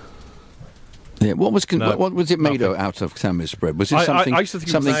 Yeah, what was it made out of, sandwich bread? Was it something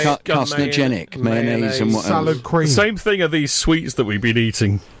carcinogenic, mayonnaise and what salad else? cream? The same thing are these sweets that we've been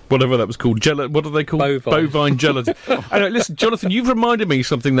eating. Whatever that was called, what are they called? Bovine gelatin. Anyway, listen, Jonathan, you've reminded me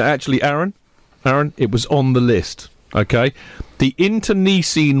something that actually, Aaron, it was on the list. Okay, the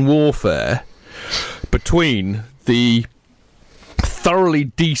internecine warfare between the thoroughly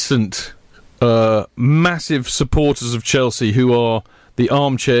decent, massive supporters of Chelsea who are the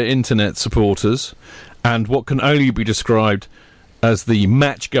armchair internet supporters, and what can only be described as the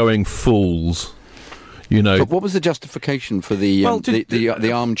match-going fools. you know. But what was the justification for the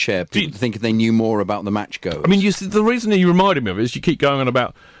armchair? People thinking they knew more about the match goers. I mean, the reason you reminded me of it is you keep going on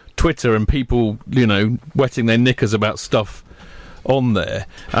about Twitter and people, you know, wetting their knickers about stuff on there,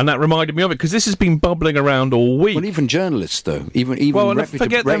 and that reminded me of it because this has been bubbling around all week. Well, even journalists, though, even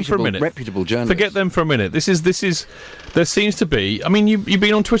forget them for a minute. Reputable journalists. Forget them for a minute. This is. There seems to be. I mean, you've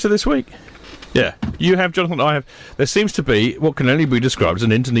been on Twitter this week. Yeah, you have, Jonathan. I have. There seems to be what can only be described as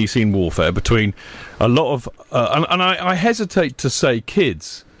an internecine warfare between a lot of, and I hesitate to say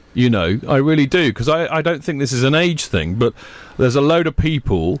kids. You know, I really do, because I don't think this is an age thing, but there's a load of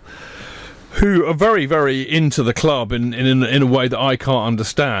people who are very, very into the club in a way that I can't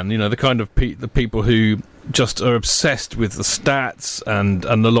understand. You know, the kind of the people who just are obsessed with the stats and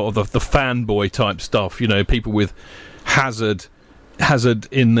a lot of the fanboy type stuff. You know, people with Hazard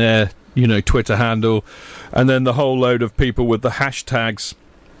in their, you know, Twitter handle, and then the whole load of people with the hashtags,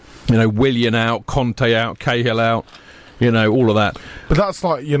 you know, Willian out, Conte out, Cahill out. You know, all of that. But that's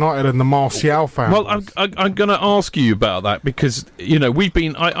like United and the Martial fans. Well, I'm going to ask you about that because, you know,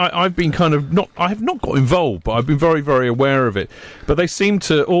 I've been kind of I have not got involved, but I've been very, very aware of it. But they seem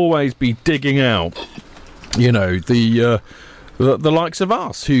to always be digging out, you know, the likes of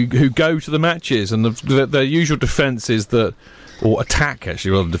us who go to the matches, and their usual defence is that, or attack actually,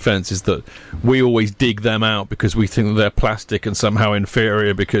 rather than defence, is that we always dig them out because we think that they're plastic and somehow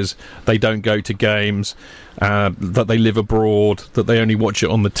inferior because they don't go to games, that they live abroad, that they only watch it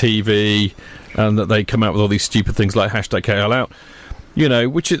on the TV, and that they come out with all these stupid things like #KLOut. You know,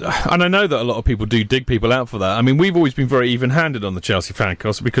 which is, and I know that a lot of people do dig people out for that. I mean, we've always been very even-handed on the Chelsea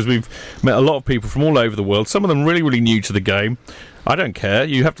Fancast because we've met a lot of people from all over the world, some of them really, really new to the game. I don't care.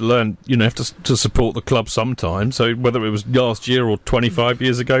 You have to learn, you know, to support the club sometime. So whether it was last year or 25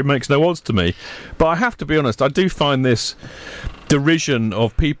 years ago makes no odds to me. But I have to be honest, I do find this derision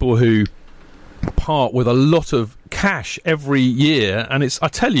of people who part with a lot of cash every year, and I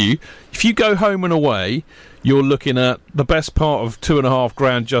tell you, if you go home and away, you're looking at the best part of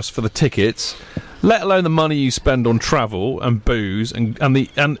 $2,500 just for the tickets, let alone the money you spend on travel and booze and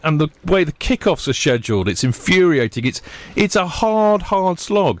the way the kickoffs are scheduled. It's infuriating. It's a hard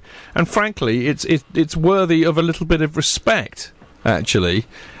slog, and frankly, it's worthy of a little bit of respect, actually.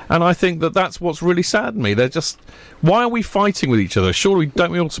 And I think that's what's really saddened me. They're just, why are we fighting with each other? Surely don't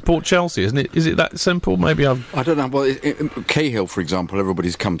we all support Chelsea? Isn't it? Is it that simple? Maybe I don't know. Well, Cahill, for example,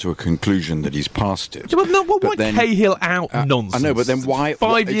 everybody's come to a conclusion that he's past it. Yeah, but why Cahill out nonsense? I know, but then why?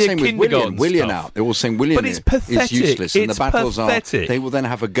 5-year kindergarten Willian out. They're all saying Willian is useless, and the battles pathetic. They will then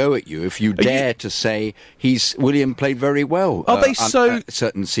have a go at you if you dare to say William played very well. Are they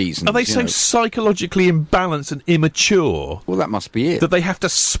certain seasons? Are they so psychologically imbalanced and immature? Well, that must be it. That they have to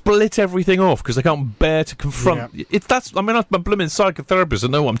split everything off because they can't bear to confront. Yeah. I'm a blooming psychotherapist. I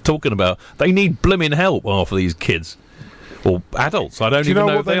know what I'm talking about. They need blooming help, half of these kids. Or adults. I don't even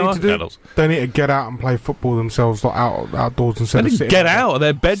know if they are adults. They need to get out and play football themselves, like outdoors, instead of sitting. Get out of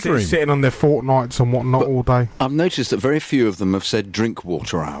their bedroom, sitting on their fortnights and whatnot all day. I've noticed that very few of them have said drink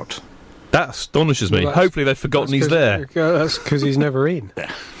water out. That astonishes me. Hopefully they've forgotten he's there. That's because he's never in.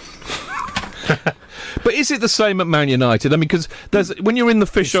 But is it the same at Man United? I mean, because when you're in the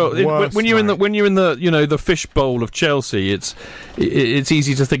fish, when you're in the you know, the fish bowl of Chelsea, it's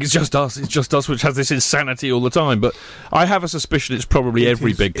easy to think it's just us, which has this insanity all the time. But I have a suspicion it's probably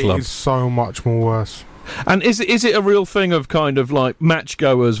every big club. It is so much more worse. And is it a real thing of kind of like match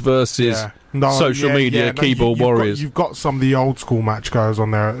goers versus social media keyboard warriors? You've got some of the old school match goers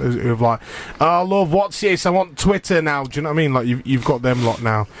on there who are like, oh love, what's this? I want Twitter now. Do you know what I mean? Like you've got them lot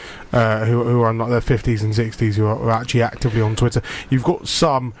now who are in like their 50s and 60s who are actually actively on Twitter. You've got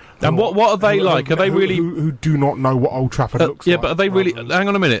some. And what are they like? Are they really who do not know what Old Trafford looks like? Yeah, but are they really? Hang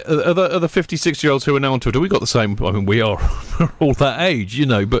on a minute. Are the 50, 60-year-olds who are now on Twitter? We got the same. I mean, we are all that age, you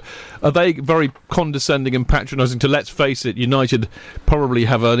know. But are they very condescending and patronising? To, let's face it, United probably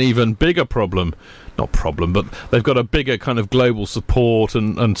have an even bigger problem. Not problem, but they've got a bigger kind of global support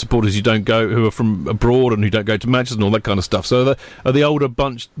and supporters who are from abroad and who don't go to matches and all that kind of stuff. So are the older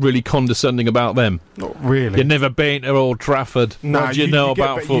bunch really condescending about them? Not really. You've never been to Old Trafford. No, what do you know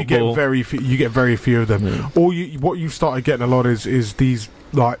about football? You get very few of them. Yeah. What you've started getting a lot is these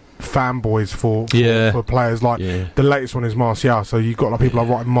like fanboys for players. Like the latest one is Martial, so you've got like people like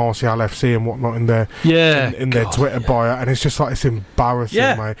writing Martial FC and whatnot in their their Twitter bio, and it's just like, it's embarrassing,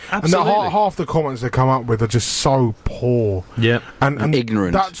 mate. Absolutely. And half the comments they come up with are just so poor, and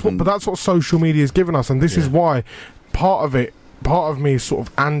ignorant. But that's what social media has given us, and this is why part of it part of me is sort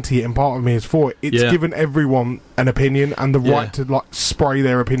of anti it and part of me is for it. It's given everyone an opinion and the right to like spray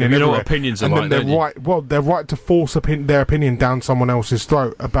their opinion. You know everywhere. what opinions are and like, then they're right to force their opinion down someone else's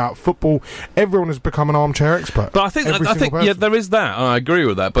throat about football. Everyone has become an armchair expert. But I think there is that, and I agree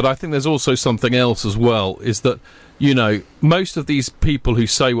with that. But I think there's also something else as well. Is that most of these people who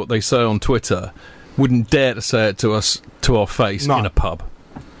say what they say on Twitter wouldn't dare to say it to us to our face in a pub.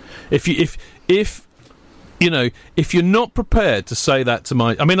 If you're not prepared to say that to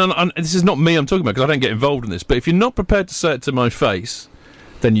my... I mean, this is not me I'm talking about because I don't get involved in this, but if you're not prepared to say it to my face,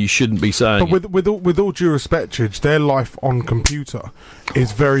 then you shouldn't be saying it. But with all due respect, Chidge, their life on computer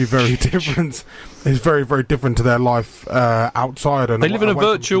is very, very different. It's very, very different to their life outside. And they live in a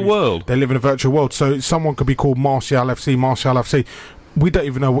virtual world. They live in a virtual world. So someone could be called Martial FC. We don't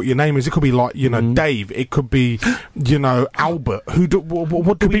even know what your name is. It could be like, Dave. It could be, Albert.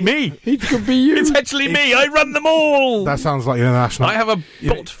 What could be me? It could be you. It's actually me. I run them all. That sounds like, national... I have a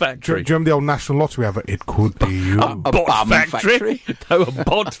bot factory. Do you remember the old National Lottery advert? It could be you. A bot factory? No, a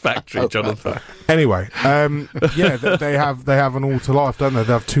bot factory, Jonathan. Anyway, they have an alter life, don't they?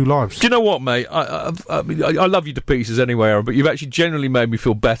 They have two lives. Do you know what, mate? I love you to pieces anyway, Aaron, but you've actually genuinely made me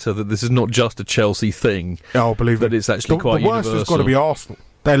feel better that this is not just a Chelsea thing. Oh, believe that it's actually quite universal. The worst has got to be Arsenal.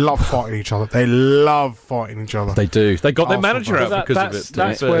 They love fighting each other. They do. They got their manager out because of it.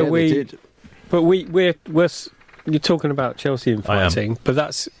 That's where we... But we're you're talking about Chelsea and fighting, but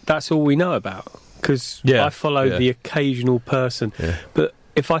that's all we know about. Because I follow the occasional person. Yeah. But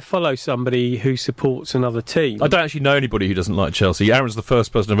if I follow somebody who supports another team... I don't actually know anybody who doesn't like Chelsea. Aaron's the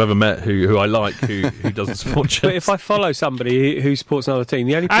first person I've ever met who I like who doesn't support Chelsea. But if I follow somebody who supports another team,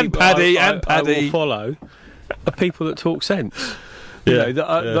 the only people I will follow are people that talk sense. That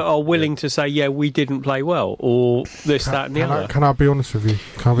are willing to say, we didn't play well, or this, that, and the other. Can I be honest with you?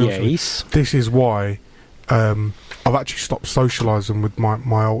 Yes. This is why I've actually stopped socialising with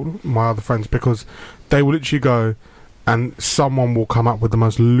my other friends, because they will literally go and someone will come up with the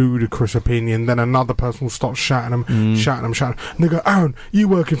most ludicrous opinion, then another person will start shouting them, and they go, Aaron, you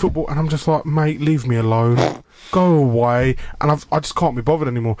work in football, and I'm just like, mate, leave me alone. Go away. And I just can't be bothered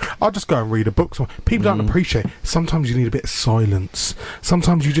anymore. I'll just go and read a book. So people don't appreciate. Sometimes you need a bit of silence.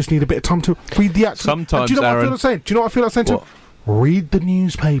 Sometimes you just need a bit of time to read the actual... Sometimes, do you know Aaron, what I feel like saying? Do you know what I feel like saying to read the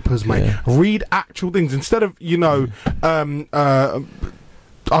newspapers, mate. Yeah. Read actual things. Instead of, I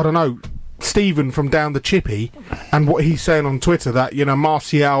don't know, Stephen from Down the Chippy and what he's saying on Twitter that,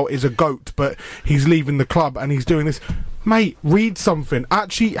 Martial is a goat, but he's leaving the club and he's doing this... Mate, read something.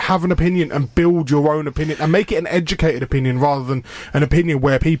 Actually have an opinion and build your own opinion and make it an educated opinion rather than an opinion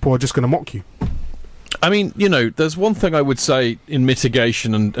where people are just going to mock you. I mean, there's one thing I would say in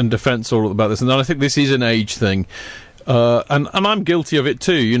mitigation and defence all about this, and I think this is an age thing, and I'm guilty of it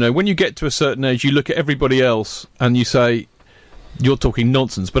too. When you get to a certain age, you look at everybody else and you say, you're talking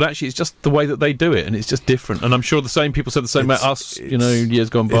nonsense, but actually it's just the way that they do it, and it's just different. And I'm sure the same people said the same about us, years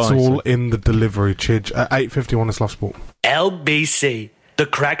gone by. It's all in the delivery, Chidge. At 8:51, it's Love Sport. LBC, the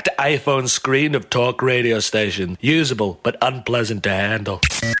cracked iPhone screen of talk radio station. Usable, but unpleasant to handle.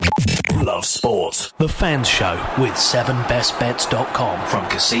 Love Sport. The Fans Show with 7bestbets.com. From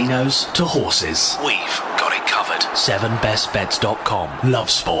casinos to horses, we've got it covered. 7bestbets.com. Love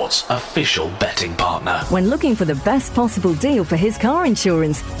Sport's official betting partner. When looking for the best possible deal for his car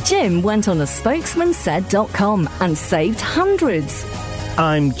insurance, Jim went on spokesmansaid.com and saved hundreds.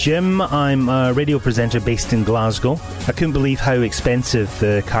 I'm Jim. I'm a radio presenter based in Glasgow. I couldn't believe how expensive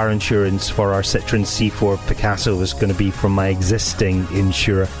the car insurance for our Citroen C4 Picasso was going to be from my existing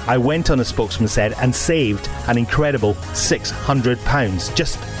insurer. I went on a Spokesman Said and saved an incredible £600.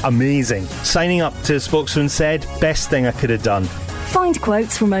 Just amazing. Signing up to Spokesman Said, best thing I could have done. Find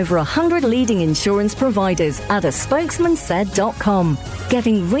quotes from over 100 leading insurance providers at spokesmansaid.com.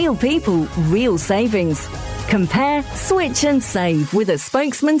 Giving real people real savings. Compare, switch and save with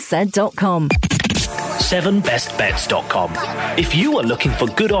spokesmansaid.com. 7bestbets.com. If you are looking for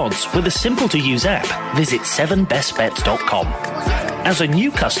good odds with a simple-to-use app, visit 7bestbets.com. As a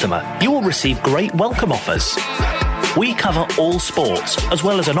new customer, you will receive great welcome offers. We cover all sports, as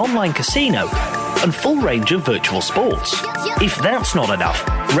well as an online casino and full range of virtual sports. If that's not enough,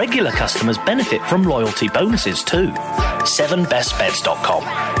 regular customers benefit from loyalty bonuses too.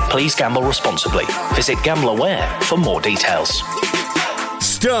 7bestbets.com. Please gamble responsibly. Visit GambleAware for more details.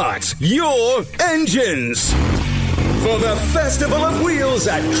 Start your engines. for the Festival of Wheels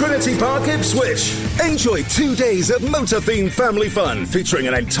at Trinity Park, Ipswich. Enjoy 2 days of motor-themed family fun featuring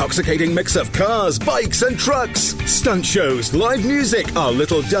an intoxicating mix of cars, bikes and trucks, stunt shows, live music, our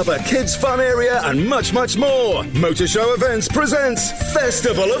little Dubber kids fun area and much, much more. Motor Show Events presents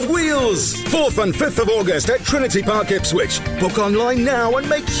Festival of Wheels. 4th and 5th of August at Trinity Park, Ipswich. Book online now and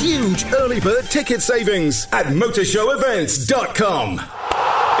make huge early bird ticket savings at motorshow.events.com.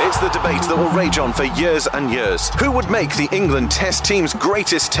 It's the debate that will rage on for years and years. Who would make the England Test team's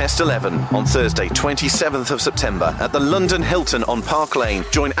greatest Test 11? On Thursday, 27th of September, at the London Hilton on Park Lane,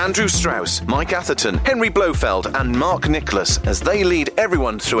 join Andrew Strauss, Mike Atherton, Henry Blofeld and Mark Nicholas as they lead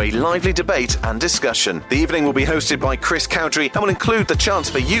everyone through a lively debate and discussion. The evening will be hosted by Chris Cowdrey and will include the chance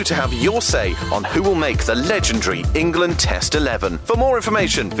for you to have your say on who will make the legendary England Test 11. For more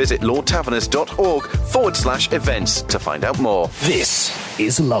information, visit lordtaverners.org/events to find out more. This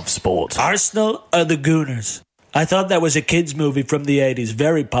is Love Sport. Arsenal are the Gooners. I thought that was a kids' movie from the 80s.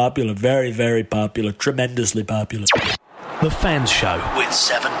 Very popular, very, very popular, tremendously popular. The Fans Show with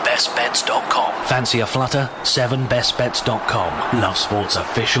 7bestbets.com. Fancy a flutter? 7bestbets.com. Love Sport's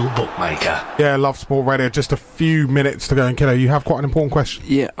official bookmaker. Yeah, Love Sport Radio. Just a few minutes to go. And Kiddo, you have quite an important question.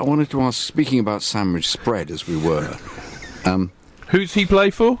 Yeah, I wanted to ask, speaking about sandwich spread as we were, who's he play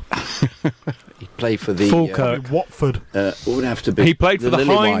for? He played for the Falkirk. Watford. What would have to be? He played for the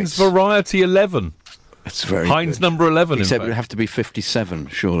Heinz Variety 11. That's very Heinz good. number 11. Except it would have to be 57,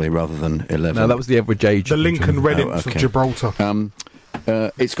 surely, rather than 11. No, that was the average age. The Lincoln Redditch of Gibraltar.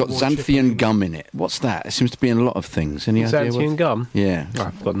 It's got xanthian gum in it. What's that? It seems to be in a lot of things. Any idea? Xanthian gum? Yeah.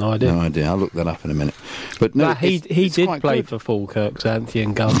 I've got no idea. No idea. I'll look that up in a minute. But no, he did play for Falkirk,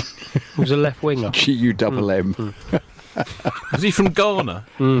 Xanthian gum. He was a left winger. GU-double-M. Was he from Ghana?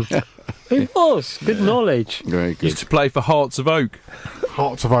 He was. Good knowledge. Very good. Used to play for Hearts of Oak.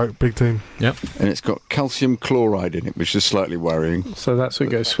 Hearts of Oak, big team. Yep. And it's got calcium chloride in it, which is slightly worrying. So that's what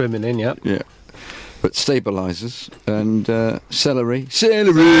goes swimming in, yeah. Yeah. But stabilisers and celery.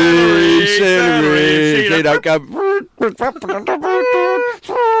 They don't go...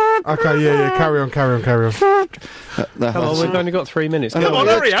 Okay, yeah, carry on. Come on, we've only got 3 minutes. Come on,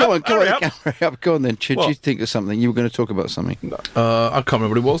 hurry up. Go on then. Should What? you think of something? You were going to talk about something. I can't remember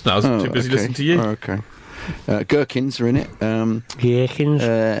what it was now. I was too busy listening to you. Oh, okay. Gherkins are in it. Gherkins.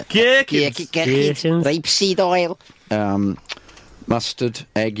 Gherkins. Rapeseed oil. Mustard,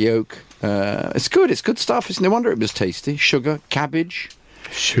 egg yolk. It's good. It's good stuff. It's no wonder it was tasty. Sugar, cabbage.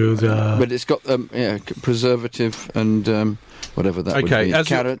 But it's got preservative and whatever that would be.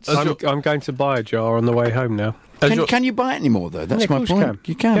 Carrots. I'm going to buy a jar on the way home now. Can you buy it anymore though? That's my point.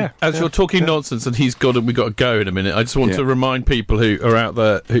 You can. Yeah. As you're talking nonsense and we've got to go in a minute, I just want to remind people who are out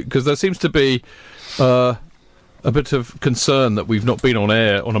there, because there seems to be a bit of concern that we've not been on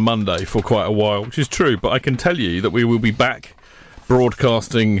air on a Monday for quite a while, which is true, but I can tell you that we will be back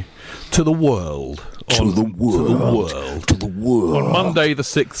broadcasting to the world. On Monday the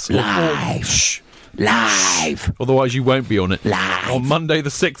 6th of August. Live. Otherwise you won't be on it. Live. On Monday the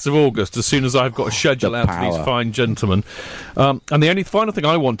 6th of August, as soon as I've got a schedule out to these fine gentlemen. And the only final thing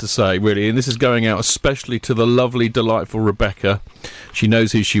I want to say, really, and this is going out especially to the lovely, delightful Rebecca. She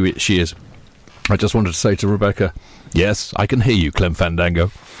knows who she is. I just wanted to say to Rebecca, yes, I can hear you, Clem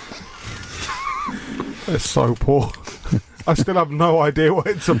Fandango. It's so poor. I still have no idea what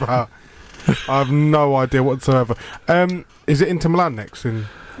it's about. I have no idea whatsoever. Is it Inter Milan next in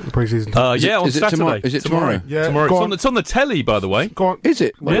the pre-season? On Saturday. Is it tomorrow? Yeah, tomorrow. It's on the telly, by the way. Go on. Is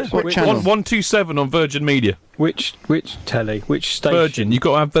it? What channel? 127 on Virgin Media. Which telly? Which station? Virgin. You've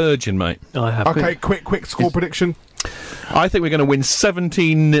got to have Virgin, mate. I have. Okay, quick score prediction. I think we're going to win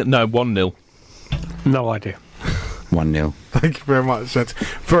 1-0. No idea. 1-0. Thank you very much. That's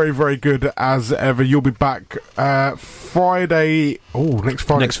very, very good as ever. You'll be back Friday. Next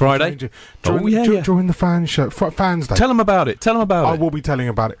Friday. During the fan show. Fans Day. Tell them about it. I will be telling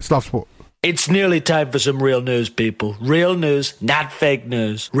about it. It's Love Sport. It's nearly time for some real news, people. Real news, not fake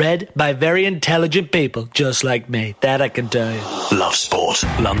news. Read by very intelligent people just like me. That I can tell you. Love Sport.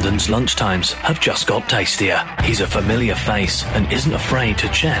 London's lunchtimes have just got tastier. He's a familiar face and isn't afraid to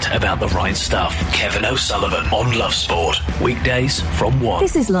chat about the right stuff. Kevin O'Sullivan on Love Sport. Weekdays from 1.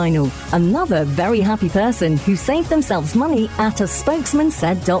 This is Lionel, another very happy person who saved themselves money at a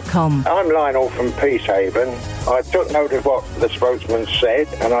spokesmansaid.com. I'm Lionel from Peacehaven. I took note of what the spokesman said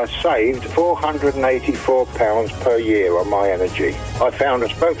and I saved £484 per year on my energy. I found a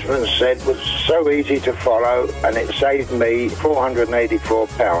spokesman said was so easy to follow and it saved me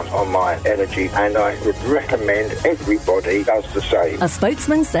 £484 on my energy, and I would recommend everybody does the same. A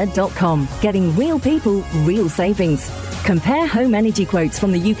spokesmansaid.com. Getting real people, real savings. Compare home energy quotes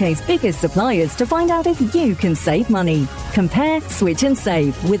from the UK's biggest suppliers to find out if you can save money. Compare, switch and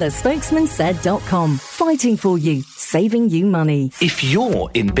save with a spokesmansaid.com. Fighting for you, saving you money. If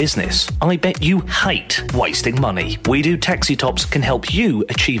you're in business, I bet you hate wasting money. We Do Taxi Tops can help you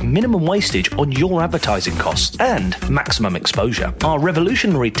achieve minimum wastage on your advertising costs and maximum exposure. Our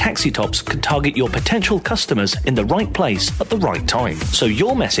revolutionary taxi tops can target your potential customers in the right place at the right time, so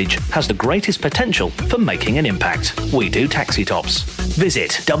your message has the greatest potential for making an impact. We Do Taxi Tops.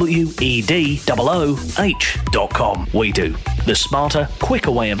 Visit WEDOOH.com. We Do, the smarter,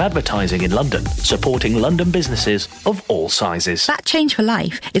 quicker way of advertising in London, supporting London businesses of all sizes. That Change for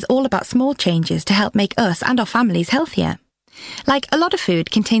Life is all about small changes to help make us and our families healthier. Like, a lot of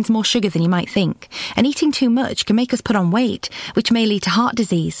food contains more sugar than you might think, and eating too much can make us put on weight, which may lead to heart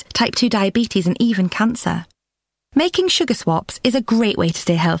disease, type 2 diabetes and even cancer. Making sugar swaps is a great way to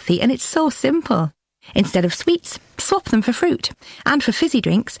stay healthy, and it's so simple. Instead of sweets, swap them for fruit. And for fizzy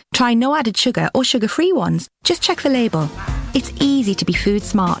drinks, try no added sugar or sugar-free ones. Just check the label. It's easy to be food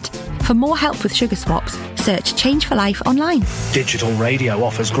smart. For more help with sugar swaps, search Change for Life online. Digital radio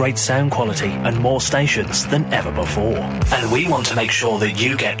offers great sound quality and more stations than ever before. And we want to make sure that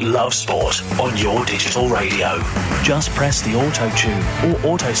you get Love Sport on your digital radio. Just press the auto tune or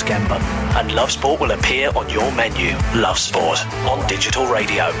auto scan button and Love Sport will appear on your menu. Love Sport on digital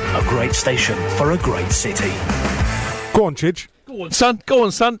radio. A great station for a great city. Go on, Chidge. Go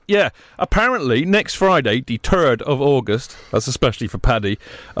on, son. Yeah. Apparently, next Friday, the 3rd of August, that's especially for Paddy,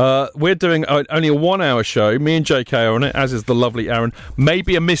 we're doing only a 1-hour show. Me and JK are on it, as is the lovely Aaron.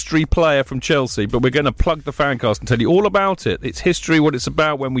 Maybe a mystery player from Chelsea, but we're going to plug the Fancast and tell you all about it. Its history, what it's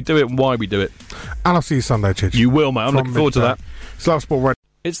about, when we do it, and why we do it. And I'll see you Sunday, Chidge. You will, mate. I'm looking forward to that. It's Love Sport Radio.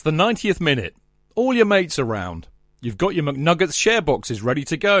 It's the 90th minute. All your mates around. You've got your McNuggets share boxes ready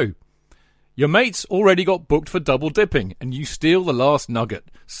to go. Your mate's already got booked for double dipping, and you steal the last nugget,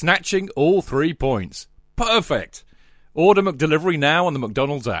 snatching all 3 points. Perfect! Order McDelivery now on the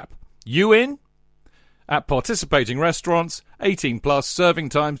McDonald's app. You in? At participating restaurants, 18 plus, serving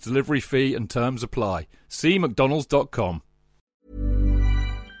times, delivery fee and terms apply. See mcdonalds.com.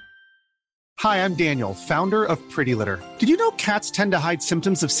 Hi, I'm Daniel, founder of Pretty Litter. Did you know cats tend to hide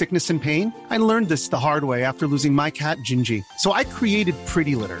symptoms of sickness and pain? I learned this the hard way after losing my cat, Gingy. So I created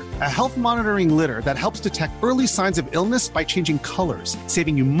Pretty Litter, a health monitoring litter that helps detect early signs of illness by changing colors,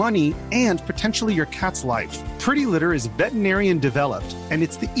 saving you money and potentially your cat's life. Pretty Litter is veterinarian developed, and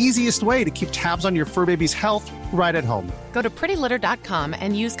it's the easiest way to keep tabs on your fur baby's health right at home. Go to prettylitter.com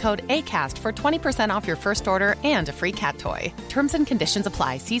and use code ACAST for 20% off your first order and a free cat toy. Terms and conditions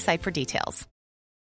apply. See site for details.